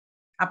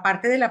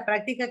 Aparte de la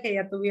práctica que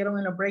ya tuvieron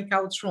en los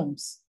breakout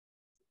rooms.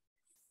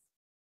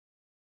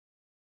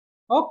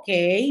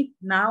 Okay,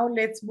 now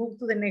let's move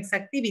to the next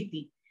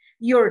activity.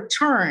 Your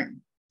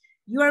turn.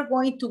 You are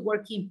going to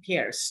work in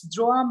pairs.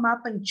 Draw a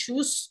map and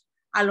choose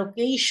a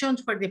location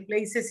for the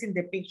places in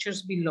the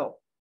pictures below.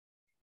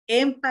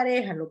 En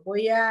pareja, lo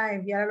voy a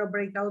enviar a los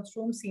breakout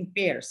rooms in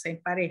pairs,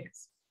 en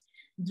parejas.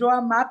 Draw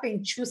a map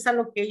and choose a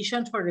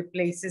location for the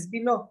places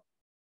below.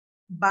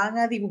 Van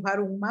a dibujar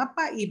un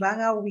mapa y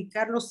van a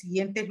ubicar los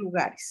siguientes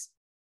lugares.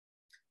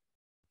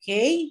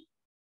 Okay.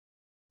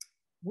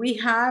 We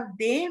have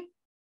the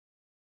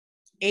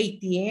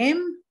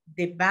ATM,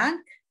 the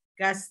bank,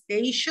 gas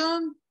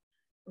station,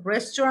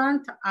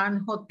 restaurant,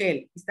 and hotel.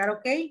 Is that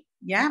okay?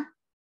 Yeah.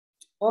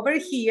 Over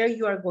here,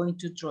 you are going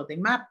to draw the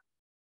map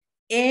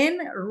and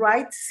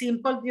write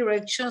simple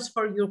directions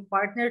for your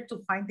partner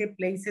to find the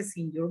places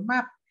in your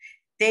map.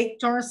 Take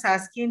turns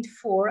asking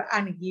for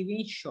and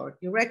giving short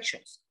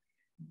directions.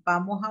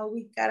 Vamos a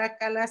ubicar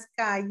acá las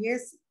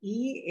calles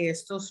y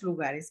estos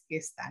lugares que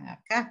están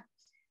acá.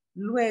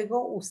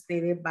 Luego,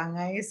 ustedes van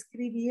a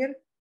escribir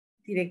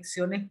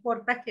direcciones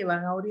cortas que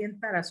van a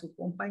orientar a su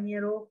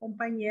compañero o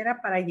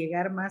compañera para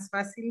llegar más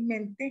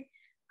fácilmente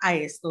a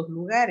estos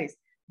lugares.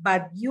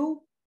 But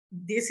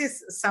this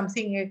is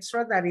something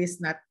extra that is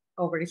not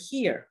over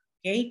here,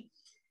 okay?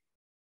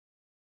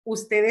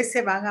 Ustedes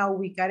se van a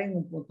ubicar en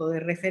un punto de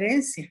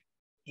referencia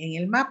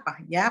en el mapa,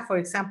 ¿ya? For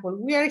example,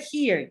 we are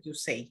here, you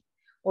say,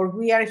 or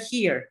we are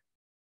here,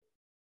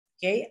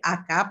 okay?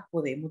 Acá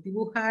podemos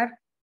dibujar,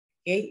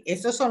 okay?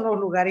 Estos son los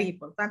lugares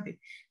importantes,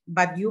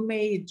 but you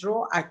may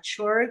draw a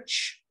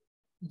church,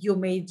 you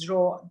may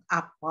draw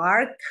a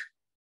park,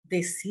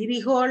 the city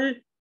hall,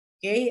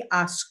 okay?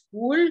 A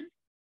school,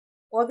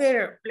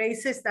 other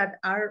places that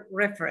are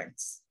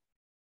reference.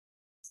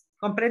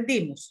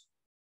 ¿Comprendimos?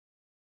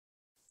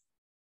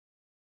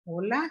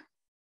 Hola.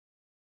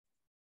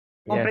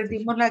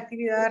 Comprendimos la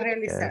actividad a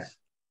realizar.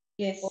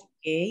 Yes. Ok.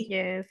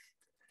 Yes.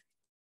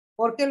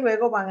 Porque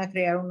luego van a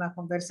crear una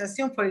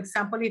conversación. For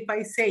example, if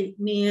I say,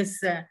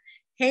 Miss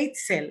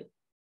Hazel,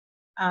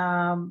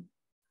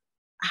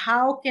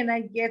 how can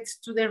I get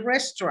to the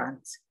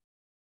restaurant?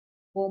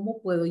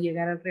 ¿Cómo puedo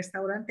llegar al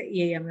restaurante?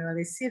 Y ella me va a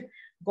decir,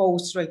 go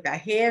straight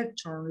ahead,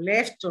 turn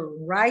left,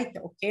 turn right,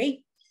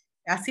 ok.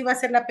 Así va a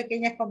ser las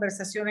pequeñas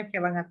conversaciones que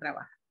van a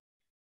trabajar.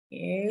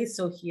 Okay,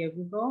 so here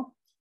we go.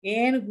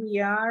 And we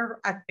are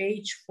at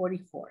page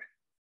 44.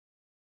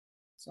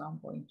 So I'm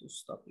going to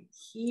stop it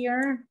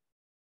here.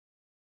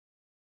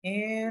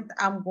 And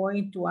I'm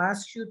going to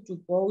ask you to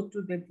go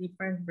to the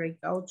different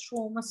breakout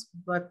rooms,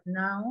 but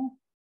now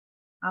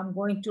I'm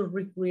going to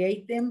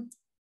recreate them.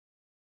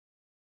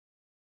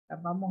 Las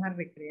vamos a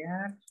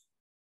recrear.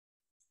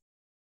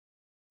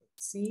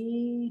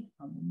 Sí,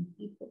 un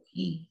momentito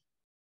aquí.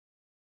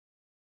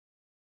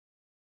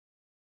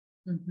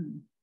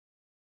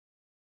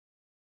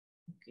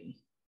 Okay.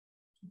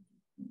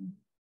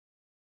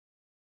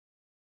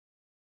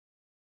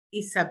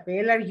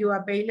 Isabel, are you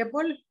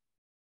available?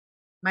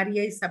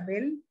 María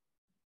Isabel.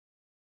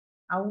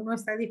 Aún no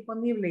está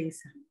disponible,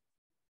 Isa.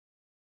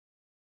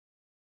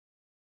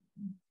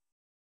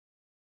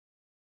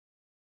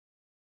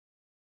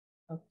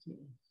 Okay,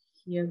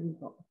 here we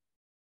go.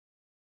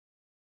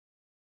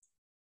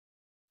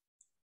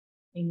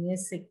 En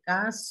ese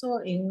caso,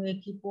 en un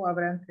equipo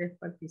habrán 3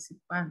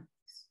 participantes.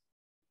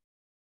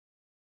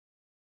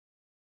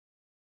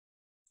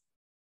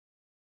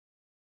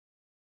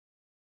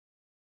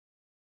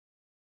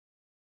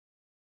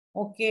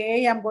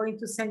 Okay, I'm going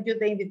to send you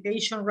the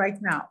invitation right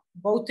now.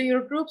 Go to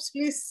your groups,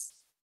 please.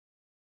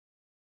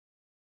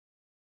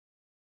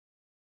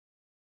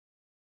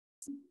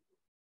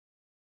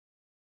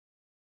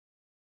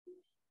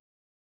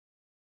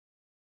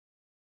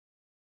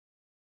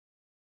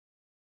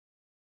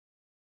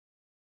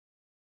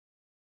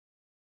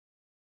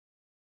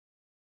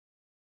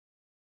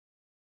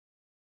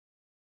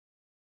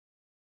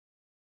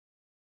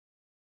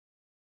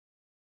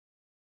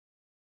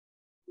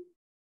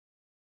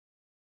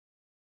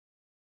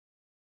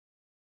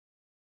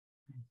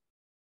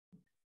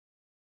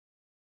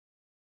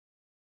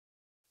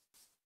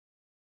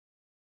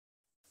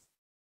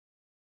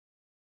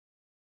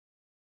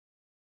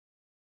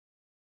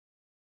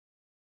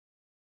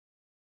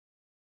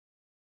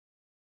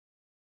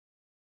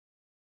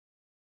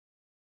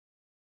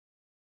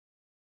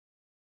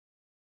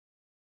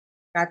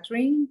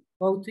 Catherine,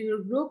 go to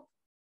your group.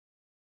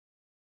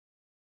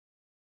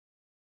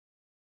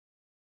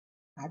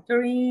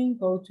 Catherine,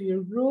 go to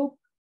your group.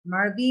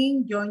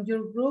 Marvin, join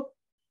your group.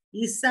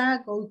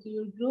 Isa, go to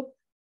your group.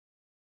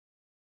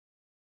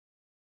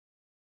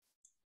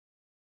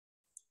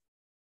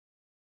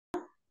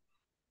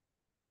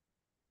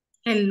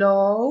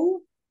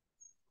 Hello.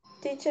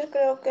 Teacher,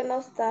 creo que no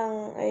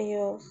están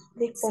ellos Sí,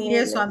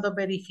 disponibles. eso ando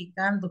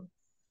verificando.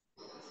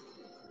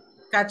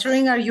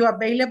 Catherine, are you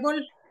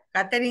available?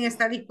 Catherine,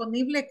 ¿está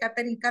disponible?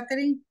 Catherine.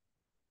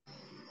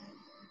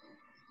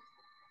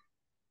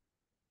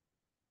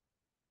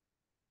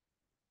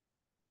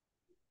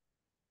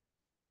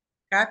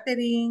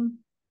 Catherine.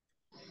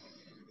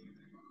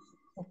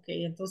 Ok,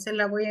 entonces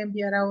la voy a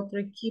enviar a otro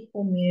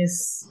equipo,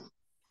 Miss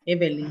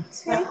Evelyn.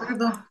 Sí. ¿De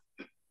acuerdo?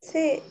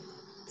 Sí,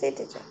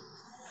 teacher.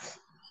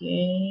 Ok.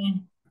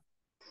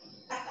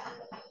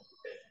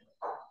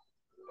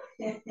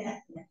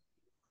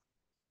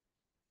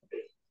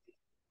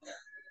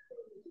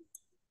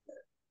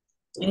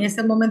 En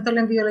este momento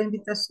le envío la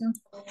invitación.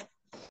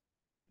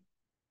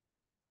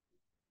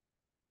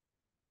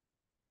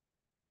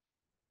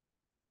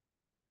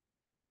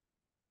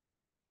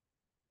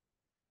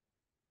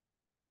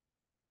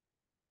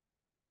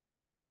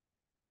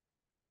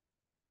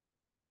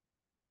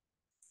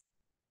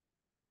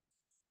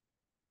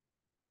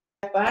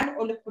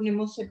 ¿O los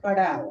ponemos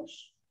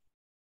separados?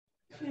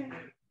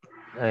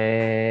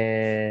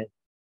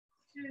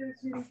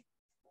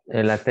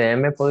 El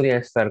ATM podría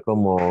estar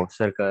como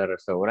cerca del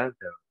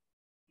restaurante.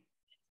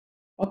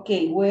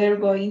 Okay, we're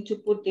going to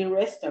put the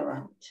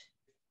restaurant.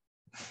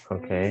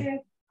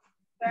 Okay.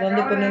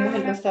 ¿Dónde ponemos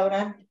el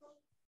restaurante?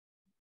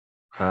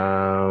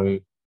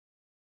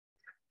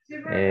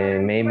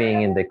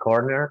 Maybe in the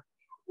corner.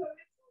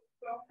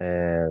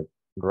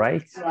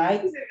 Right.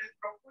 Right.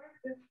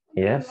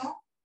 Yes.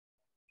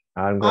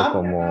 Algo Up.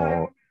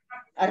 como.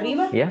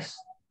 ¿Arriba? Yes.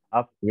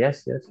 Up.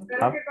 Yes.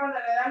 Up.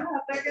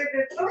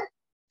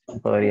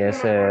 Podría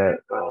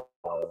ser.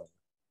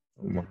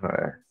 Vamos a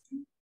ver.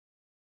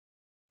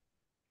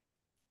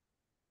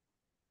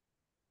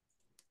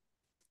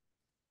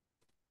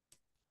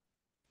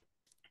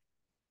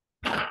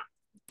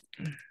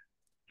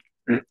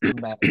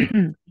 Vale.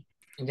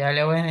 Ya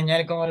le voy a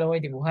enseñar cómo lo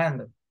voy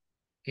dibujando.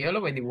 Que yo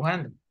lo voy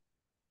dibujando.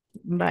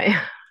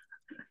 Vaya.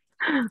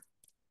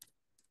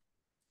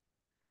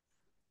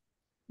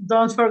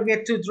 Don't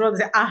forget to draw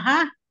the,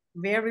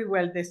 very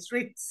well, the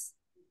streets.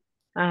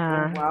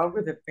 Oh, wow,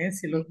 with the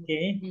pencil,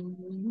 okay.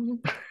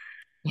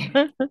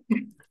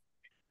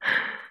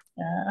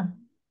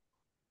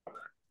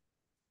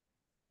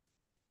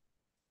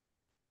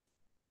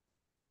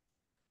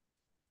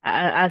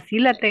 Así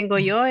la tengo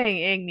yo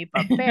en mi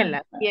papel,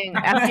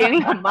 así en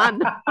la mano.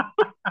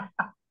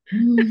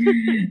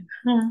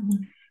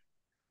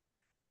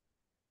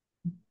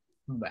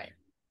 Vale.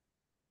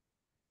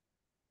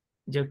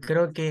 Yo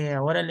creo que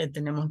ahora le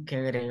tenemos que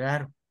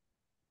agregar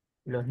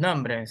los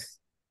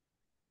nombres.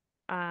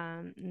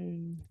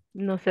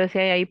 No sé si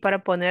hay ahí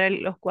para poner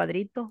los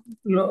cuadritos.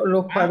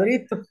 Los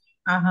cuadritos.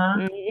 Ajá.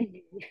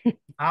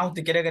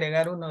 Usted quiere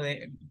agregar uno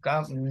de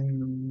cada.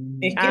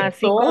 Es que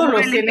Así todos como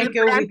los el tienen que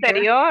ejemplo ubicar.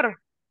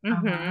 anterior.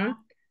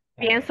 Ajá.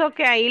 Pienso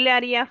que ahí le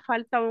haría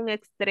falta un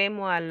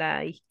extremo a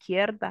la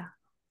izquierda.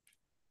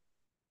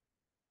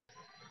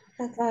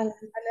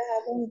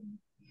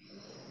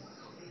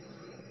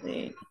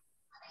 Sí.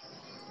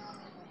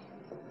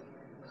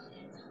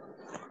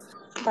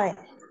 Vale.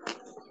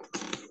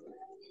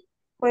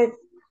 Pues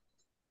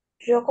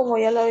yo como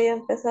ya lo había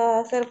empezado a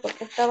hacer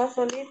porque estaba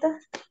solita,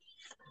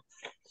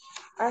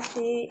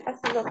 así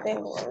lo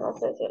tengo. No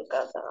sé si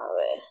alcanzan a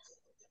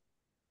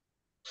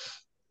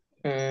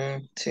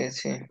ver.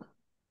 Sí.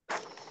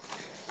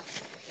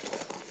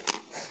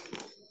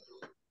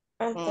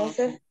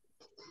 Entonces,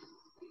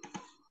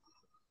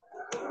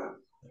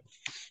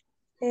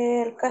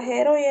 el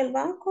cajero y el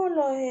banco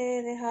los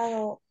he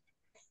dejado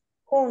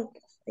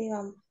juntos,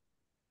 digamos.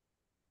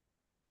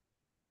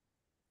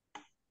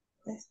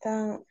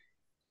 Están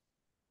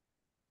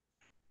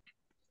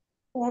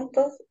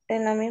juntos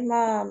en la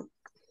misma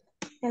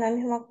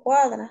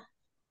cuadra.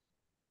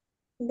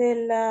 De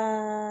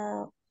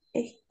la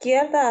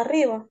izquierda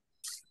arriba.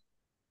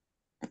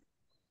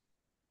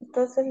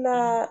 Entonces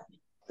la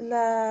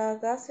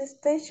gas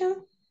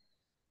station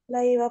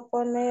la iba a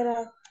poner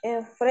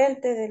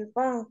enfrente del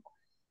banco,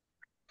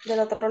 del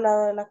otro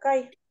lado de la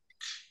calle.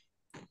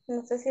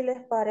 No sé si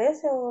les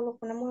parece o lo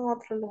ponemos en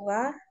otro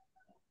lugar.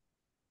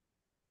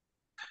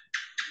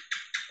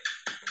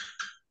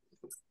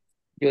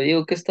 Yo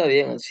digo que está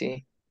bien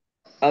así.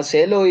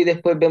 Hacelo y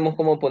después vemos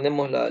cómo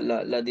ponemos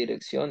las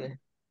direcciones.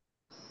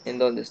 En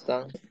dónde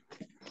están.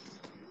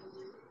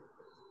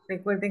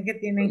 Recuerden que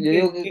tienen Yo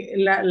digo que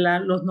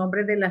los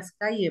nombres de las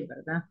calles,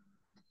 ¿verdad?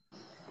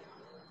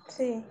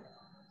 Sí.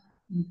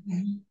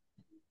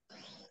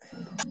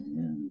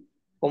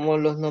 ¿Cómo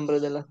los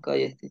nombres de las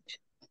calles, teacher?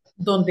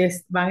 Donde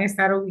van a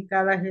estar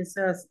ubicadas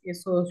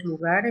esos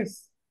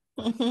lugares.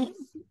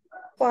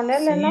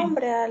 Ponerle Sí.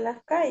 nombre a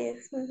las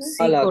calles. A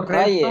Sí, la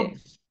correcto. calle.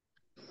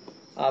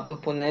 Ah,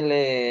 pues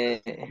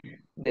ponerle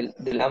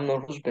del Amno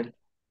Roosevelt.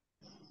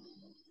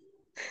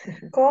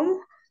 ¿Cómo?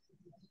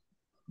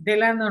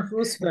 Delano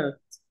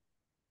Roosevelt.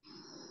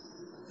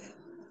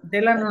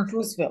 Delano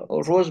Roosevelt.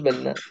 O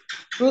Roosevelt, ¿no?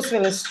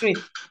 Roosevelt Street.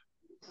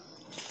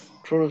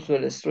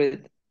 Roosevelt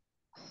Street.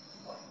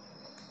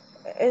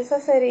 Esa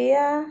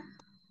sería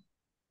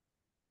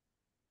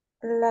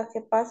la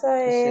que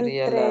pasa Esa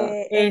sería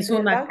Es entre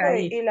el una banco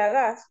calle. y la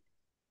gas.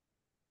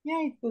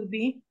 Yeah, it could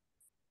be.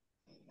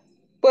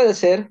 Puede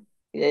ser.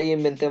 Y ahí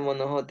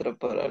inventémonos otra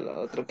para la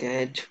otra que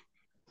has hecho.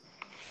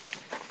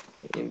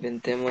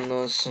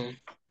 Inventémonos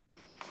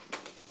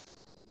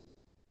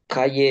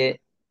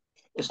calle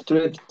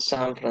Street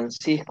San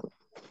Francisco.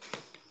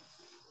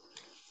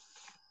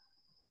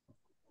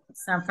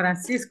 San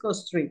Francisco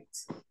Street.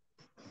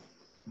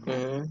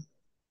 Ujú.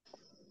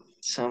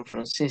 San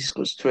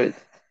Francisco Street.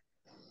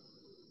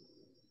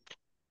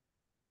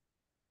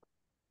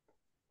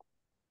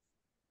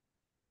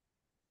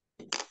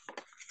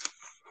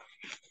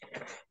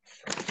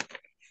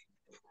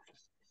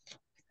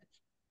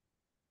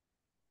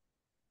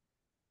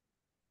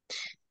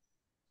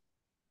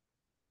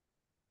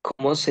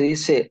 ¿Cómo se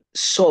dice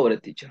sobre,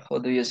 teacher? How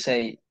do you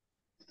say?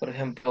 Por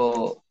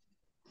ejemplo,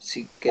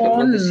 si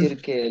queremos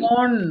decir que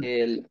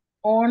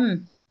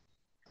On.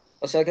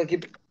 o sea que aquí,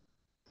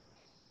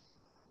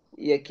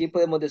 y aquí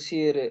podemos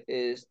decir,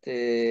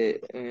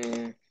 the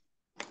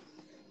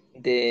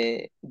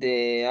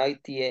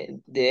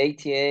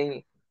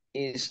ATM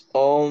is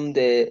on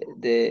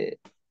the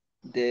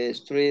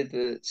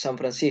street San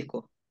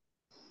Francisco.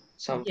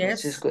 San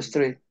Yes. Francisco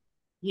Street.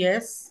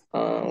 Yes.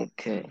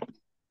 Okay.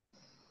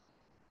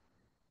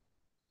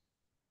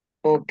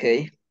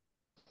 Okay.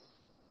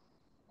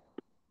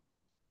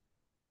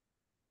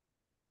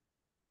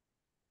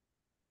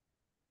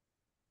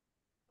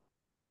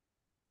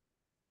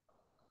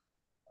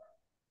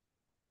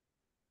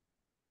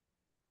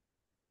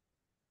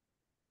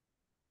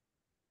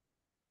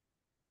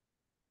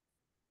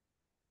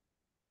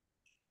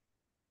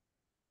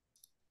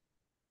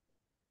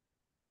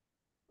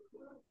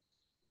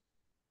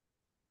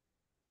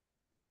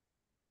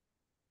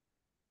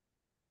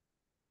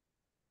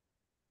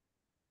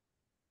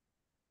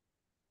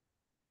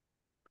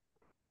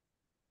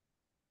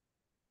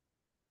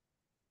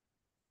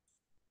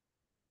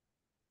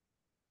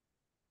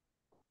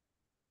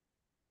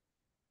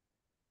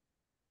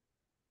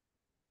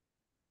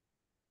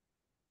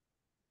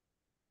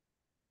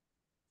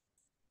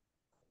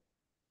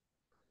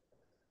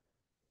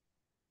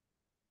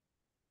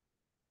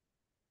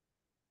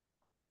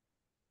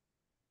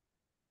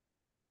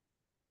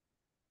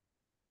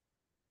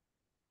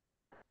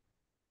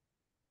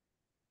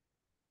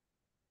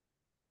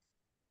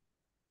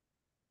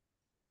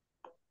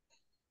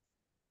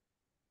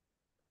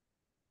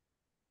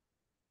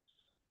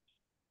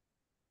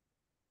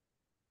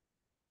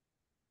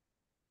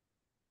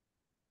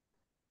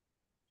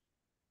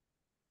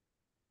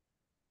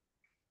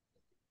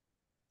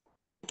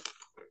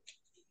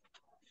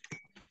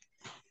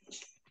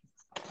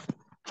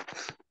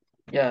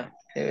 Ya,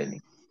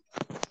 Evelyn.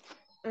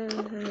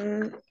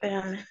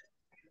 Espérame.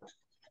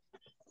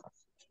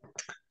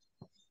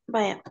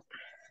 Vaya.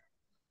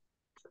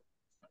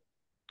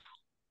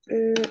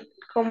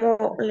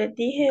 Como les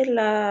dije,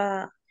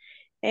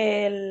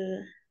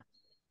 el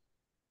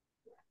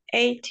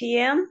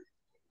ATM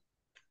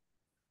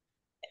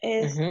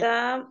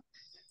está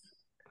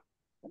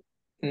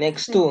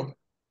Next to.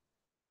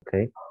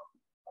 Okay.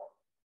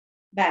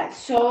 But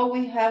so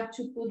we have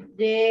to put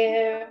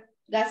the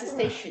gas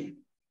station.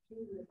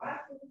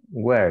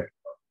 Where?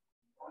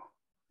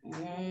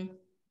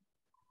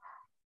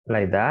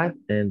 Like that,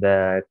 and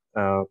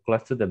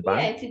close to the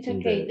bank. Yes, it's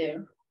okay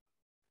there.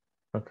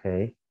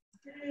 Okay.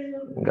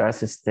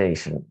 Gas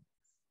station.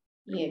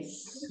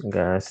 Yes.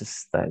 Gas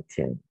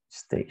station.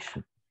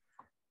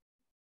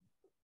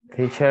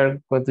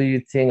 Teacher, what do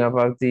you think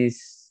about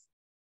this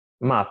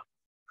map?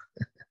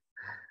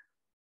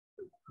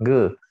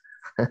 Good.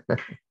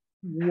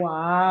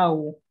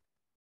 Wow.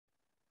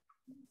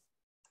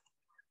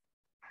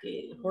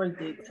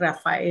 Hold it,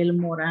 Rafael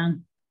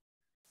Morán.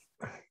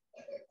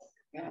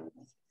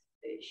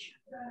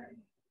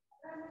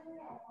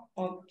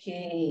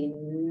 Okay,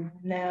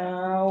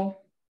 now,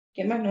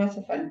 ¿qué más nos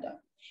hace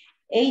falta?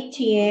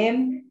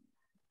 ATM.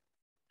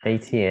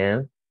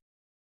 ATM.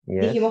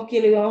 Yes. Dijimos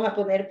que lo íbamos a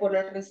poner por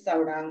el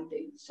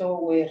restaurante. So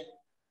where?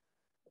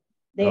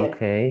 There.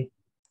 Okay.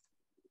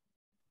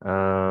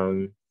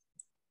 Are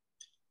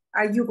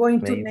you going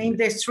to Maybe. name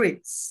the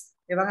streets?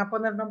 ¿Le van a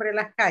poner nombre a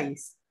las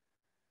calles?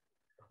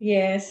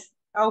 Yes.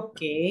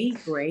 Okay,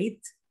 great.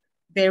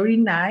 Very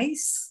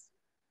nice.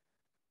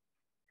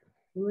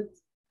 Good.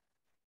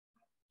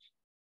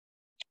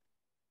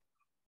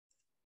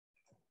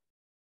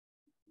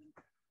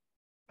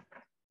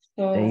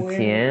 So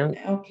ATM.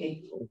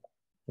 Okay.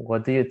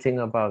 What do you think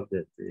about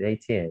the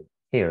ATM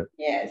here?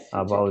 Yes.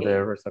 About okay.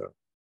 the restaurant.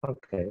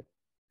 Okay.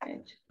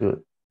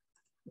 Good.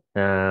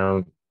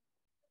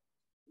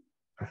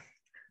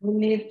 We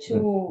need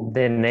to.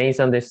 The names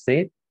on the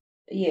street.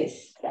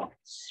 Yes,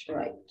 that's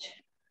right.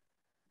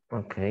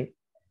 Okay.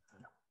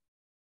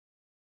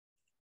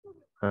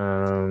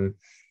 Um,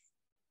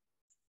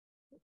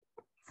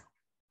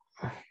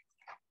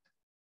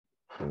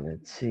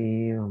 let's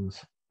see.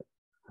 Vamos.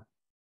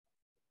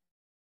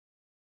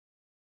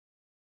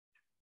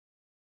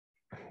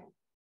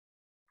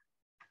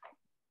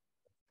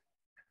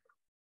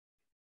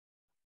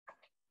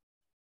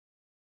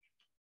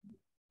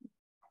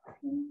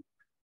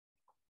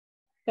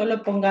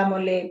 Solo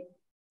pongámosle,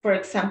 for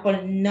example,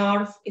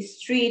 North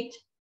Street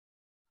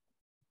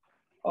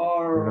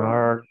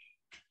North.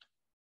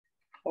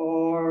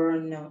 or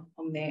no,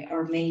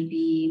 or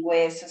maybe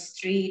West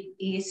Street,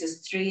 East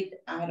Street,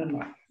 I don't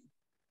know.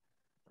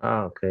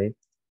 Okay.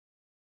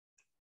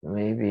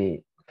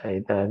 Maybe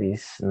that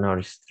is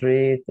North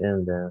Street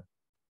and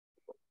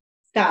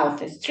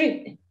South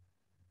Street.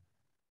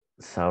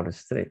 South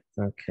Street.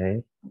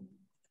 Okay.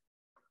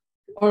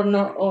 Or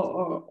no,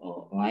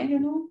 or I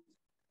don't know.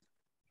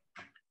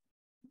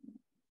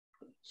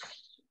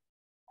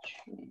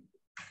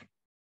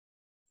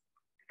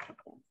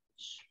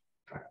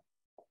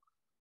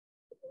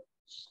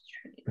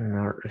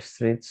 North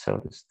Street,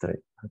 South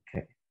Street.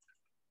 Okay.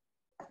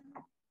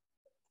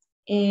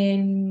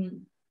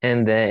 In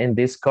in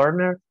this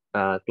corner,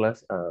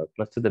 close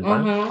to the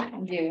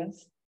bank.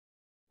 Yes,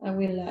 I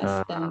will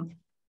ask them.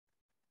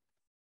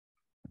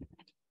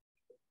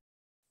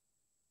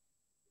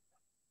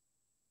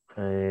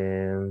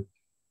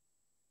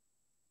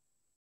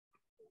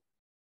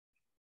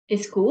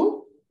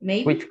 School,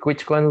 maybe.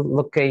 Which one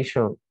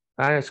location?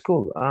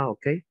 School.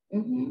 Okay.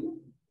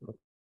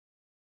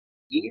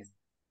 East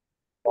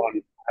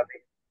on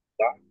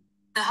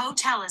the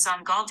hotel is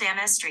on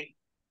Galdana Street.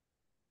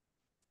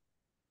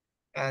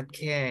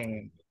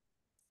 Okay.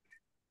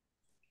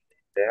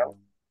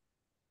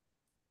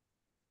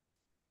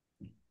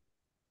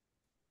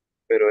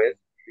 Pero es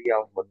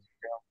real hotel.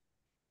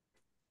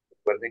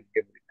 Recuerden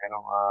que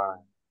primero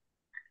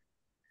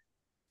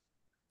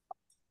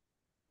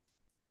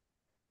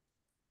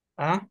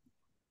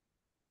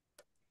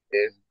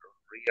es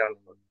real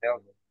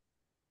hotel.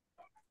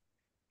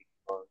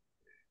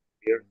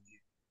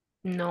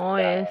 No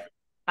es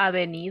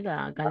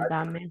avenida,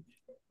 Galdame.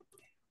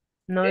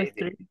 No es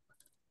street.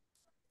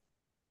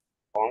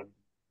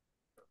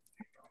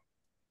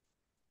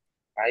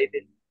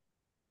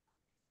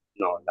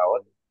 No, la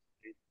otra.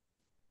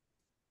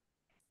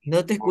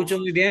 No te escucho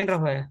muy bien,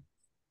 Rafael.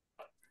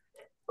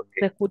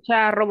 Se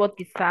escucha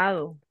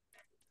robotizado.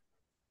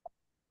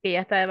 Que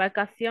ya está de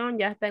vacación,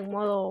 ya está en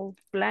modo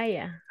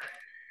playa.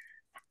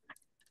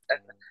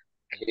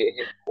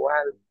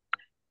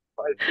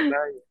 ¿Cuál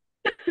playa?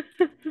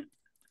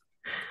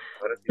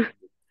 Ahora sí.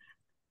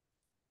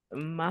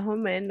 Más o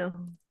menos.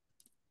 Pues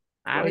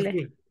Hable.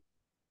 sí.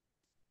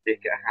 De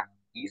que,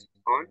 East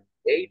on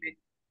Ivy.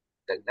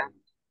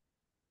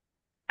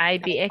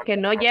 Ivy, es que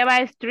no lleva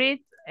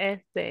street,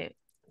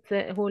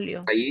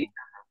 Julio. Ahí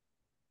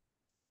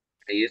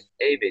es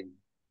Ivy,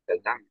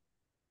 Galdán.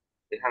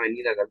 Es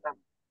Avenida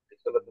Galdán.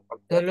 Solo te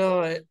falta.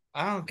 Solo,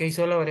 ok,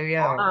 solo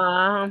abreviado.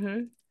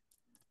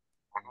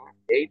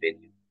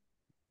 Ivy,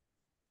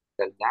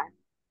 Galdán.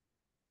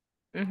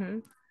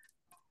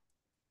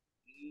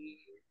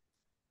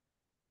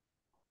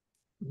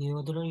 Y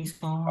otro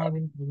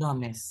son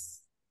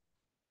Gómez.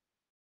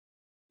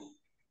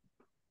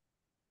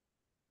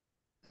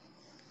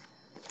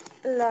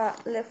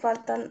 Le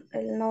faltan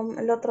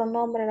el otro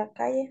nombre a la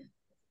calle.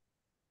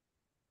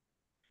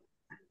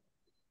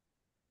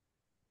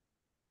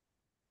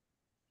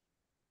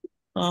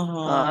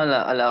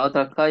 A la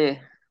otra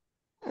calle.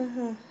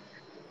 Ujú.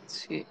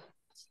 Sí.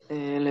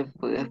 Le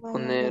puedes Vamos a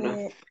poner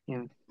ver.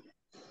 en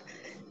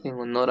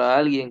honor a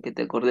alguien que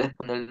te acordes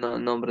poner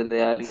el nombre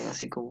de alguien,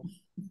 así como.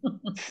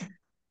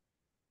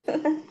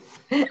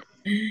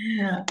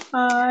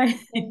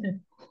 Ay.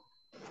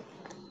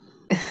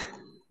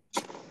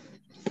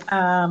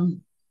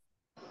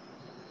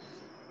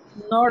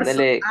 North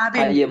Ponele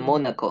calle Avenue.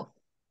 Mónaco.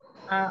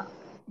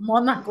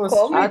 Monaco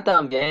 ¿Cómo? Street.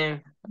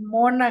 También.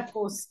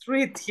 Monaco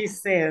Street, he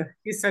said.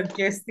 He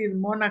suggested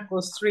Monaco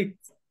Street.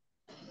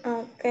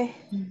 Ok.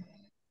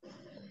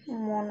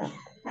 Mónaco.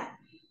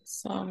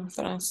 San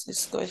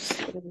Francisco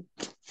Street.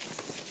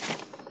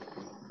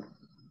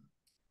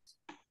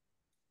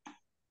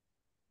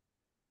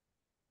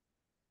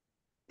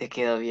 Te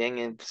queda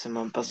bien, se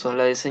me pasó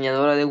la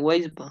diseñadora de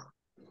Waze, pa.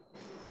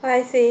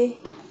 Ay, sí.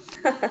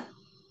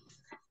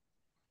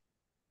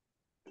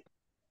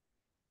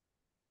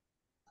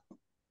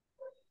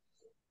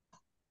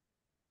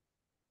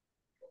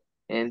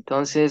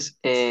 Entonces,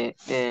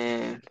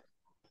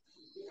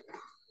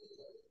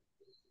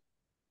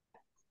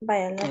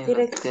 Vayan las el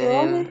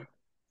direcciones. hotel.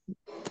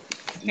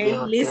 Hey,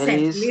 El listen,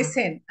 hotel is-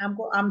 listen.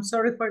 I'm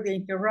sorry for the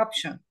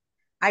interruption.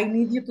 I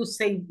need you to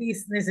save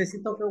this.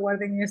 Necesito que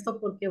guarden esto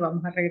porque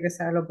vamos a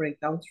regresar a los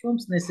breakout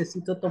rooms.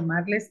 Necesito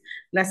tomarles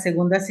la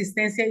segunda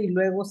asistencia y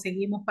luego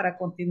seguimos para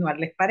continuar.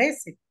 ¿Les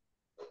parece?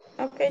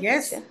 Okay,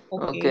 Yes? teacher.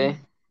 Okay.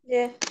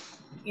 Yeah.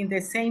 In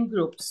the same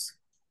groups.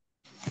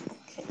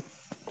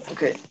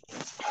 Okay.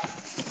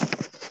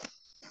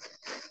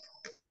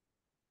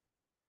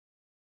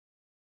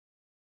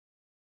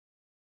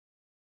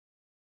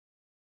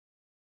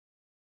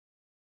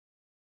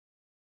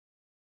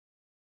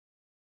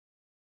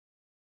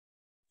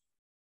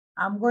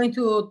 I'm going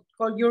to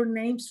call your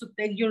names to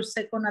take your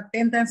second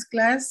attendance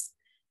class,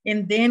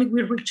 and then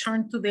we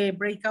return to the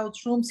breakout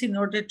rooms in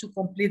order to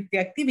complete the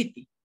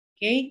activity,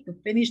 okay? To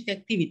finish the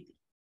activity.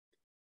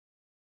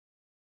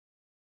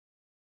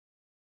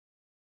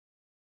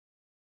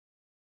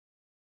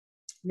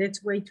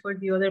 Let's wait for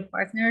the other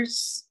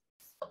partners.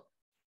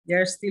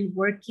 They're still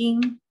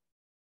working,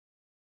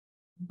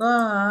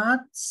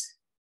 but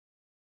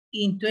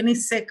in 20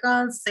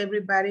 seconds,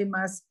 everybody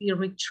must be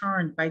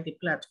returned by the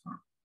platform.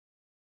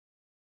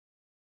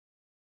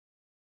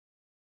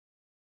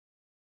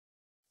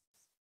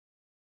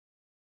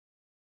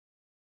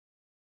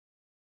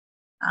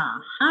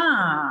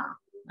 Aha,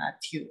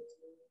 Matthew.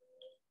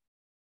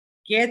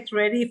 Get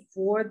ready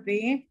for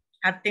the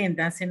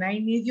attendance, and I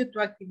need you to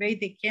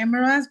activate the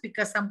cameras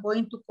because I'm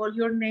going to call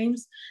your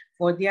names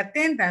for the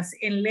attendance,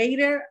 and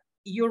later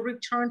you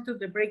return to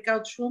the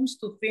breakout rooms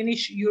to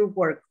finish your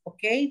work,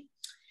 okay?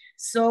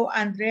 So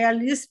Andrea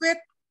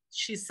Lisbeth,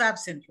 she's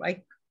absent,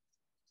 right?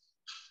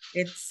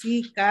 Let's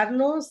see,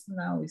 Carlos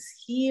now is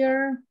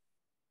here.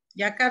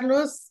 Yeah,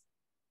 Carlos?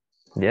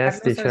 Yes,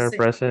 Carlos teacher, Arce.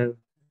 present.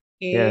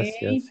 Okay.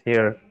 Yes,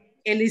 here.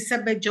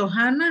 Elizabeth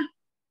Johanna.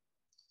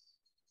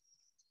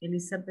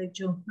 Elizabeth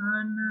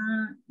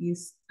Johanna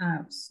is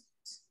absent.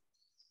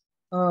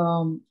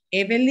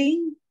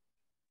 Evelyn.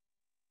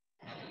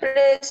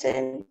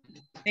 Present.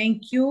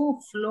 Thank you.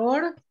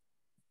 Flor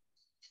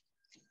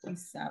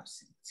is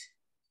absent.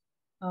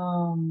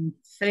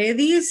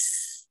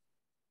 Freddy's.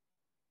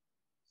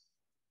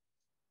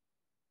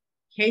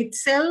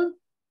 Hazel.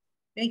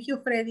 Thank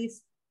you,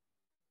 Freddy's.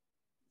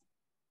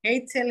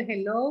 Hazel,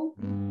 hello.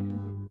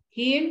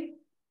 Here.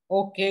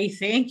 Okay,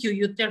 thank you.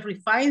 You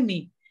terrified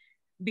me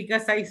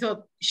because I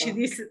thought she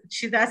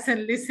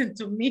doesn't listen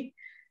to me.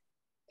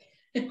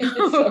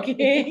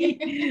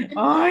 Okay.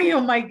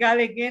 Oh my God,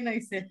 again, I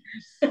said.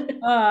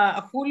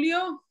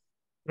 Julio.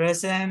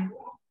 Present.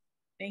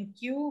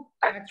 Thank you.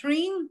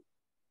 Catherine.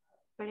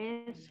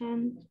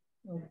 Present.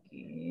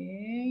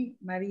 Okay.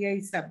 Maria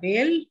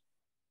Isabel.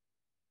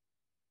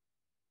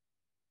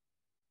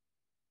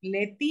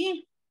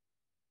 Leti.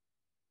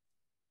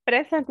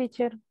 Present,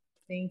 teacher.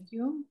 Thank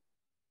you.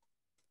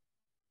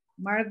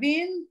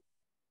 Marvin.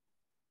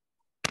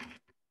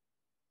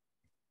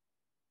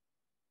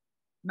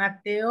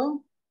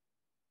 Mateo.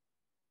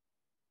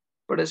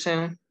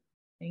 Present.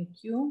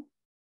 Thank you.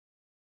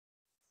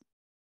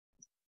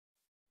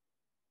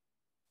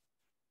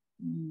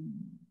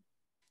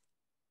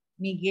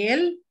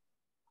 Miguel.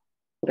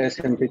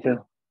 Present,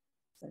 teacher.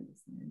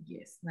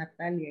 Yes,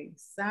 Natalia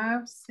is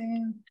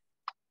absent.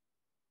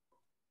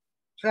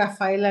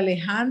 Rafael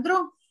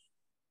Alejandro.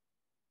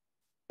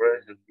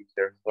 Present,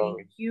 teacher.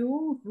 Sorry. Thank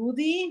you.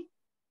 Rudy.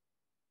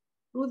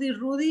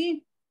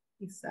 Rudy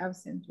is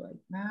absent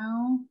right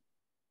now.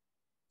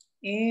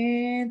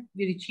 And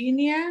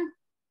Virginia.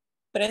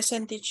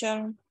 Present,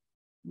 teacher.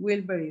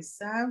 Wilbur is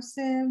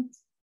absent.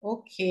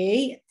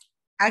 Okay.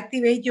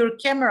 Activate your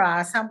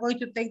cameras. I'm going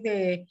to take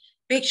the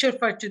picture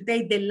for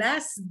today, the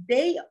last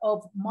day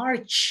of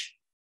March.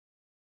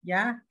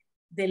 Yeah,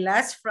 the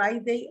last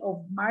Friday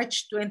of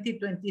March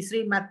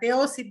 2023.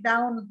 Mateo, sit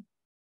down.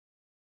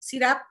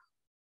 Sit up.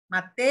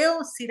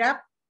 Mateo, sit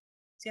up.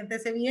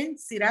 Siéntese bien.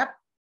 Sit up.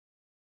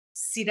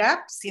 Sit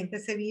up.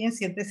 Siéntese bien.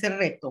 Siéntese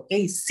recto.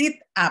 Okay, sit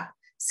up.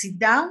 Sit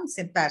down.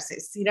 Sentarse.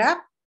 Sit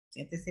up.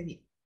 Siéntese bien.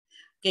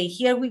 Okay,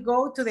 here we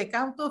go to the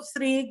count of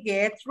 3.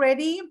 Get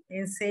ready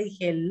and say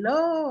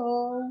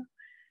hello.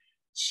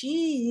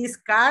 Jeez,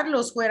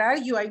 Carlos, where are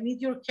you? I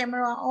need your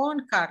camera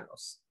on,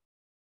 Carlos.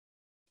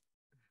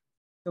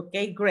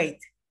 Okay, great.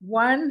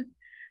 1,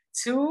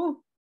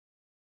 2.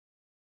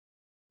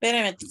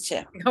 Espérame,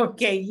 teacher.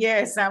 Okay,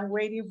 yes, I'm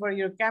waiting for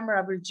your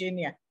camera,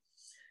 Virginia.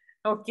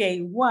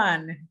 Okay,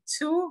 1,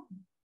 2,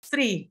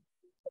 3.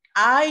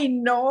 I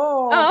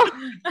know. Oh.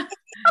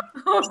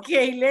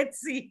 Okay,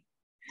 let's see.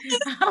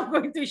 I'm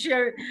going to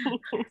share.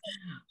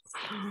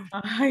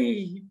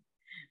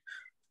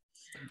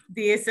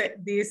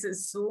 This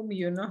is Zoom,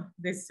 you know,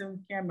 the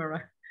Zoom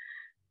camera.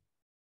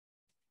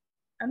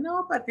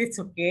 No, but it's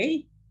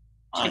okay.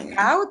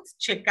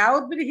 Check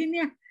out,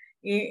 Virginia,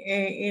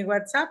 in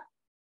WhatsApp.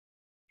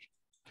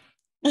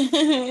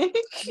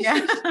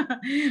 Yeah.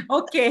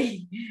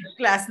 Okay,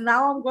 class,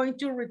 now I'm going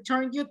to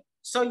return you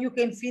so you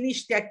can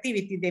finish the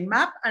activity, the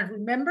map, and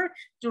remember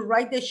to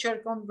write the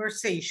short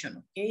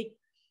conversation, okay?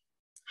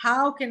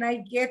 How can I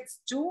get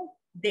to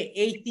the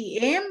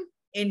ATM?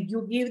 And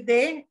you give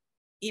the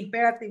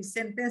imperative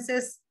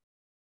sentences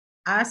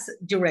as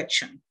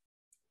direction.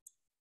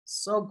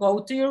 So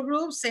go to your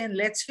groups and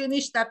let's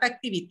finish that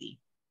activity.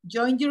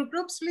 Join your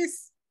groups,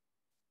 please.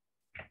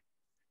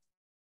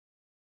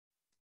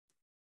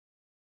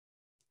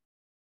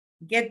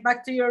 Get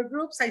back to your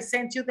groups. I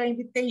sent you the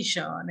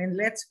invitation and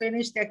let's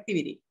finish the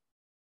activity.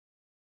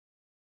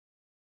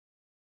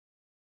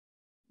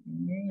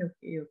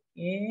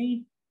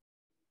 Okay.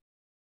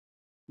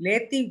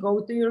 Letty,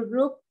 go to your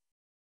group.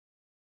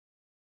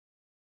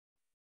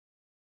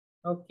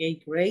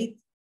 Okay, great.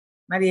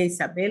 Maria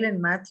Isabel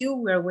and Matthew,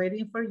 we are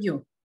waiting for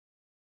you.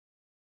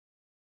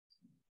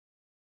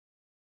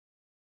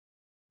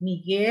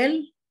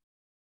 Miguel,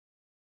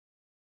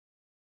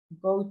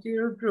 go to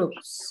your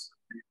groups.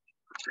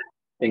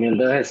 En el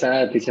 2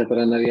 estaba, teacher,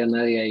 pero no había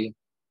nadie ahí.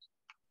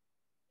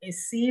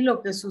 Sí,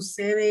 lo que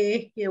sucede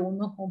es que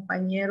unos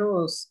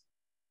compañeros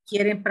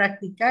quieren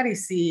practicar y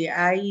si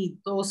hay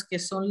dos que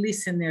son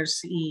listeners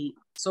y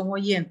son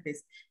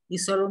oyentes y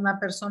solo una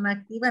persona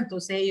activa,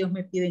 entonces ellos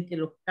me piden que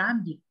los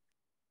cambie.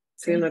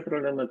 Sí, no hay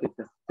problema,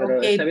 teacher. Pero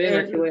Ok, está bien,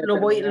 aquí voy a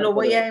terminar, pero-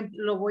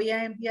 lo voy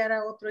a enviar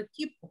a otro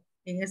equipo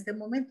en este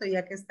momento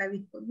ya que está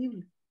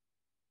disponible.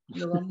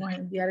 Lo vamos a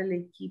enviar al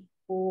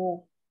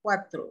equipo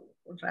 4,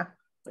 Rafa.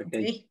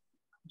 Okay. Ok.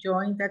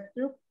 Join that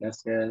group.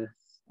 Gracias.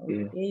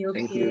 Okay, Thank you.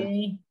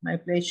 okay. My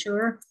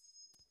pleasure.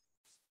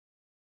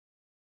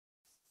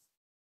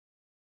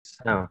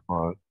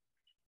 Sanford.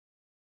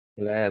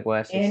 Like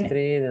was And-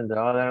 street and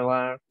the other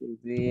one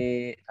could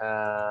be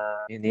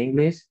in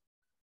English.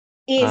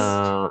 Is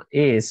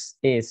Is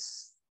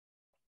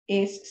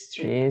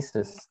street. is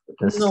the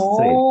street.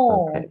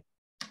 No. Okay.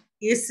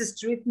 Is the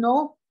street,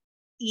 no.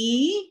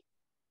 E-A-S-T,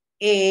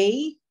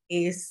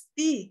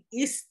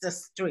 is the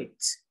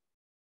street.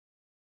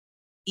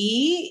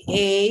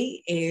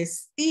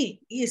 E-A-S-T,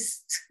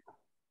 east.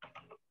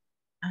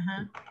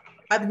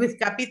 But with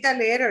capital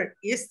letter,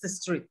 is the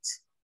street.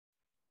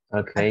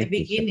 Okay. At the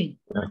beginning.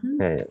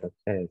 Okay.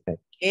 Okay. Okay.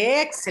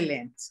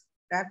 Excellent.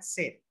 That's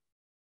it.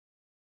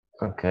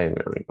 Okay.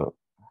 Very good.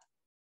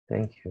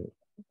 Thank you.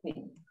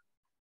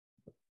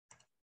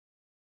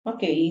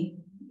 Ok,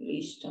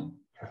 listo.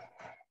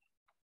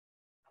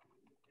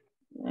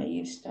 Ahí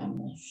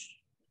estamos.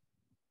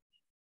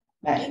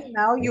 Vale. And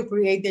now you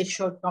create the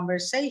short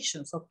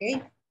conversations,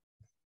 okay?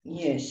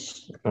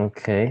 Yes.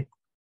 Okay.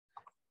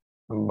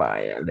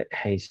 Vaya,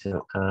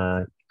 Hazel.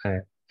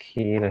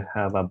 Here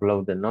have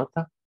uploaded the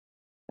nota.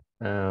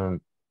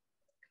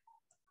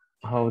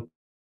 How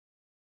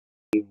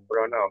In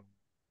front of,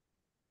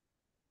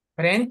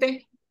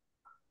 Frente.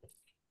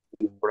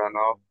 in front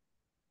of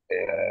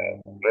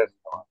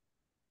restaurant.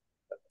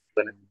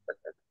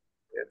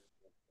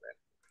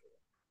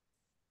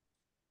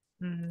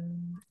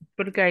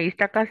 Porque ahí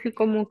está casi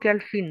como que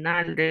al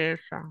final de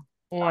esa.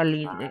 O al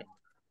inicio.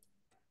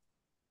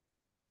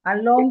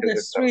 Along the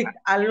street,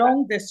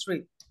 along the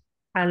street.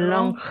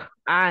 Along.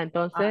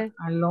 Entonces.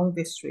 Along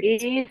the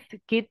street. Is,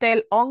 quita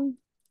el on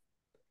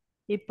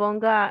y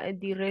ponga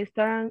the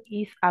restaurant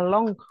is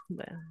along.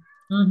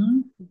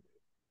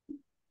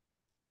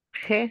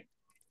 G.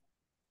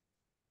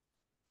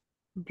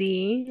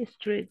 The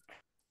street.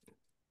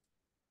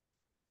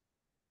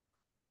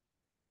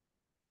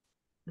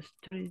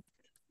 Street.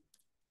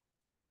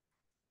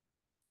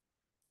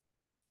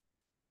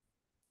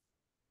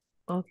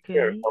 Okay.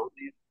 Here, how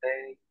do you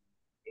say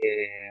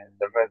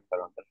the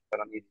restaurant? The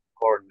restaurant is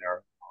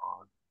corner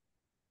on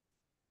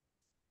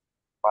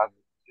Past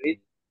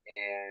Street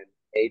and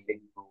 8th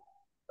to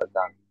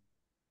Saddam.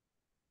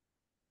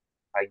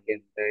 I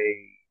can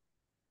say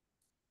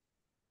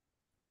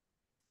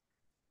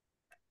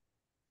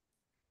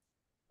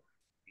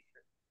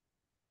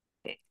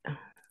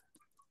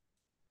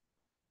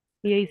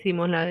Y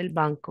hicimos la del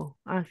banco.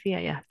 Sí,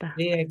 allá está.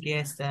 Sí, aquí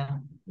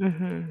está.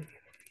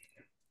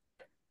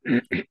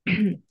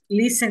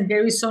 Listen,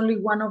 there is only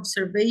one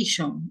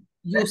observation.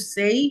 You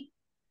say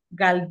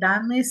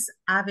Galdames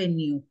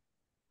Avenue.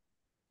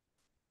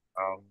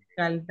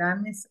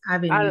 Galdames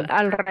Avenue.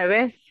 Al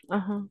revés.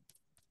 Ajá.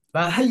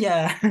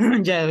 Vaya,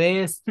 ya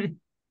ves.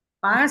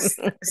 Past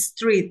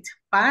Street.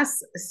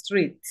 Past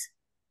Street.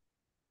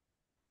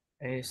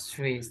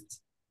 Street.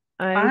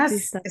 Ahí sí Past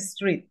está.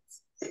 Street.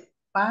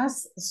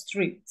 Past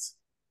Street.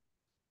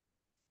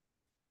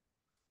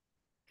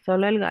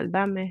 Solo el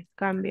Galdame,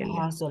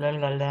 cámbiale. Solo el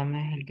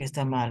Galdame es el que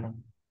está malo.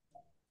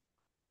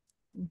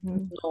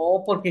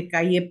 No, porque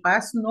calle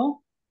Paz,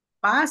 no.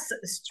 Paz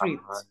Street.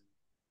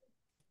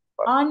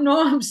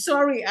 No, I'm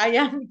sorry. I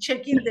am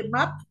checking the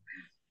map.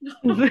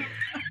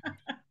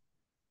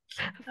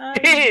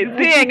 Sí,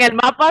 en el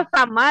mapa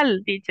está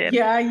mal, teacher.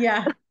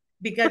 Yeah.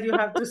 Because you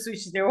have to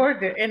switch the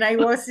order. And I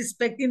was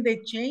expecting the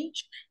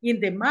change in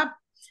the map,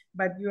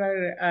 but you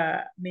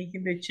are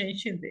making the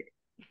change in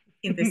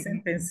the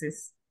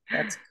sentences.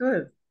 That's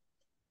good.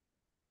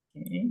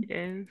 Okay.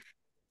 Yes.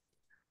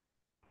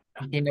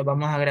 Aquí nos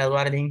vamos a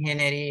graduar de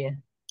ingeniería.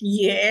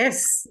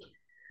 Yes.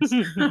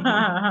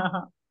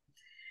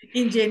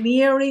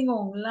 Engineering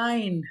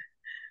online.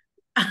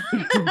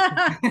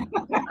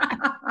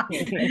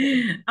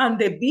 And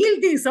the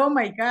buildings, oh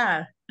my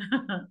God.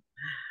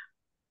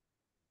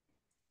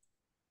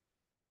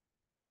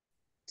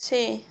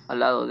 Sí. Al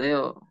lado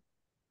de...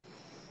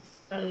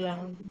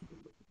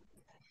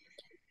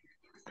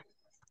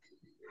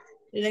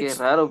 Qué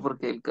raro,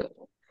 porque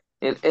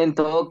en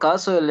todo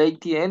caso el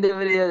ATM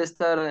debería de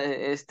estar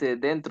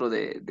dentro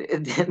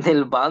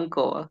del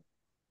banco, ¿va?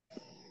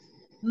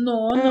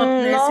 No, not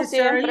No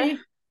necessarily.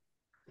 siempre.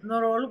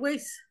 Not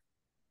always.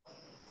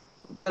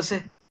 No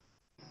sé.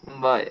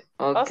 Vaya,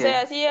 ok. O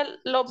sea, sí,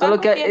 los Solo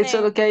bancos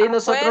solo tienen que ahí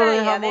nosotros lo afuera y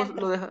dejamos,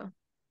 adentro.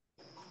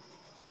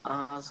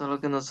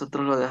 solo que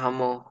nosotros lo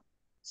dejamos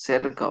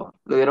cerca, ¿va?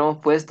 Lo hubiéramos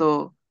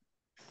puesto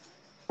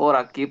por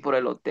aquí, por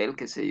el hotel,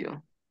 qué sé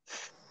yo.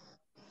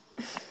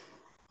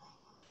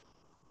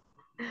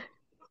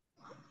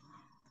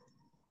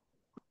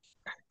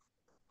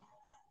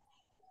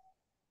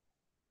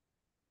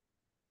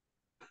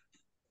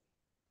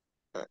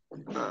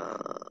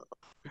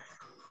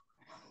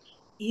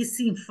 Is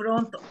in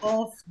front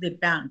of the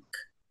bank.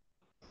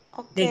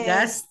 Okay. The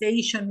gas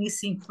station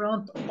is in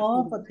front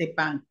of the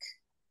bank.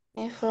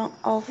 In front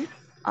of.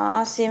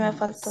 Ah, sí, me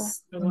faltó.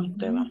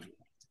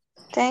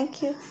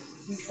 Thank you.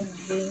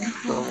 Okay.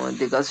 Como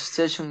the gas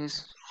station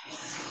is.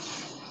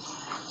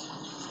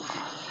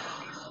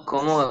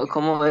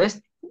 ¿Cómo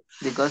es?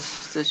 The gas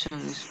station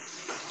is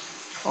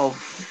of.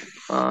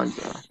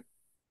 Ya.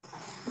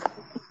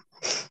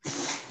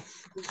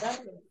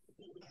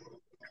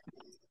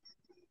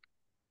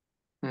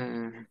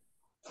 Mm.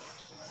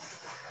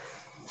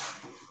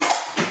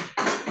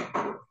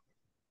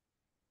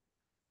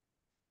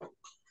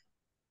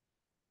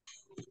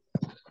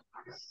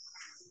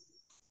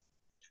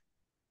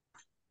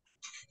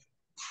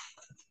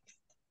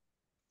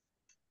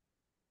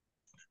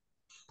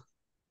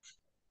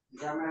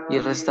 ¿Y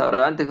el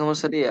restaurante cómo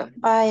sería?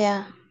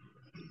 Vaya.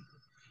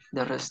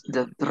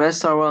 The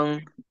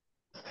restaurant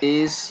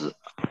is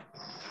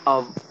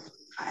of.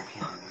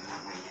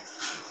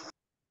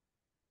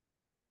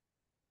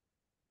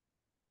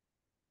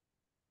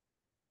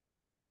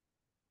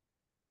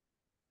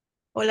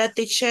 Hola,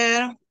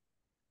 teacher.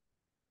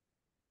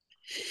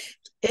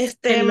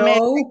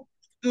 Hello.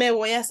 Me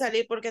voy a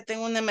salir porque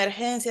tengo una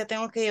emergencia.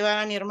 Tengo que llevar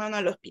a mi hermano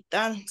al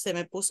hospital. Se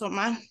me puso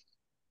mal.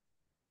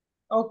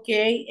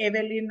 Okay,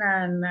 Evelyn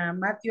and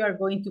Matthew are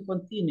going to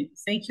continue.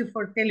 Thank you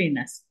for telling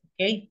us.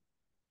 Okay.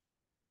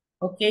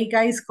 Okay,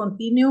 guys,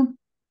 continue.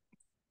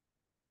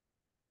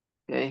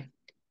 Okay.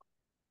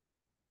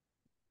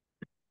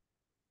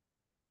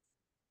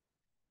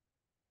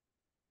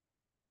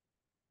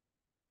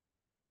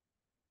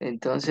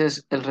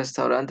 Entonces, el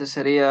restaurante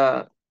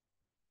sería.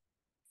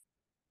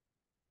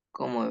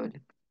 ¿Cómo,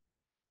 Evelyn?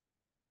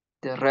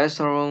 The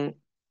restaurant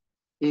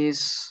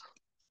is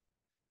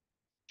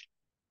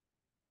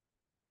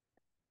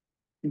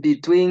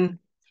between.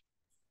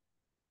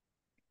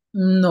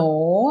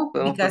 No,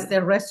 because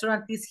the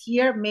restaurant is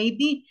here.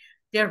 Maybe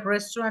the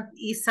restaurant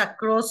is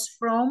across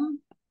from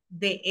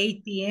the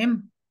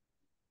ATM.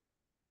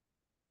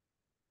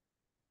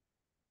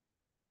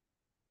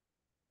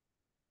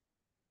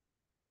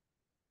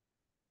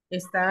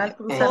 Está al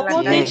cruzar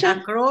la calle.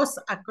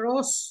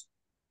 Across.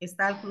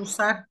 Está al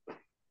cruzar.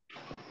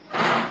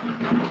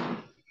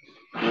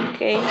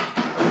 Ok.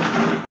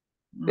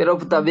 Pero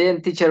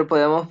también, teacher,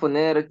 podemos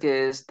poner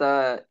que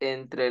está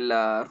entre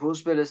la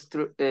Roosevelt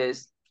Street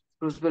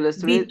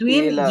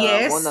Between, y la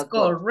yes, Monaco.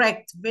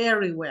 correct,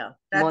 very well.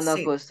 That's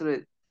Monaco it.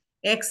 Street.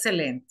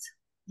 Excellent.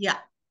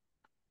 Yeah.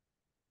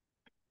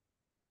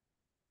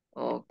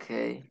 Ok.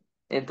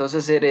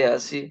 Entonces sería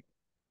así.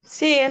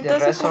 Sí,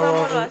 entonces restaurant.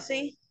 pongámoslo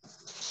así.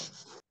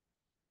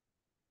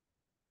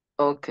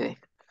 Ok.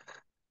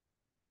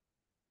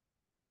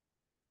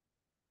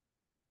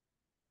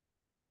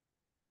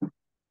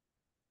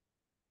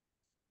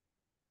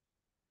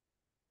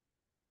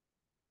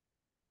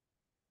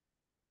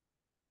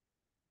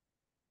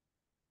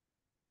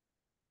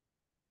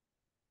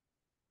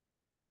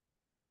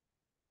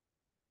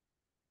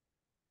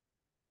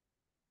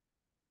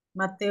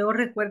 Mateo,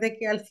 recuerde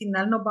que al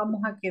final nos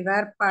vamos a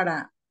quedar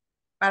para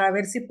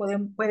ver si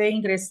puede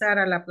ingresar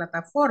a la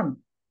plataforma.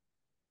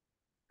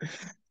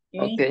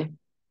 Ok.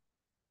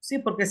 Sí,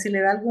 porque si le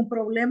da algún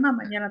problema,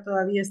 mañana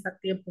todavía está a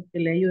tiempo que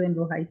le ayuden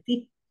los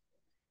IT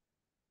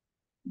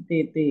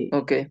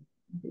de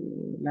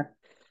la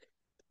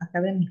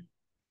academia.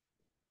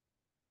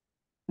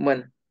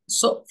 Bueno.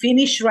 So,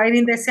 finish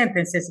writing the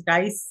sentences,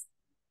 guys.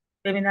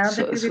 Terminaron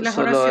de escribir las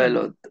Solo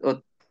oraciones.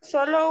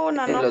 Solo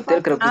una, el no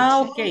hotel creo que.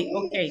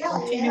 Okay.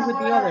 Continue with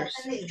the others.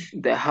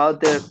 The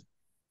hotel.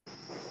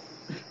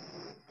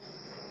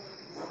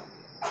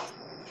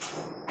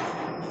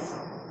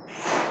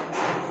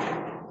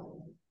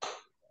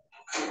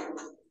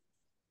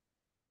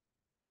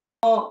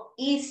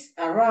 Is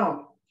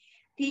around.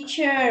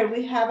 Teacher,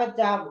 we have a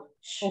doubt.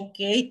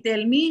 Okay,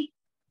 tell me.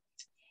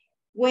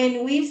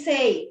 When we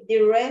say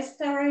the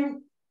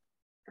restaurant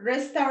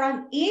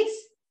is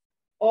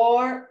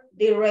or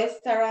the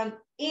restaurant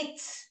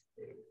is.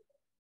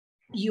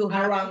 You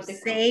have to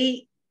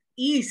say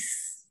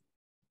is.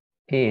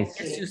 Is.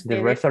 Si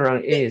The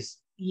restaurant is.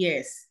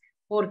 Yes.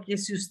 Porque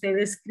si usted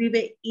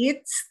escribe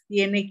it's,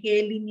 tiene que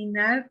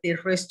eliminar the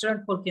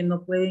restaurant porque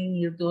no pueden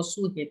ir dos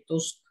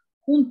sujetos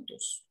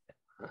juntos.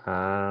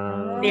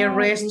 The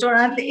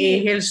restaurant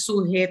es el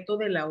sujeto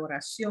de la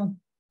oración.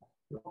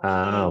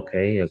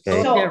 Okay.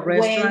 So the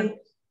restaurant.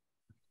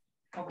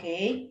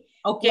 Okay,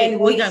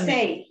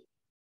 óigame.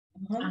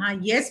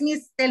 Yes,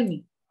 miss, tell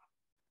me.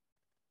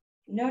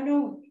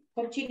 No,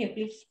 continue,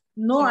 please.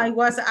 No, I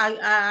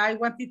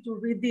wanted to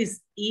read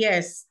this.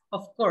 Yes,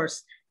 of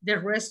course. The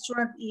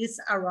restaurant is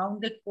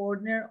around the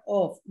corner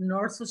of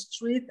North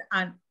Street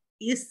and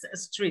East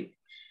Street.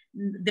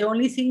 The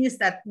only thing is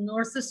that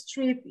North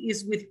Street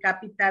is with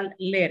capital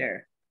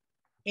letter.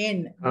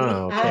 N.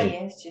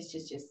 Okay. Yes.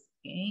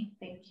 Okay.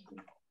 Thank you.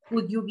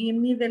 Could you give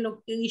me the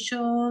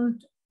location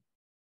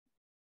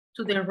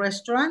to the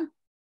restaurant?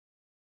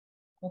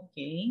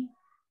 Okay.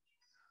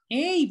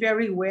 Hey,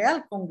 very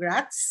well.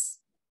 Congrats.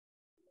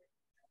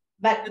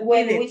 But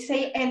when we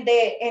say in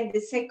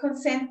the second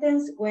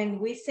sentence, when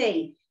we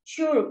say,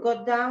 sure,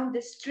 go down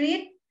the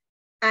street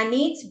and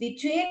it's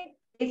between,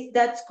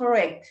 that's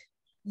correct.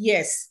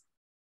 Yes.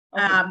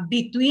 Okay.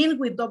 Between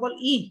with double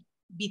E.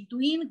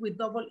 Between with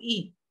double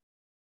E.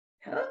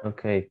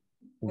 Okay.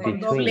 Con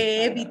doble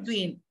E,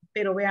 between.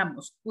 Pero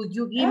veamos. Could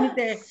you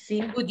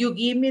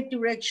give me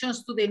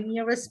directions to the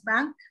nearest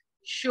bank?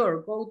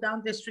 Sure, go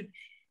down the street.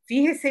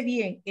 Fíjese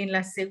bien, en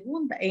la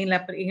segunda, en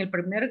el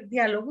primer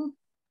diálogo,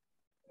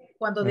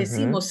 cuando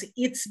decimos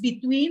it's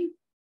between,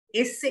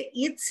 ese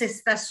it se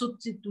está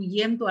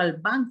sustituyendo al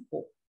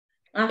banco.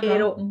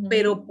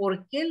 Pero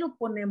 ¿por qué lo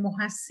ponemos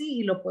así?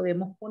 Y lo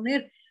podemos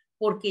poner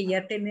porque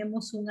ya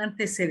tenemos un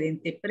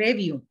antecedente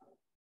previo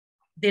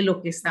de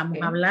lo que estamos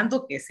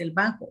hablando, que es el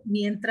banco.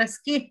 Mientras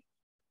que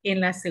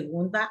en la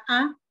segunda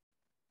A,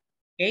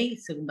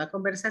 segunda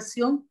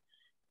conversación,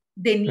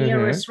 the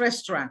nearest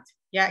restaurant.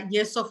 Yeah,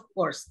 yes, of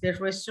course, the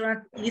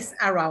restaurant is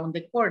around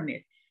the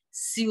corner.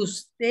 Si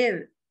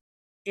usted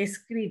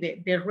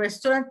escribe the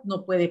restaurant,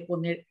 no puede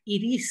poner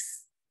it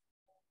is.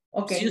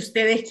 Okay. Si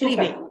usted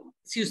escribe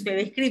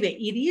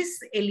it is,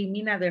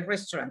 elimina the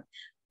restaurant,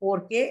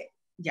 porque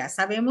ya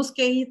sabemos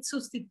que it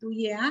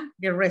sustituye a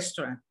the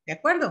restaurant, ¿de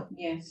acuerdo?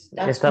 Yes,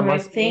 that's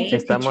correct. Thank you,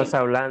 estamos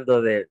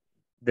hablando del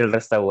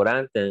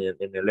restaurante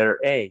en el letter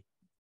A.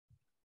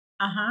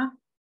 Ajá,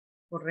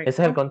 correcto.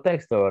 Ese es el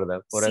contexto,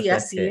 ¿verdad? Por sí, eso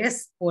así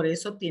es. Por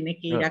eso tiene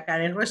que ir acá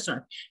del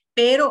restaurant.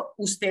 Pero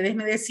ustedes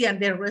me decían,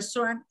 the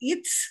restaurant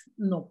it's,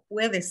 no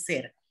puede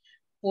ser.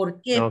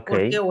 ¿Por qué?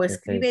 Porque o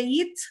escribe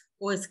it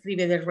o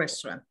escribe the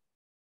restaurant.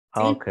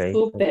 ¿Sí? Okay.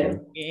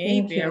 Super.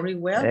 Okay, very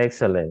well.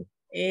 Excellent.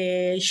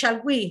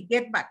 Shall we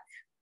get back?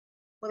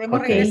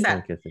 ¿Podemos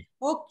regresar?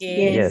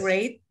 Okay, yes.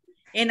 Great.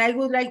 And I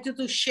would like you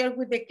to share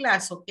with the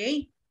class,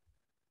 okay?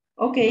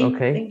 Okay,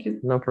 thank you.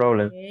 No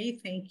problem. Okay,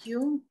 thank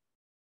you.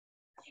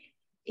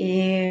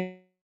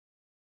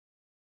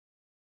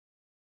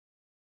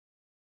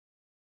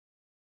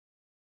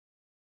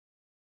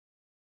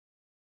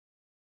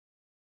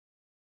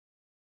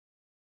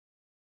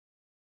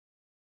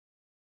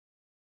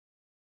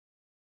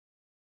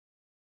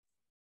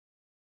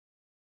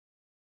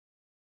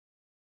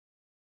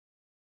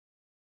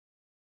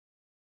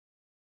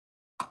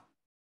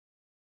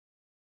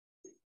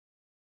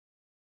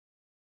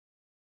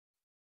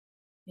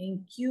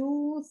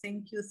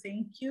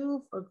 Thank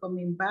you for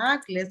coming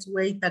back. Let's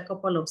wait a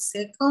couple of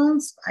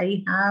seconds.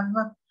 I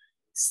have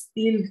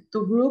still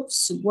 2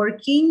 groups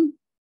working.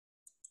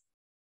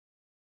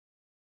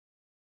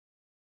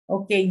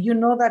 Okay, you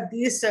know that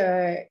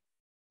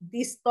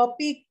this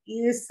topic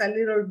is a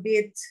little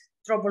bit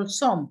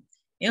troublesome.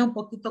 Es un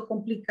poquito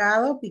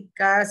complicado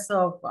because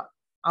of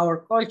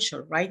our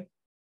culture, right?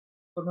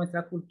 Por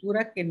nuestra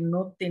cultura, que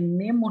no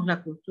tenemos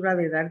la cultura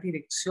de dar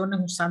direcciones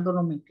usando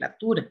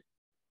nomenclatura.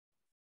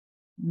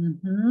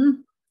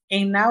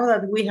 And now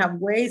that we have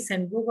Waze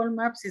and Google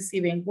Maps, it's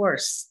even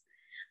worse.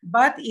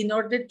 But in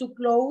order to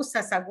close,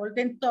 as a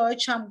golden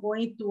touch, I'm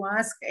going to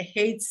ask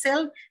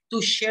Hazel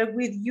to share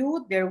with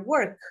you their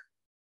work.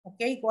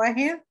 Okay, go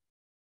ahead.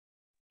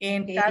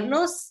 And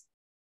Carlos,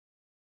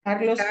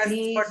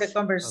 please. For the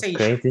conversation.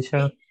 Okay,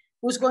 teacher.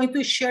 Who's going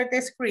to share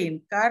the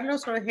screen,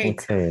 Carlos or Hazel?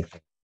 Okay.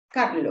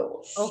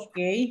 Carlos.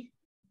 Okay.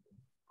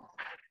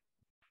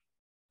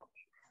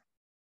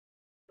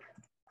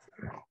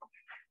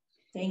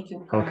 Thank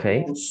you, Carlos.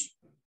 Okay.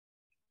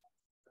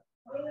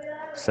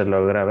 ¿Se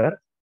logra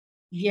ver?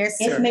 Yes,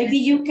 yes, sir. Maybe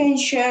you can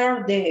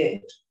share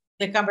the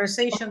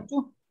conversation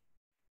too.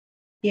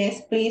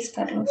 Yes, please,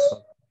 Carlos.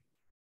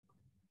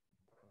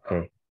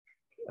 Okay.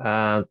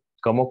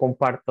 ¿Cómo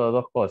comparto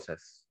dos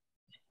cosas?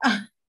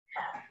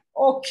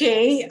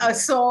 Okay,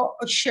 so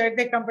share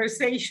the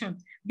conversation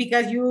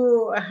because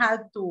you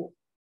had to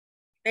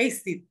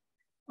paste it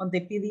on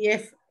the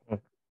PDF.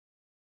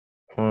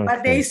 Okay.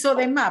 But they saw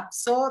the map,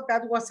 so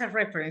that was a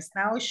reference.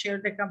 Now share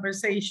the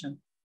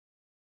conversation.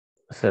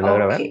 ¿Se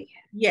logra ver?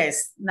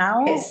 Yes,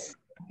 now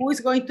who is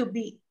going to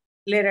be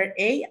letter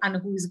A and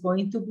who is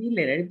going to be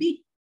letter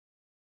B?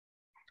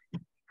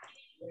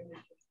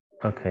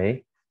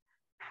 Okay.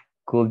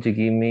 Could you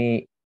give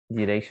me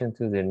direction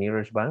to the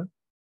nearest bank?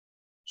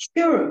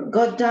 Sure,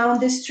 go down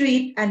the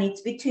street and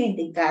it's between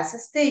the gas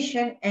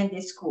station and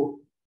the school.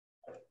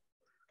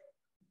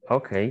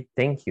 Okay,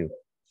 thank you.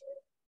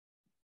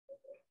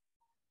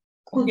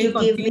 Could you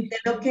give me the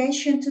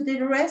location to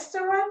the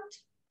restaurant?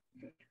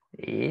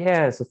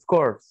 Yes, of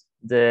course.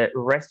 The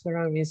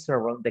restaurant is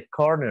around the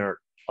corner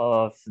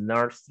of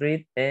North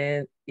Street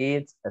and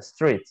it's a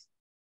street.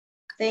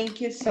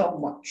 Thank you so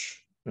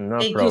much. No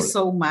Thank problem. you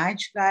so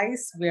much,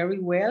 guys. Very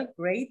well,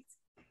 great.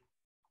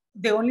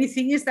 The only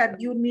thing is that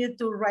you need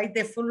to write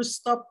the full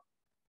stop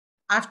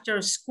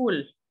after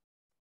school.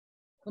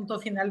 Punto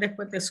final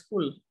después de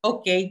school.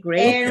 Okay,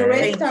 great. And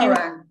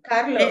restaurant,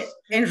 Carlos.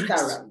 And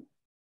restaurant.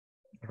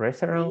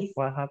 restaurant, This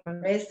what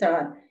happened?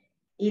 restaurant.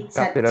 It's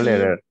a Capital T.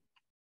 letter.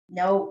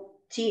 No,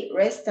 T,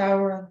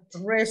 restaurant.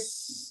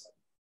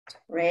 Restaurant.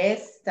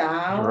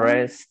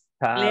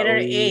 Letter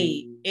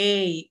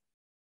A.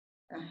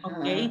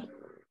 Okay.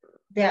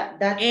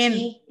 That N.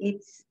 T,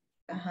 it's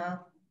A.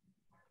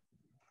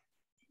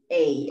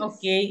 Yes.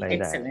 Okay, Like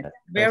excellent. that.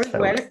 Very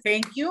well, Restaurant.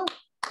 thank you.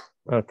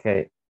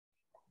 Okay.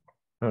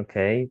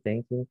 Okay,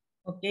 thank you.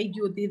 Okay,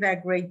 you did a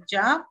great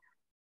job.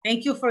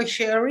 Thank you for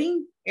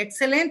sharing.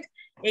 Excellent.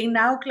 And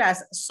now,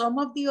 class, some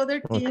of the other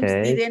teams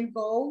Okay. didn't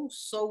go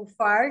so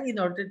far in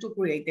order to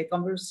create the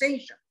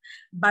conversation,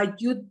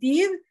 but you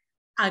did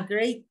a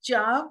great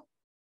job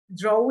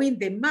drawing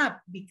the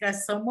map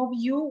because some of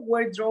you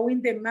were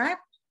drawing the map,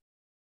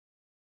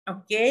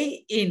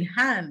 okay, in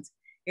hand.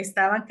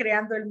 Estaban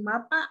creando el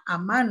mapa a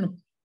mano,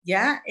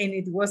 yeah, and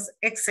it was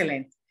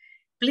excellent.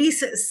 Please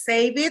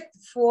save it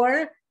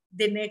for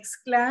the next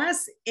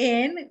class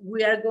and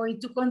we are going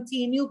to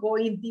continue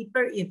going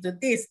deeper into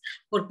this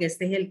porque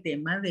este es el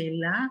tema de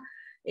la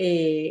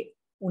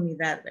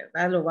unidad,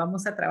 ¿verdad? Lo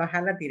vamos a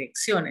trabajar las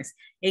direcciones.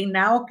 And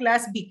now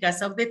class,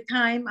 because of the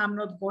time, I'm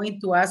not going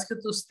to ask you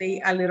to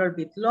stay a little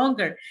bit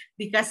longer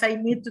because I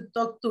need to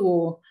talk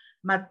to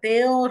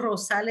Mateo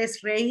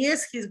Rosales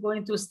Reyes. He's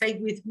going to stay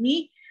with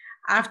me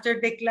after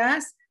the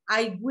class.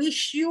 I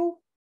wish you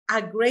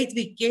a great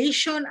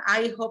vacation.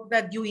 I hope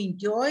that you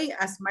enjoy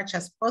as much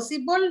as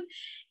possible.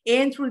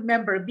 And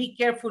remember, be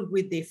careful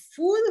with the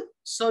food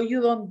so you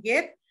don't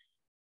get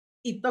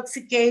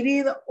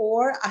intoxicated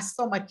or a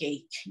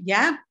stomachache,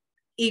 yeah?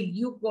 If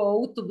you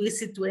go to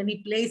visit to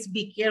any place,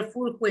 be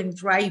careful when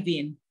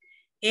driving.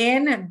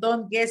 And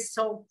don't get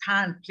so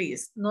tan,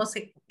 please. No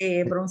se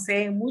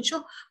bronceen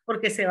mucho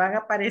porque se van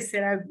a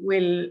parecer a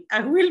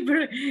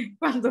Wilber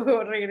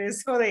cuando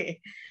regresó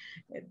de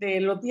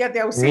los días de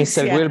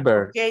ausencia. Mr.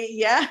 Wilbur. Okay,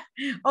 yeah.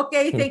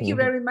 Okay, thank you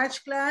very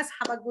much, class.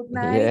 Have a good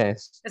night.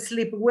 Yes.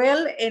 Sleep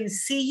well and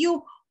see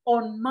you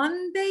on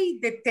Monday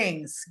the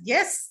 10th.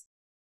 Yes?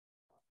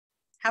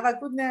 Have a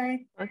good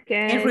night.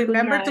 Okay. And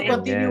remember to night.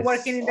 continue Yes.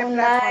 working in the Good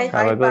platform. night.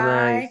 Have a good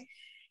Bye-bye. night.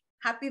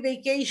 Happy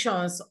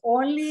vacations.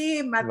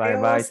 Only Mateo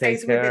Bye-bye.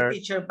 stays Take with the care.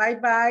 teacher.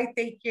 Bye-bye.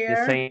 Take The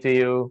care. same to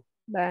you.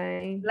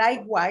 Bye.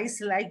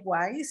 Likewise,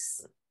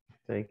 likewise.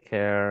 Take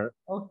care.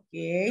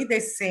 Okay, the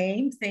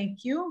same.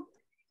 Thank you.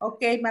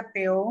 Okay,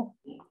 Mateo.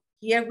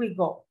 Here we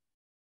go.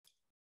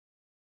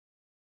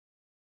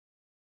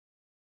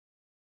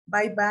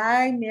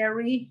 Bye-bye,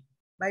 Mary.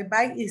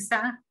 Bye-bye,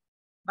 Isa.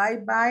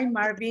 Bye-bye,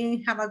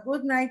 Marvin. Have a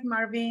good night,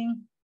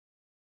 Marvin.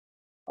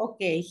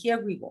 Okay,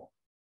 here we go.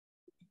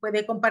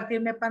 ¿Puede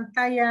compartirme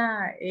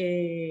pantalla,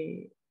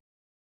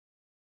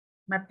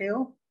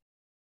 Mateo?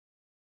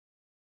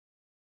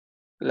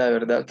 La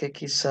verdad que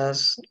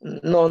quizás,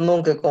 no,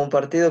 nunca he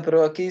compartido,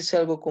 pero aquí hice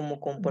algo como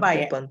compartir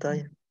Vaya.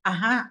 pantalla.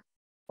 Ajá.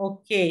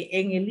 Ok,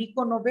 en el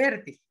icono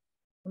verde,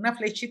 una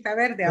flechita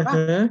verde abajo.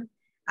 Ujú.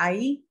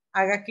 Ahí,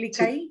 haga clic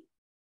Sí. ahí.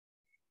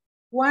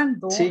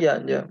 Cuando... Sí,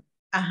 ya.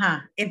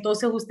 Ajá,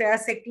 entonces usted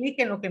hace clic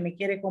en lo que me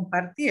quiere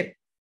compartir.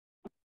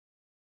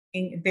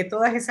 De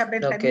todas esas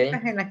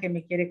ventanitas en las que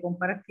me quiere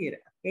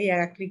compartir. Ok,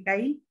 haga clic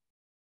ahí.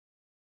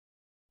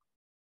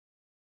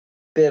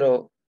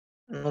 Pero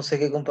no sé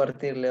qué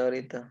compartirle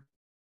ahorita.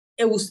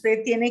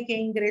 Usted tiene que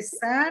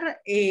ingresar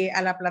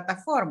a la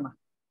plataforma.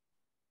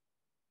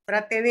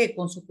 Trate de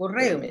con su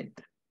correo.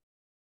 Permite.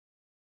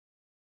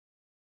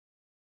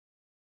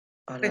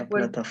 A la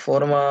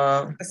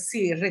plataforma.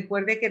 Sí,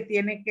 recuerde que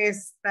tiene que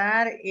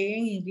estar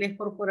en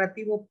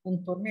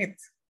inglescorporativo.net,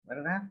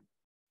 ¿verdad?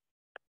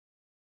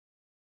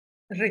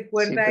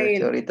 Recuerda Sí, pero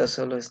que ahorita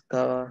solo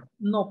estaba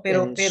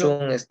en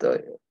Zoom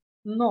estoy.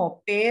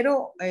 No,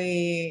 pero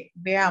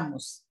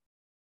veamos.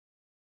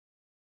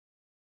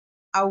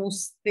 A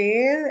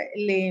usted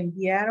le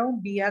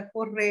enviaron vía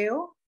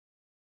correo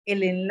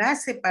el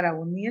enlace para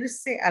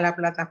unirse a la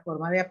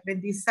plataforma de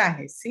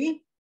aprendizaje,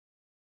 ¿sí?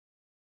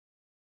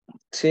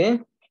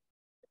 Sí.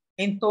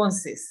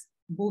 Entonces,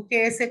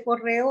 busque ese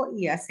correo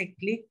y hace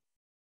clic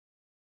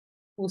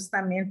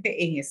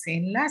justamente en ese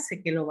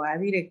enlace que lo va a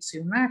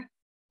direccionar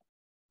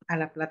a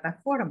la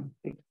plataforma.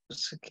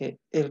 Es que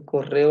el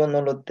correo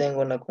no lo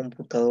tengo en la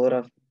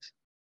computadora.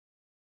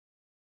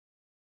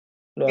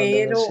 Lo ando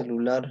en el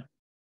celular.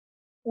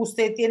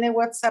 Usted tiene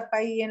WhatsApp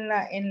ahí en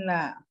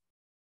la...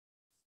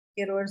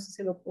 Quiero ver si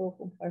se lo puedo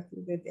compartir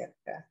desde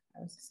acá.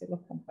 A ver si se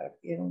lo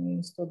compartieron en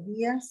estos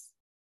días.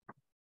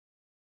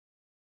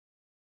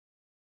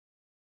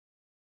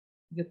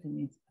 Yo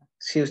tenía.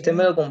 Si usted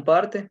me lo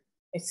comparte.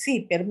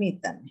 Sí,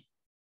 permítame.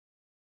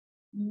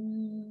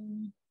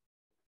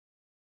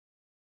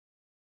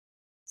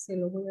 Se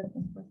lo voy a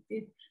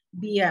compartir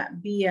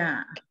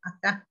vía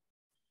acá.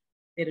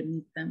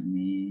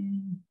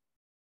 Permítame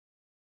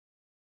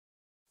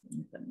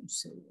un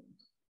segundo.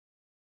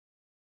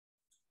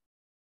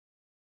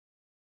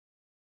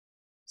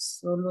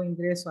 Solo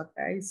ingreso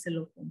acá y se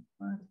lo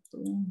comparto.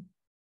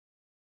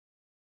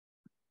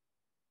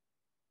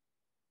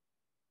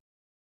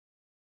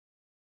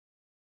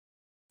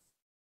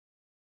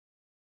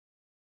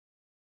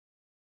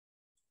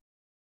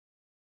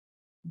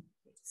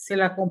 ¿Se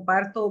la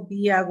comparto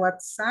vía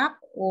WhatsApp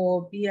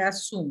o vía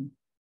Zoom?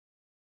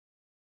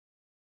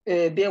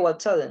 Vía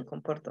WhatsApp,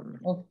 compártame,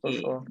 Ok, por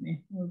favor.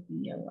 mejor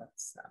vía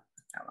WhatsApp.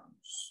 Acá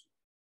vamos.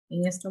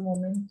 En este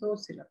momento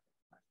se la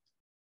comparto.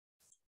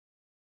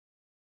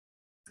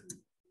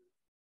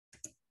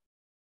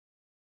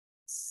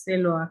 Se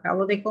lo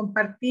acabo de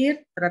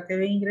compartir. Trate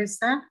de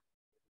ingresar.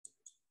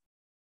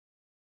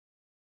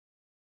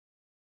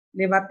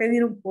 Le va a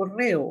pedir un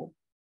correo.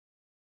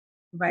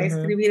 Va a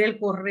escribir el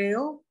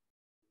correo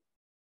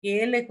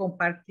que le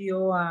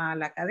compartió a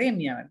la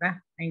academia,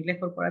 ¿verdad? A Inglés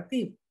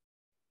Corporativo.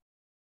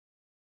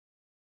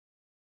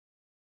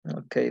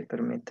 Ok,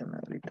 permítame,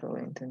 ahorita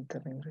voy a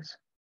intentar ingresar.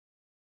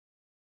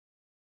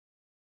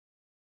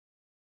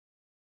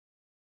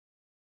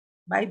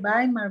 Bye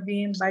bye,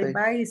 Marvin. Bye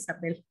bye,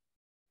 Isabel.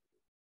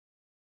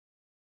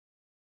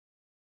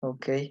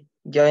 Ok,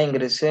 ya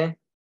ingresé.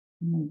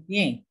 Muy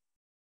bien.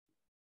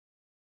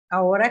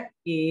 Ahora,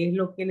 ¿qué es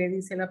lo que le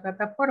dice la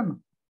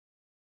plataforma?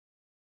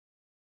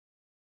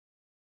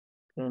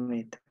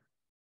 Permítame.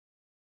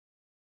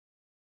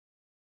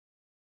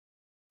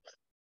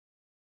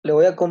 Le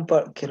voy a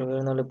compartir, quiero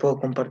ver, no le puedo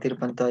compartir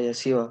pantalla,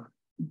 sí va.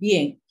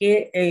 Bien,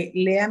 que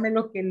léame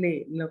lo que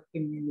me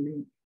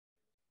lee.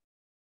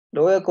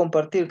 Lo voy a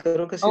compartir,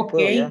 creo que sí Ok,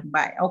 puedo ya.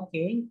 bye, ok,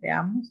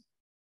 veamos.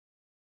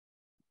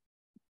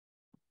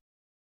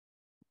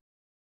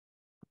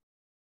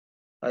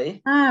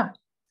 Ahí. Ah,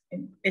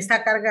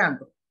 está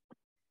cargando.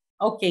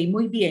 Ok,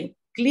 muy bien.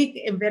 Clic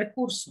en ver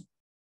curso.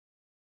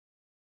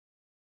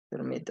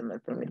 Permítame,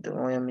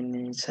 voy a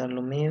minimizar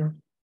lo mío.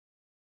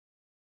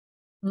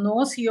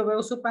 No, si yo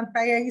veo su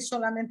pantalla ahí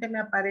solamente me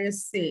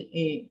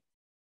aparece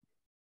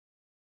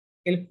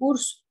el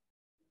curso.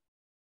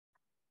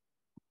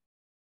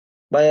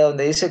 Vaya,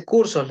 donde dice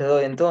cursos le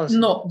doy entonces.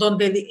 No,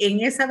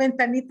 en esa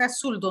ventanita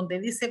azul donde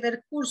dice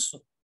ver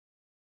curso.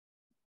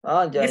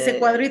 Ah, ya, Ese ya,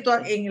 cuadrito,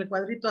 ya, sí. en el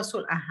cuadrito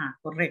azul. Ajá,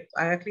 correcto.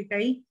 Haga clic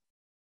ahí.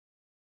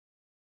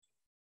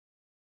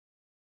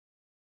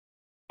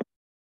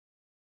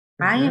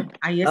 Vaya,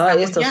 ahí Ah,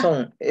 estamos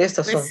ya.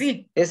 estas Pues son,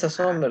 sí. estas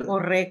son, ¿verdad?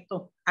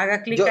 Correcto.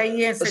 Haga clic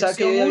ahí en O sea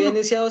que yo sección ya había 1.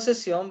 iniciado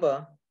sesión,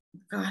 va.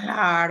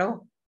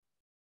 Claro.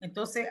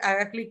 Entonces,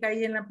 haga clic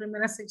ahí en la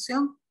primera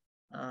sección.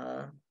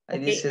 Ah, ahí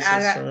Ok, dice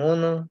sesión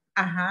 1.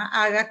 Ajá,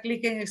 haga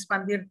clic en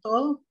expandir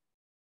todo.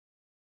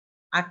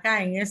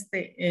 Acá en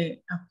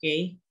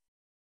ok.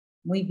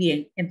 Muy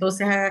bien.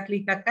 Entonces, haga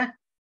clic acá.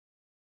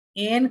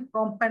 En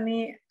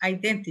Company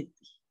Identity.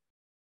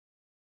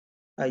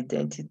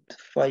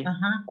 Identify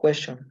Ajá.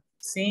 question.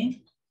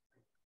 Sí.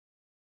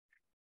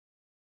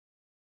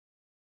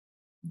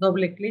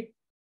 Doble clic.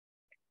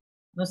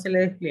 No se le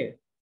despliegue.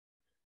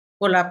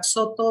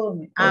 Colapsó todo.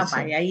 Ah, Sí.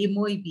 vaya, ahí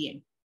muy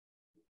bien.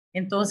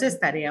 Entonces,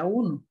 tarea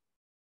 1.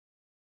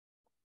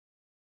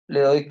 Le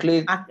doy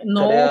clic.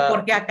 No, Tarea...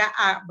 porque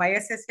acá,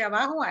 váyase hacia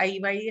abajo, ahí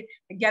va a ir,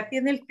 ya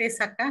tiene el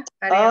test acá.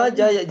 Ah,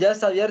 Tarea 1. ya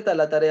está abierta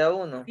la tarea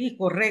 1. Sí,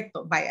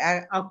 correcto.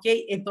 Vaya, ok,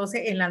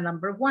 entonces en la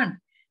number 1.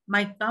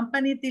 My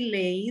company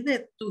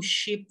delayed to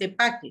ship the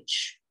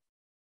package.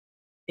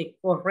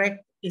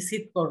 Is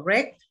it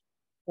correct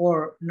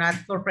or not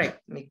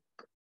correct?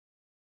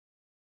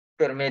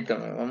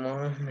 Permítame,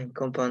 vamos, mi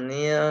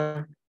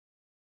compañía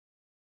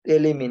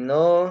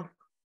eliminó,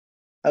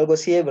 algo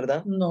así es,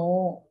 ¿verdad?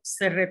 No,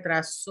 se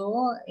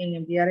retrasó en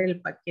enviar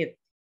el paquete.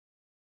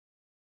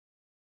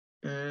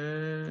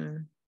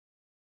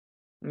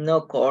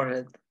 No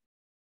correct.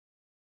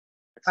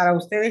 Para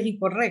ustedes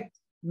incorrecto,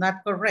 not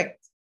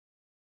correct.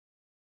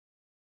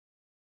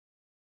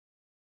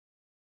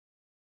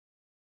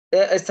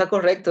 Está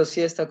correcto,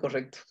 sí está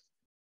correcto.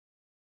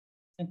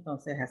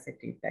 Entonces hace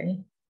clic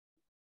ahí.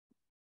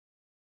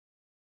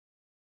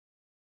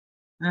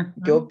 Ajá.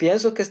 Yo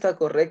pienso que está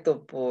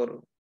correcto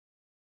por...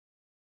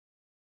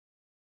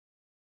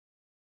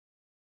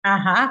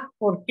 Ajá,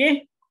 ¿por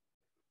qué?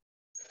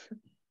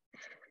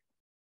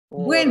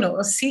 por...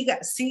 Bueno, siga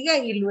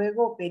y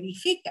luego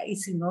verifica y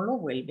si no lo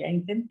vuelve a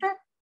intentar,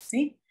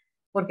 ¿sí?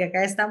 Porque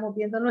acá estamos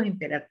viendo los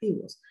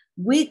imperativos.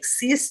 We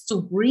exist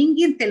to bring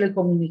in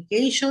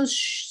telecommunications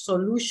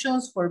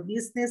solutions for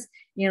business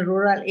in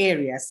rural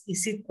areas.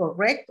 Is it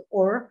correct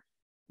or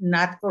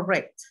not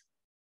correct?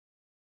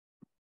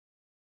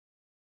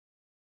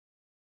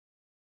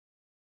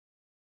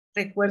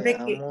 Recuerde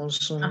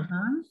Veamos, que...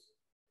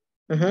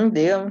 Ajá.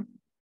 Dígame.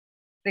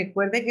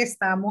 Recuerde que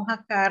estamos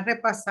acá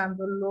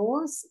repasando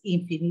los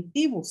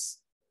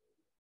infinitivos.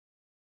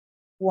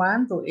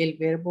 Cuando el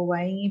verbo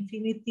va en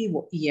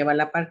infinitivo y lleva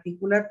la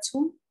partícula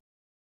to,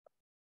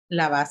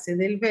 la base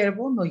del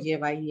verbo no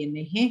lleva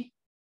ing.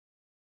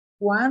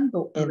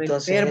 Cuando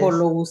Entonces, el verbo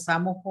lo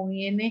usamos con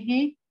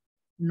ing,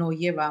 no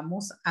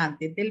llevamos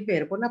antes del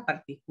verbo la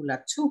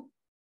partícula to.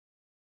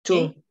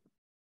 ¿Okay?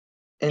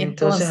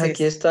 Entonces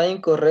aquí está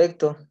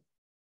incorrecto.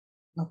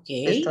 Ok.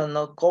 Está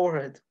no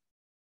correct.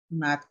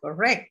 Not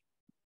correct.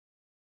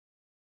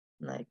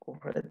 Not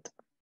correct.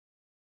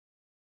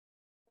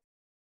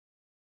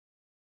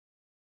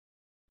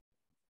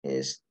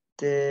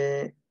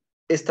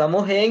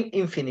 Estamos en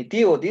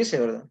infinitivo, dice,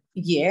 ¿verdad?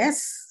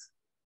 Yes.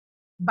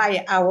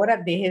 Vaya, ahora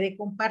deje de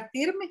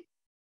compartirme.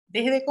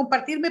 Deje de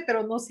compartirme,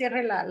 pero no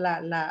cierre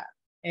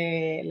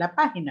la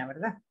página,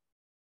 ¿verdad?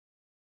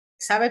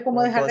 ¿Sabe cómo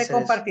 ¿Cómo dejar puedo de hacer eso?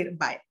 compartir?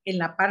 Vaya, en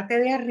la parte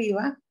de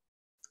arriba,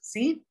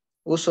 ¿sí?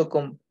 Uso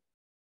con...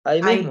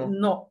 Ahí Ahí, mismo.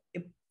 no,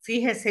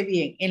 fíjese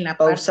bien, en la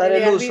parte Pausar de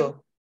el arriba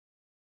uso.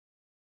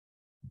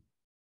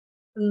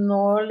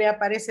 no le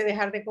aparece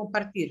dejar de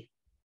compartir.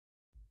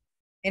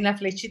 En la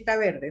flechita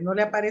verde, no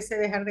le aparece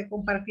dejar de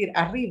compartir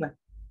arriba.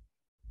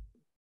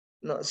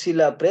 No, si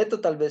la aprieto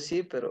tal vez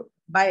sí, pero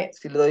Vaya,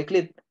 si le doy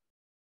clic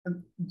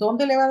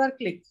 ¿dónde le va a dar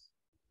clic?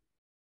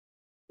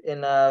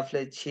 en la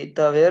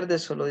flechita verde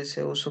solo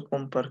dice uso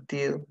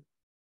compartido.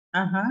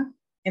 Ajá.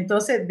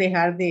 Entonces,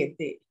 dejar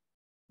de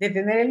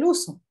tener el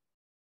uso.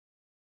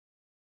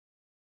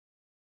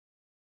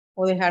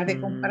 O dejar de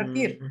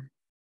compartir.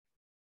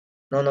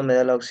 No, no me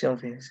da la opción,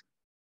 fíjense.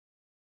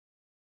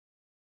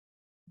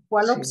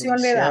 ¿Cuál Sin opción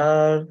le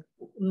da? iniciar.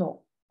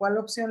 No. ¿Cuál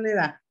opción le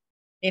da?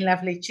 En la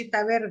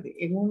flechita verde,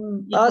 en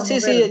un Ah, icono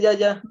sí, sí,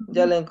 verde.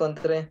 ya la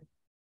encontré.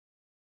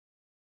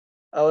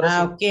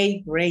 Ahora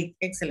sí. Ok, great,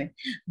 excellent.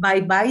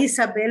 Bye bye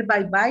Isabel,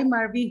 bye bye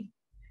Marvin.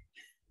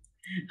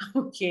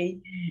 Ok,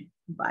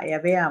 vaya,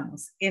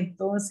 veamos.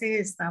 Entonces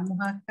estamos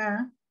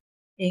acá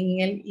en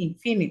el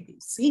infinitive,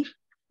 ¿sí?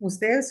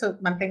 Ustedes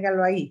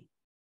manténgalo ahí.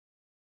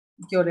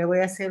 Yo le voy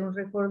a hacer un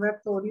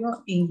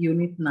recordatorio en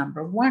unit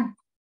number 1.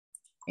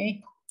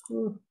 Okay.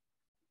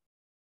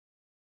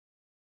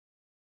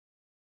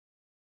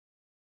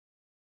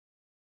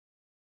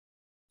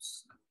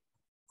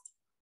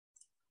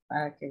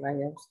 Para que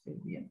vaya usted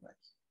viendo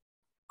aquí.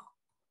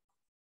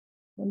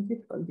 Hold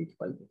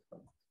it.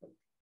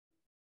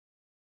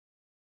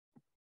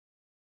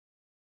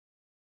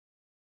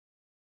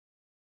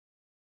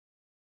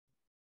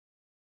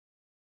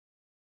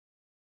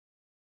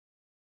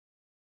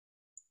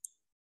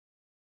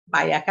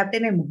 Vaya, acá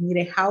tenemos,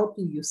 mire, how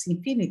to use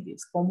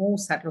infinitives, cómo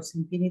usar los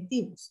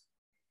infinitivos.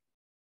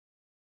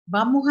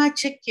 Vamos a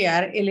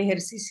chequear el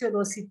ejercicio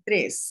 2 y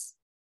 3.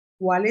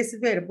 ¿Cuáles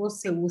verbos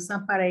se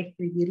usan para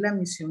escribir la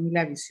misión y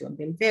la visión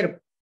del verbo?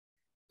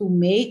 To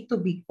make, to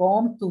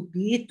become, to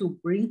be, to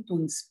bring, to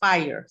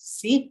inspire,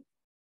 ¿sí?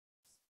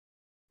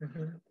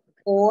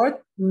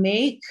 Or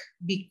make,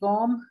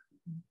 become,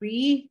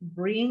 be,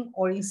 bring,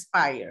 or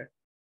inspire.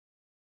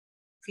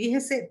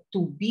 Fíjese,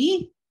 to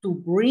be, to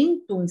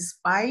bring, to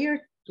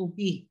inspire, to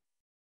be.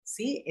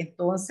 ¿Sí?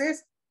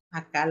 Entonces,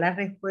 acá la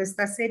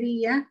respuesta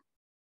sería,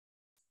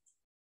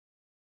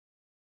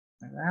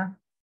 ¿verdad?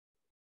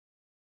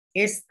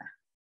 Esta.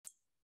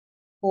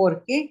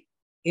 Porque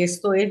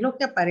esto es lo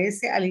que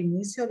aparece al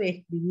inicio de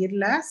escribir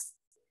las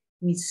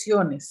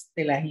misiones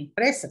de las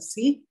empresas,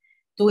 ¿sí?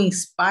 To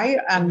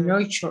inspire and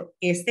nurture.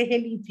 Este es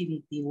el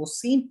infinitivo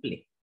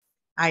simple.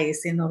 A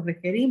ese nos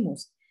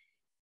referimos.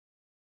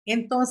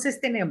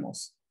 Entonces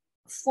tenemos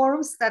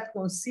forms that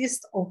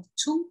consist of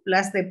to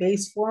plus the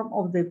base form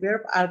of the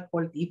verb are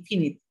called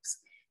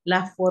infinitives.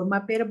 Las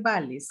formas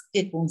verbales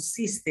que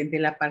consisten de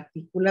la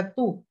partícula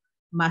to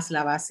más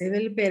la base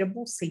del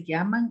verbo se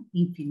llaman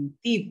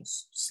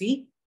infinitivos,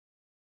 ¿sí?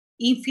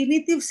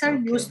 Infinitives are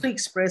used to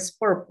express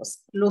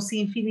purpose. Los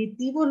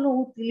infinitivos los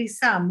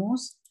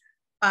utilizamos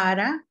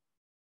para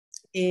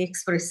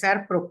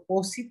expresar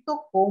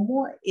propósito,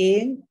 como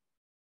en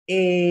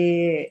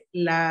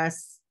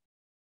las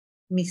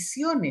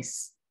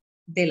misiones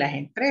de las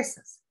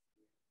empresas.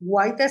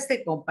 Why does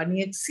the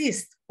company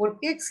exist? ¿Por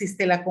qué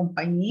existe la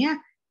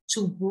compañía?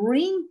 To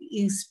bring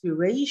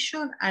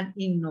inspiration and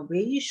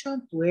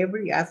innovation to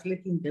every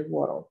athlete in the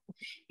world.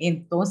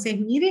 Entonces,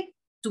 mire,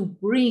 to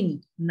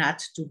bring,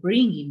 not to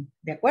bring in.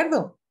 ¿De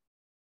acuerdo?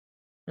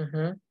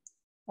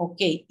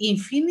 Okay,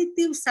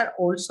 infinitives are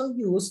also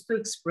used to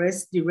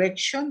express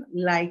direction,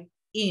 like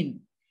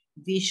in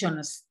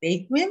vision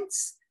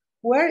statements.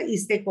 Where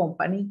is the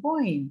company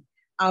going?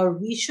 Our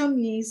vision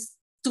is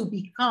to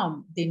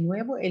become, de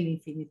nuevo el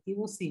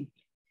infinitivo simple,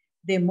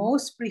 the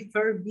most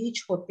preferred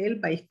beach hotel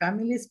by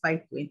families by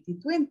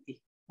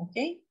 2020.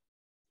 Okay.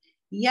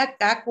 Y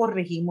acá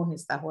corregimos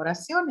estas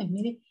oraciones.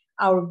 Mire,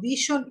 our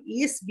vision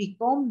is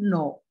become,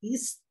 no,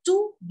 is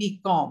to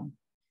become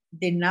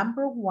the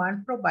number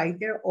one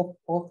provider of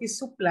office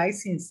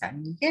supplies in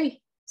San Miguel.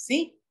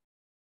 ¿Sí?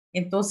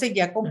 Entonces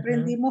ya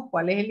comprendimos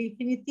cuál es el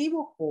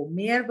infinitivo: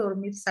 comer,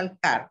 dormir,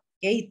 saltar.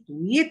 Okay?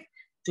 To eat,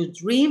 to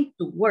dream,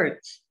 to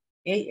work.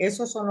 Okay?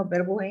 Esos son los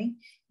verbos en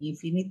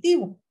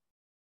infinitivo.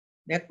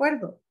 ¿De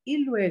acuerdo? Y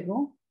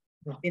luego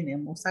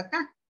tenemos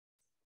acá.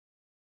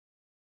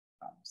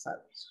 Vamos a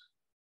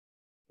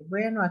ver.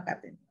 Bueno, acá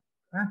tenemos.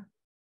 ¿Ah?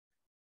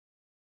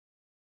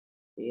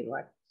 Pero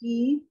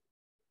aquí,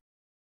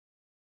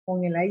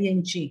 con el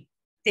ing,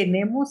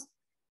 tenemos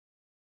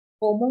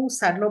cómo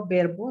usar los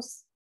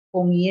verbos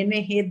con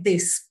ing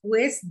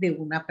después de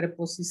una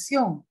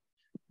preposición.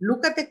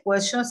 Look at the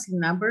questions in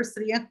number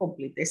 3 and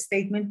complete the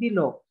statement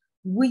below.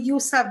 We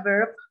use a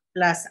verb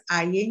plus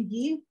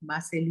ing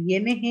más el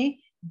ing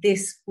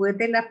después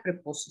de las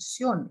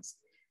preposiciones,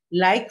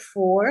 like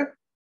for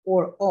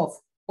or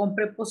of, con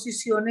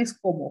preposiciones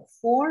como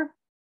for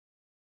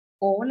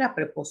o la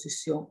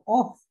preposición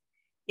of.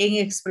 en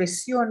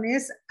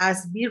expresiones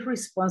as be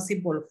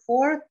responsible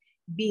for,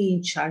 be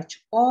in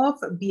charge of,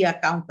 be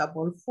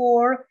accountable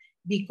for,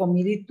 be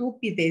committed to,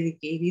 be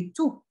dedicated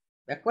to.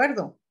 ¿De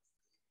acuerdo?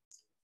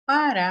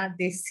 Para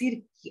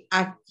decir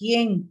a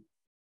quién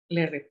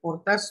le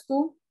reportas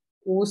tú,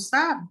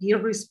 usa be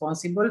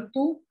responsible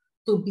to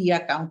be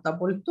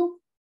accountable to.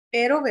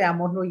 Pero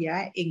veámoslo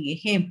ya en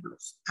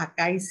ejemplos.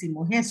 Acá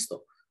hicimos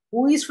esto.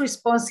 Who is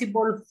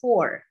responsible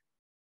for?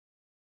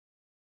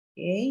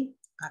 Okay.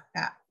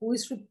 Acá, who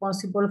is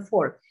responsible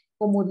for?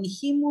 Como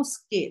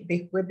dijimos que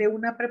después de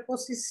una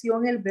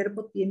preposición el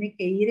verbo tiene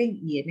que ir en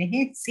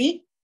ing,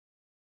 ¿sí?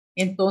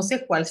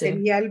 Entonces, ¿cuál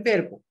sería el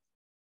verbo?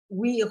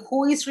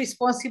 Who is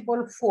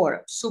responsible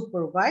for?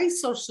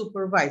 Supervise or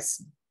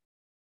supervising?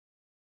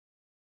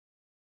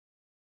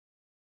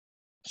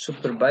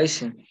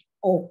 Supervising.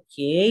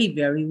 Okay,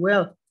 very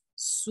well.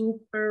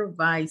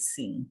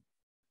 Supervising.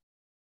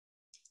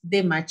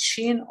 The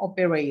machine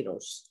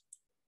operators.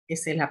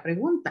 Esa es la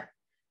pregunta.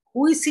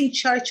 Who is in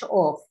charge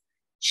of?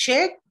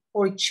 Check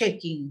or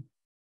checking?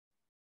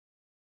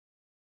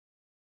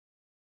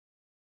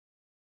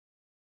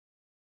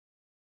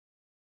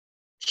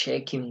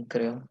 Checking,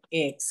 creo.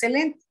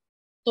 Excelente.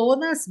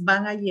 Todas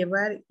van a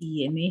llevar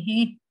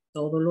ing,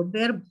 todos los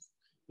verbos.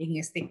 En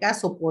este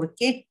caso, ¿por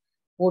qué?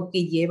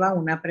 Porque lleva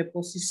una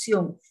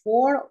preposición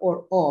for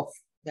or of.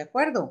 ¿De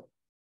acuerdo?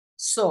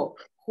 So,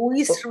 who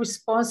is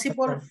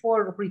responsible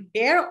for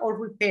repair or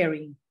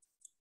repairing?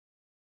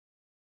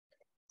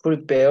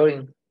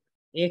 Preparing.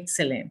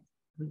 Excellent.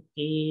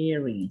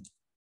 Repairing.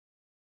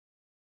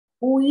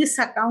 Who is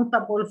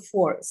accountable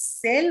for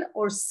sell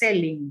or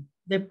selling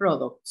the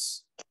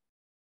products?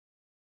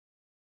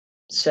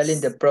 Selling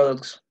the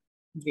products.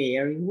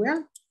 Very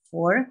well.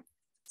 For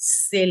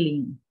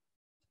selling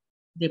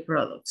the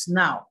products.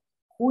 Now,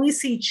 who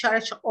is in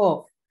charge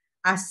of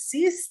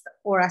assist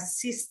or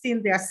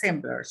assisting the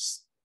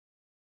assemblers?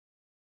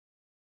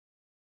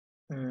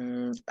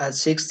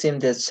 Assisting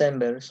the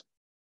assemblers.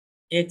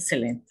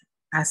 Excellent.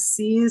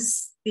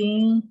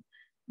 Assisting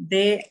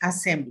the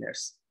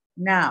assemblers.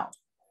 Now,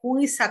 who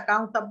is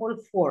accountable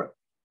for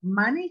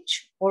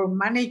manage or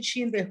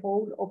managing the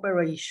whole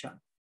operation?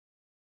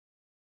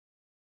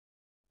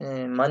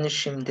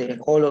 Managing the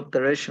whole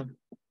operation.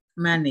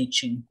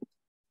 Managing.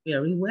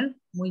 Very well.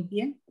 Muy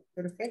bien.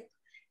 Perfecto.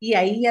 Y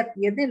ahí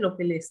atiende lo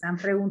que le están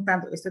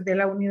preguntando. Esto es de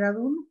la unidad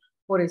 1,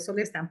 por eso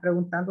le están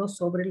preguntando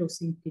sobre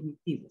los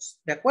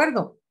infinitivos. ¿De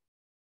acuerdo?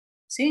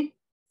 ¿Sí?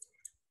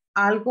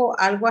 Algo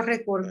a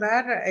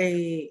recordar,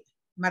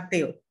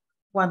 Mateo.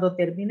 Cuando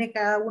termine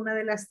cada una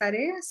de las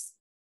tareas,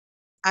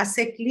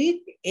 hace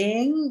clic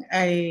en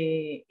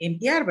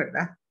enviar,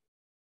 ¿verdad?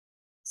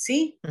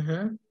 ¿Sí?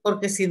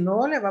 Porque si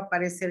no, le va a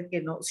parecer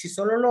que no. Si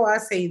solo lo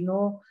hace y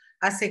no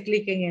hace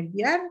clic en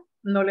enviar,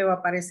 no le va a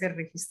aparecer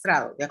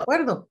registrado. ¿De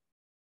acuerdo?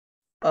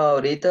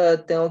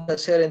 Ahorita tengo que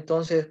hacer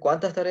entonces,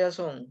 ¿cuántas tareas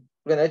son?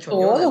 Porque de hecho,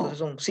 entonces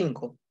son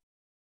 5.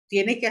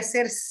 Tiene que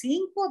hacer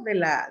 5 de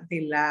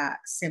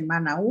la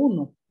semana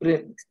 1,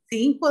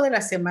 5 de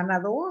la semana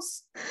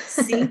 2,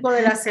 5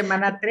 de la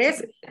semana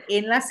 3.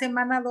 En la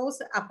semana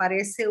 2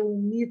 aparece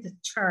un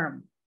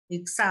midterm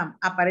exam,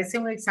 aparece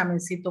un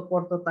examencito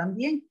corto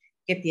también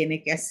que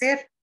tiene que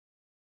hacer.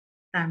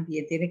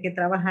 También tiene que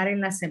trabajar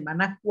en la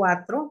semana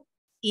 4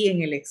 y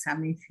en el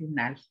examen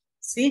final,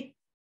 ¿sí?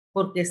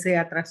 Porque se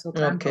atrasó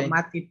tanto,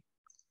 Mati.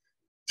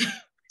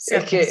 Se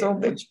atrasó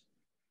mucho.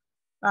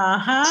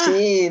 Ajá.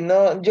 Sí,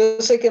 no,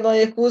 yo sé que no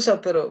hay excusa,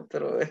 pero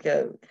es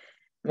que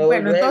me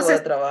voy luego entonces,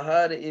 a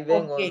trabajar y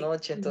vengo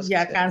noche, entonces.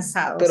 Ya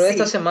cansado. Pero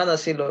esta semana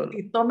sí lo.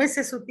 Y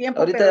tómese su tiempo.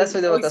 Ahorita pero ya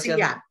estoy de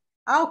vacaciones. Sí ya.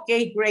 Ok,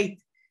 great.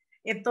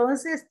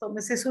 Entonces,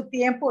 tómese su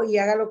tiempo y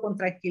hágalo con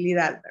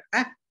tranquilidad,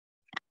 ¿verdad?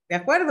 ¿De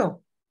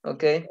acuerdo?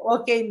 Okay.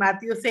 Okay,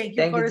 Matthew, thank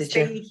you for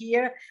staying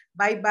here.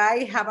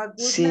 Bye-bye. Have a good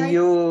night. See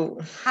you.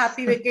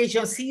 Happy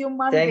vacation. See you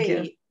Monday.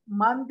 Thank you.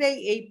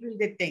 Monday, April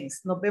the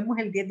 10th. Nos vemos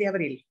el 10 de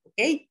abril,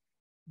 ¿ok?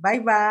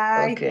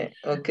 Bye-bye.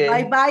 Okay.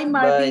 Bye-bye,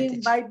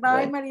 Marvin. Bye,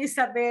 Bye-bye, María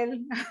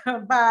Isabel.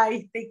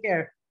 Bye. Take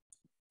care.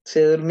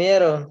 Se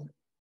durmieron.